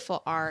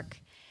beautiful arc,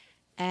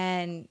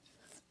 and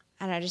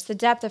I don't know, just the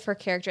depth of her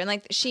character. And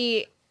like,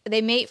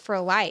 they mate for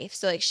life.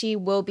 So like, she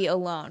will be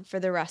alone for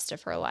the rest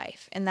of her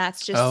life. And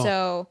that's just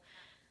so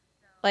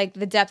like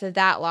the depth of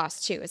that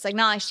loss too. It's like,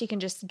 not like she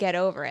can just get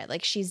over it.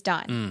 Like, she's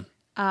done.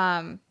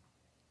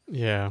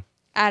 Yeah.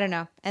 I don't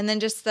know. And then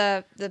just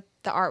the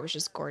art was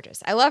just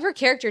gorgeous. I love her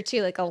character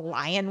too, like a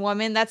lion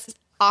woman. That's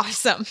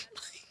awesome.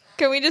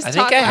 Can we just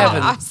talk about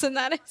how awesome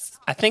that is?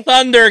 I think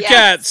Thundercats.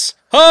 Yes.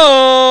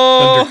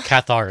 Oh, Thunder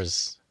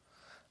Cathars.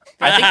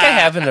 I think I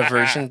have an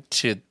aversion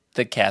to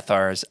the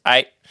Cathars.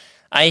 I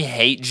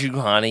hate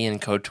Juhani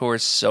and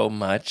KOTOR so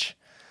much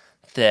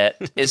that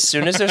as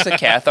soon as there's a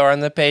Cathar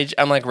on the page,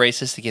 I'm like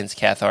racist against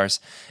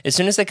Cathars. As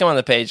soon as they come on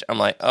the page, I'm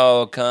like,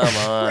 oh, come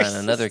on,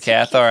 another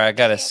Cathar. I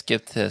gotta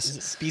skip this.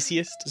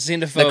 Speciest?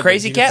 xenophobic. The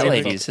crazy cat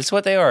ladies. It's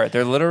what they are.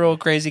 They're literal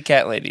crazy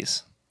cat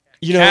ladies.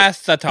 You know,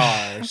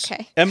 Cathetars.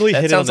 Okay. Emily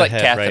That hit it on sounds the like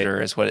head, catheter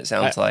right? is what it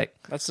sounds like.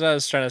 That's what I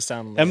was trying to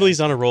sound like.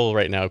 Emily's on a roll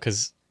right now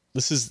because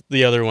this is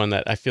the other one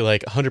that I feel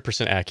like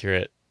 100%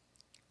 accurate.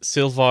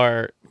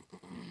 Silvar,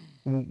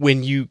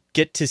 when you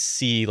get to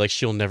see like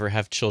she'll never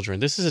have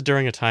children. This is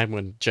during a time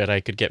when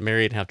Jedi could get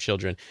married and have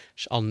children.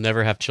 I'll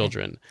never have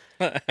children.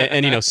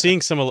 and you know, seeing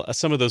some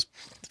of those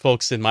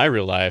folks in my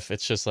real life,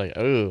 it's just like,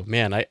 oh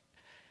man, I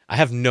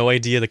have no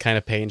idea the kind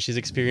of pain she's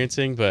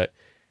experiencing, but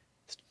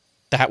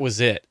that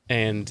was it.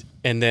 And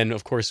then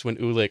of course when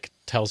Ulick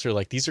tells her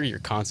like these are your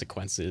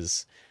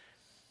consequences,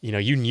 you know,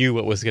 you knew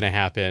what was going to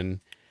happen.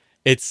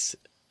 It's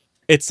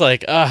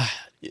like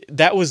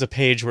that was a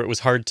page where it was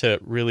hard to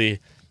really,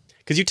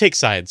 because you take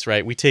sides,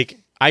 right?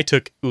 I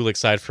took Ulick's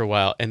side for a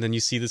while, and then you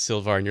see the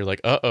Silvar, and you're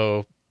like,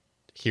 uh-oh,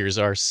 here's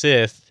our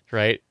Sith,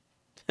 right?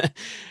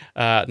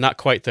 Not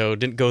quite, though.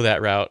 Didn't go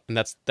that route, and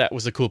that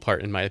was a cool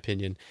part, in my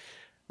opinion.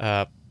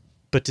 But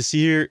to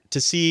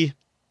see,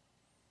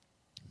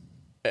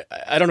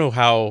 I don't know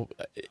how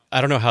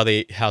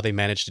they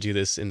managed to do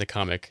this in the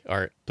comic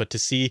art, but to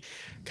see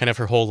kind of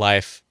her whole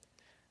life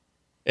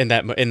in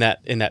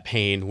that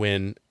pain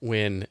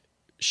when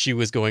she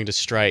was going to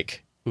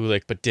strike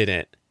Ulick but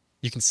didn't.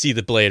 You can see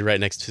the blade right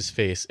next to his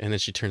face, and then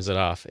she turns it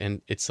off,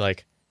 and it's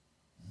like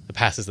the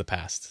past is the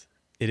past.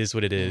 It is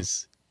what it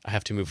is. I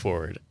have to move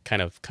forward.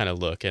 Kind of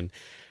look, and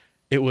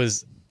it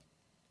was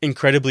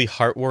incredibly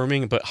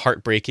heartwarming, but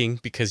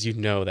heartbreaking because you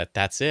know that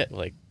that's it.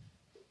 Like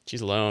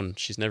she's alone.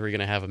 She's never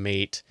gonna have a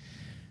mate.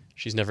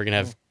 She's never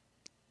gonna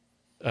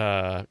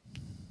have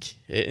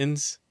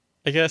kittens.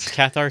 I guess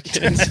Cathar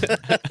kittens.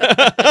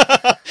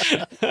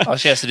 All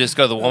she has to do is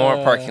go to the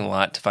Walmart parking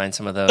lot to find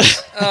some of those.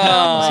 Say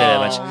that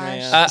much.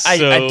 Man.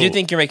 I do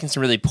think you're making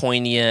some really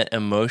poignant,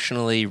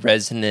 emotionally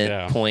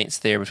resonant points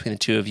there between the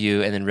two of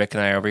you, and then Rick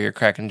and I are over here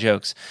cracking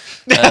jokes.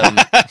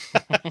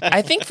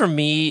 I think for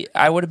me,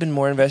 I would have been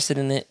more invested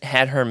in it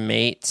had her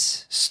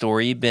mate's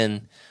story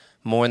been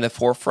more in the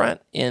forefront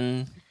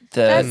in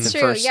the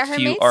first her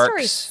few mate's arcs.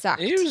 story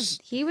sucked.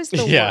 He was the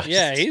worst.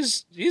 Yeah,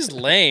 he's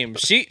lame.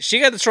 She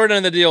got the short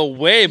end of the deal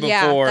way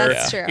before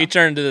that's true. he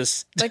turned to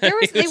this. Like they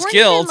weren't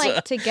guild. even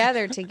like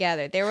together.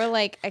 They were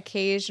like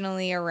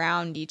occasionally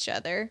around each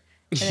other.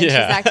 And then she's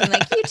Yeah. acting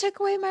like you took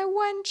away my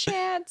one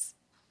chance.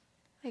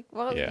 Like,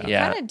 well, you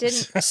kind of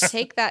didn't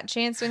take that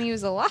chance when he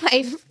was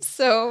alive.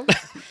 So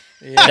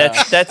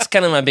That's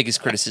kind of my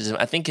biggest criticism.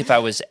 I think if I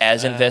was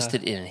as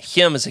invested in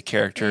him as a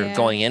character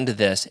going into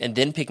this and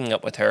then picking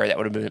up with her, that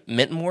would have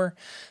meant more.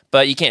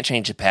 But you can't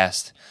change the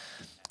past.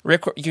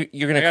 Rick, you're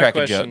going to crack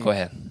a joke. Go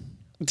ahead.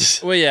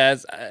 Well, yeah,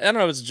 I don't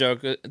know if it's a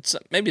joke.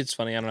 Maybe it's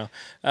funny. I don't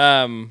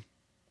know.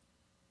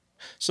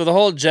 So the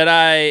whole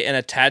Jedi and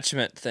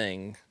attachment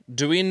thing.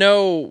 Do we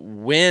know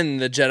when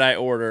the Jedi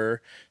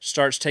Order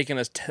starts taking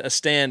a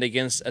stand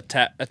against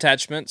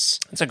attachments?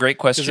 That's a great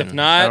question. Because if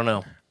not, I don't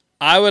know.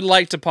 I would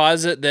like to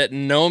posit that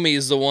Nomi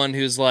is the one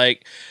who's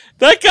like,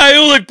 that guy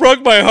Ulick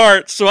broke my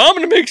heart, so I'm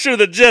going to make sure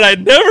that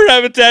Jedi never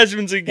have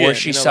attachments again. Or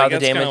she saw the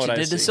damage it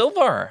did to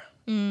Silvar.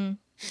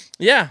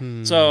 Yeah,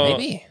 so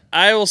Maybe.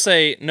 I will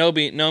say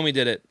Nomi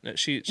did it.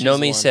 She's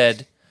Nomi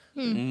said,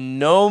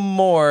 no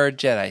more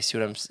Jedi. See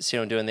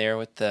what I'm doing there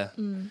with the...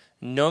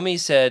 Nomi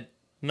said,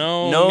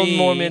 no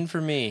more men for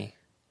me.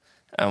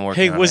 I'm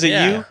working on was it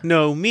Yeah. you?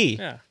 No, me.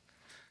 Yeah.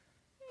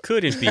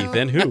 Could it be?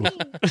 Then who?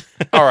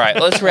 All right,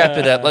 let's wrap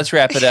it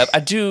up.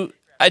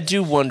 I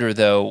do wonder,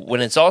 though, when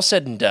it's all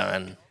said and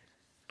done,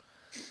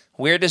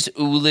 where does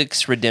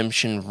Ulick's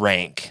redemption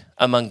rank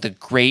among the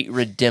great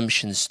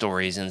redemption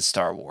stories in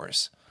Star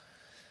Wars?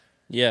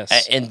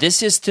 Yes. And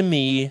this is, to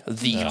me,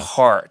 the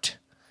heart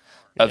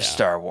of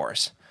Star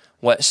Wars.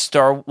 What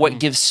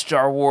gives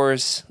Star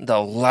Wars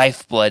the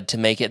lifeblood to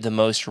make it the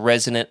most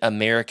resonant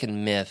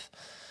American myth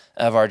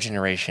of our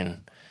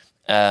generation.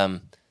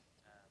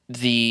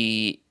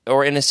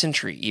 Or in a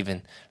century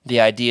even, the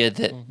idea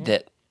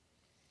that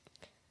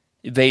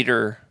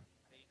Vader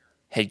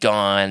had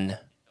gone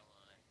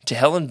to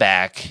hell and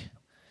back,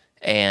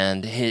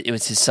 and it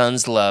was his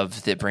son's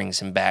love that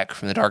brings him back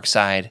from the dark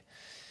side,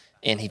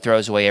 and he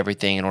throws away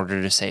everything in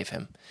order to save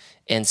him.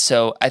 And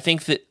so I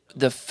think that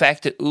the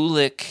fact that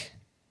Ulick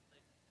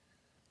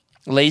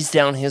lays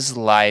down his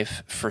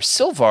life for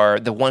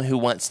Silvar, the one who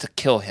wants to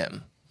kill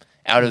him,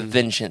 out of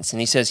vengeance, and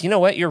he says, you know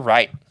what, you're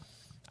right.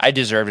 I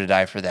deserve to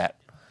die for that.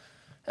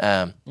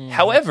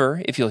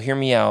 However, if you'll hear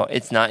me out,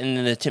 it's not in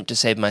an attempt to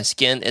save my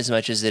skin as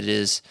much as it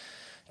is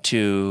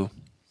to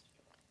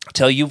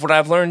tell you what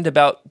I've learned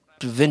about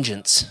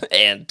vengeance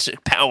and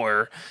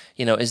power,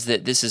 is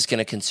that this is going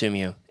to consume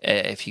you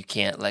if you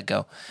can't let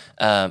go.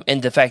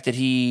 And the fact that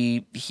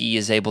he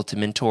is able to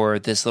mentor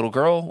this little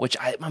girl, which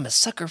I'm a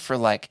sucker for,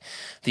 like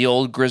the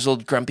old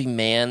grizzled grumpy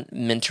man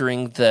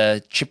mentoring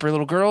the chipper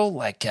little girl,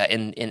 like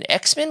in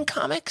X-Men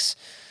comics.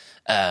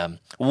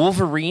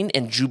 Wolverine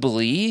and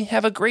Jubilee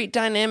have a great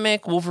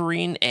dynamic.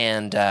 Wolverine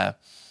and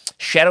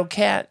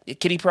Shadowcat,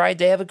 Kitty Pryde,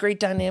 they have a great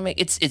dynamic.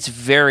 It's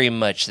very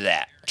much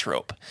that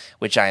trope,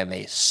 which I am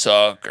a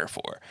sucker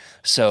for.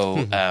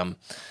 So,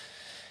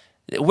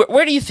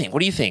 where do you think?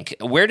 What do you think?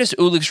 Where does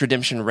Ulick's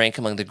redemption rank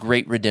among the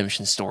great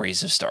redemption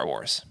stories of Star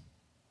Wars?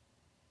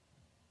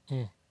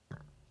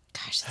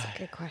 Gosh, that's a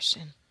good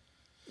question.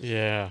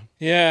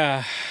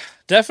 Yeah,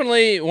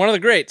 definitely one of the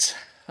greats.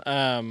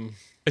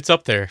 it's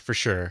up there for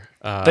sure.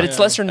 But it's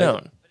lesser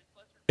known.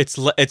 It's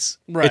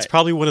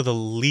probably one of the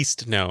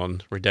least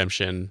known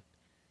redemption.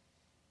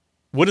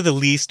 One of the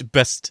least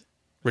best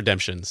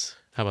redemptions.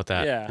 How about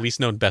that? Yeah. Least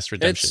known best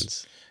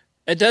redemptions.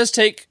 It does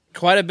take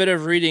quite a bit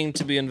of reading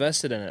to be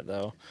invested in it,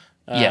 though.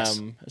 Yes.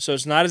 So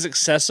it's not as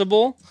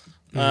accessible,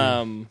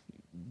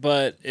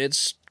 but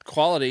it's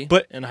quality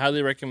and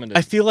highly recommended.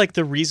 I feel like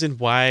the reason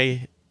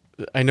why,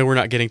 I know we're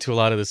not getting to a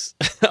lot of this,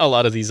 a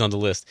lot of these on the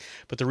list,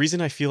 but the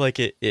reason I feel like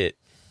it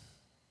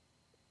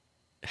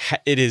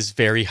is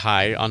very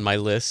high on my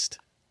list,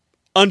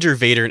 under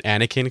Vader and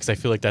Anakin, because I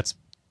feel like that's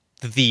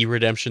the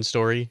redemption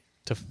story,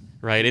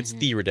 right? It's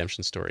the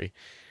redemption story.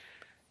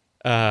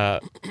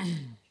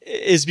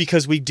 Is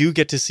because we do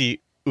get to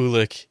see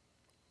Ulick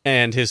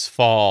and his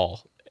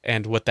fall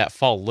and what that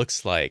fall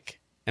looks like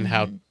and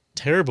how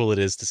terrible it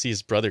is to see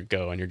his brother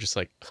go. And you're just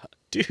like,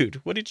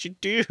 dude, what did you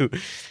do?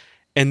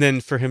 And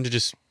then for him to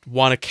just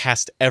want to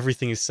cast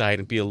everything aside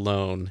and be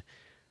alone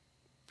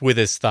with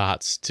his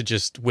thoughts, to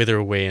just wither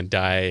away and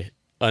die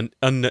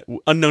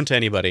unknown to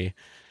anybody.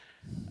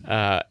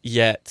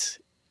 Yet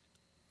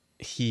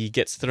he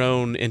gets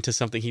thrown into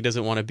something he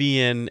doesn't want to be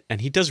in,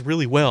 and he does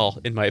really well,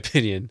 in my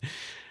opinion,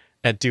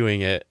 at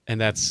doing it. And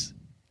that's,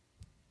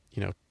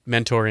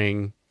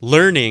 mentoring,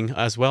 learning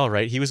as well,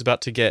 right? He was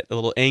about to get a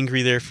little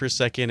angry there for a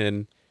second,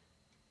 and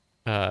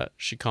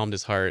she calmed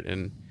his heart.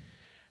 And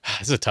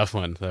it's a tough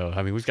one, though.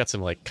 I mean, we've got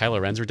some, like, Kylo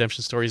Ren's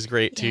redemption story is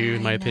great, too,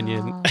 in my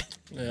opinion.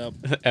 Yep.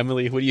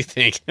 Emily, what do you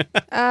think?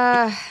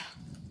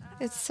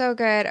 It's so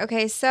good.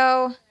 Okay,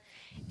 so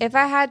if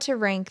I had to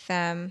rank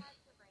them,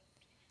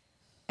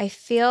 I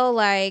feel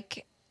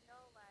like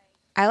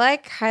I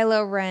like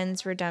Kylo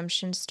Ren's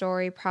redemption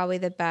story probably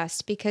the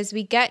best, because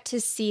we get to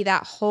see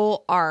that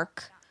whole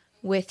arc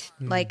with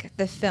like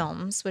the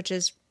films, which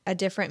is a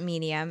different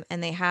medium,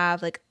 and they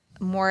have like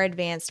more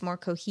advanced, more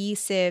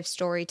cohesive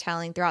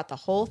storytelling throughout the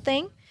whole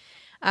thing,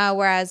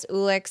 whereas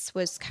Ulick's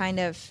was kind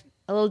of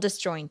a little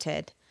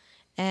disjointed,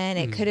 and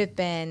it could have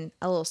been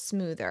a little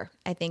smoother,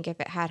 I think,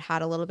 if it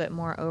had a little bit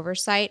more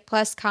oversight.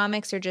 Plus,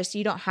 comics are just,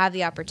 you don't have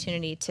the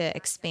opportunity to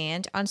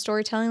expand on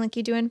storytelling like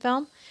you do in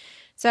film.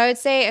 So I would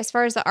say, as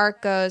far as the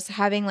arc goes,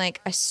 having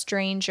like a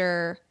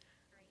stranger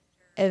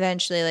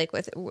eventually, like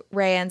with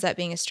Rey ends up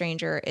being a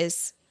stranger,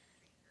 is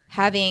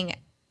having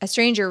a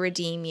stranger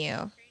redeem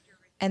you,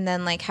 and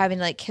then like having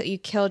like you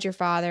killed your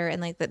father,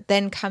 and like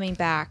then coming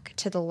back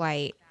to the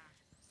light,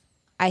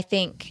 I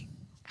think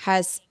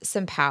has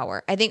some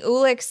power. I think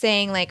Ulick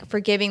saying like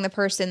forgiving the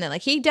person that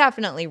like he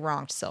definitely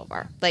wronged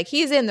Silvar, like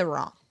he's in the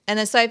wrong, and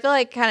then so I feel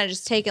like kind of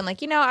just taking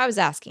like, I was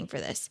asking for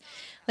this,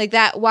 like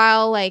that.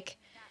 While like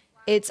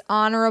it's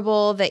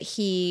honorable that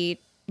he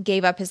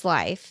gave up his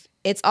life,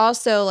 it's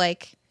also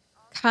like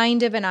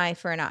kind of an eye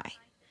for an eye.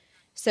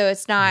 So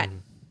it's not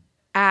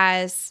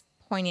as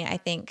poignant, I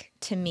think,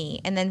 to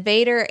me. And then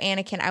Vader,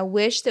 Anakin, I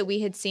wish that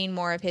we had seen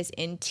more of his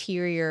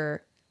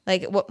interior,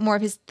 like more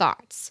of his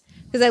thoughts.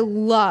 Because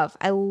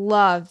I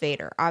love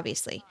Vader,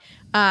 obviously.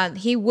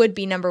 He would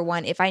be number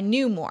one if I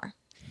knew more.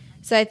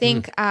 So I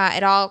think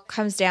it all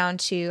comes down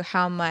to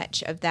how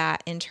much of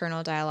that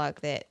internal dialogue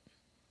that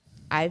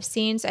I've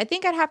seen. So I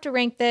think I'd have to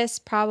rank this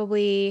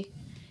probably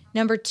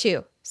number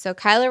 2. So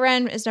Kylo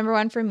Ren is number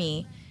 1 for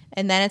me,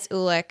 and then it's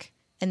Ulick,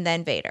 and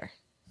then Vader.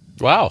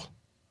 Wow.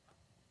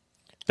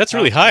 That's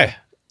really high.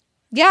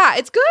 Yeah,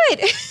 it's good.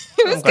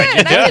 It was good.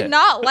 And I it. did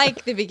not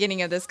like the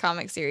beginning of this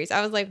comic series.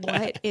 I was like,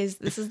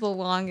 this is the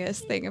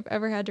longest thing I've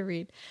ever had to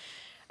read.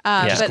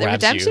 But the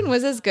redemption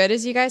was as good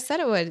as you guys said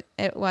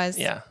it was.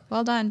 Yeah.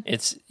 Well done.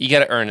 You got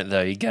to earn it,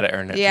 though. You got to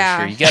earn it for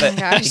sure.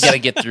 You got to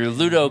get through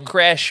Ludo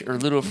Crash or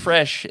Ludo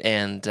Fresh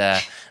and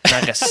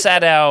Naga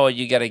Sadow.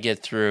 You got to get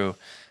through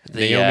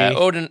the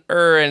Odin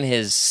and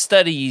his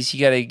studies.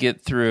 You got to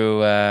get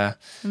through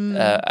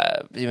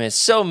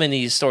so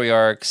many story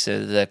arcs,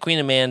 the Queen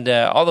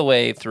Amanda, all the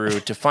way through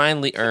to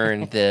finally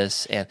earn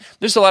this. And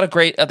there's a lot of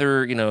great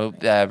other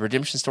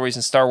redemption stories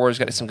in Star Wars.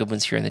 Got some good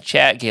ones here in the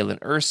chat. Galen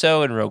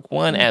Erso and Rogue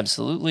One,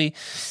 absolutely.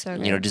 So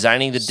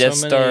designing the Death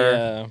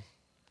Star.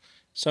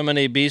 So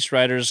many Beast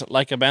Riders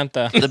like a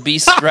Bantha. The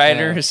Beast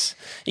Riders.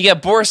 You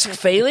got Boris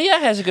Phalia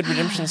has a good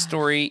redemption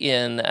story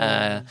in New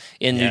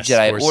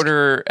Jedi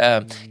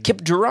Order.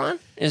 Kip Duran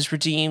is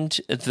redeemed,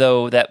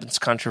 though that was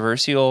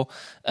controversial.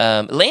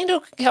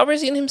 Lando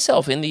Calrissian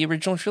himself in the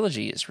original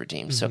trilogy is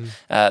redeemed. So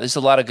there's a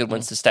lot of good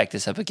ones to stack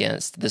this up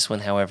against. This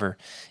one, however,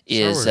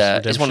 is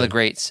one of the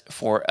greats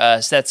for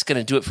us. That's going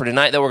to do it for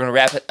tonight, though. We're going to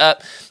wrap it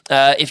up.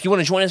 If you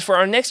want to join us for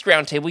our next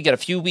roundtable, we got a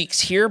few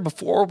weeks here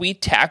before we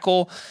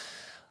tackle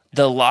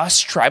The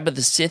Lost Tribe of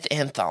the Sith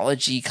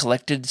Anthology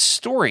Collected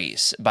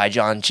Stories by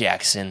John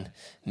Jackson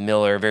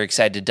Miller. Very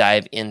excited to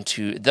dive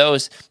into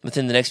those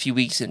within the next few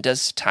weeks. And it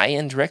does tie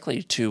in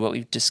directly to what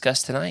we've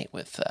discussed tonight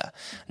with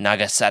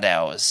Naga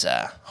Sadow's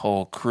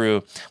whole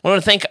crew. I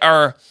want to thank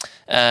our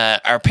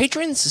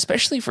patrons,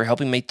 especially for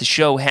helping make the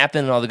show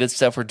happen and all the good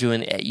stuff we're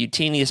doing at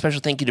Utini. A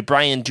special thank you to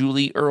Brian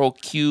Dooley, Earl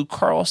Q,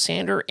 Carl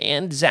Sander,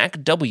 and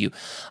Zach W.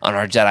 on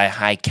our Jedi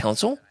High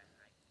Council.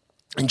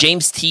 And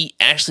James T.,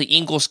 Ashley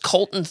Ingalls,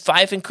 Colton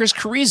Fife, and Chris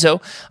Carrizo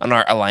on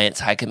our Alliance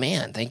High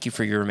Command. Thank you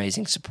for your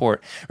amazing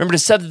support. Remember to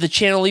sub to the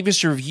channel, leave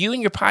us a review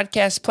in your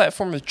podcast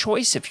platform of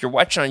choice. If you're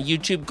watching on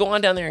YouTube, go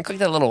on down there and click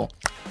that little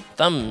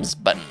thumbs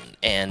button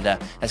and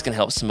that's going to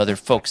help some other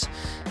folks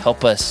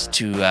help us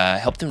to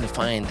help them to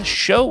find the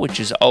show, which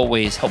is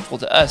always helpful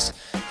to us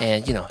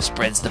and,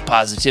 spreads the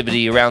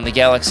positivity around the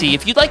galaxy.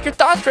 If you'd like your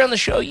thoughts around the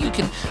show, you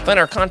can find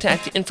our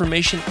contact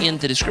information in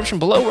the description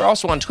below. We're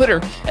also on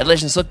Twitter at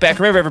Legends Look Back.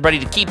 Remember, everybody,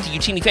 to keep the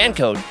Utini fan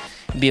code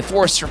and be a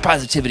force for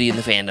positivity in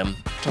the fandom.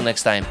 Until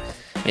next time,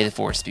 may the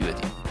force be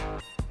with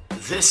you.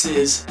 This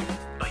is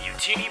a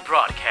Utini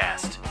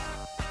broadcast.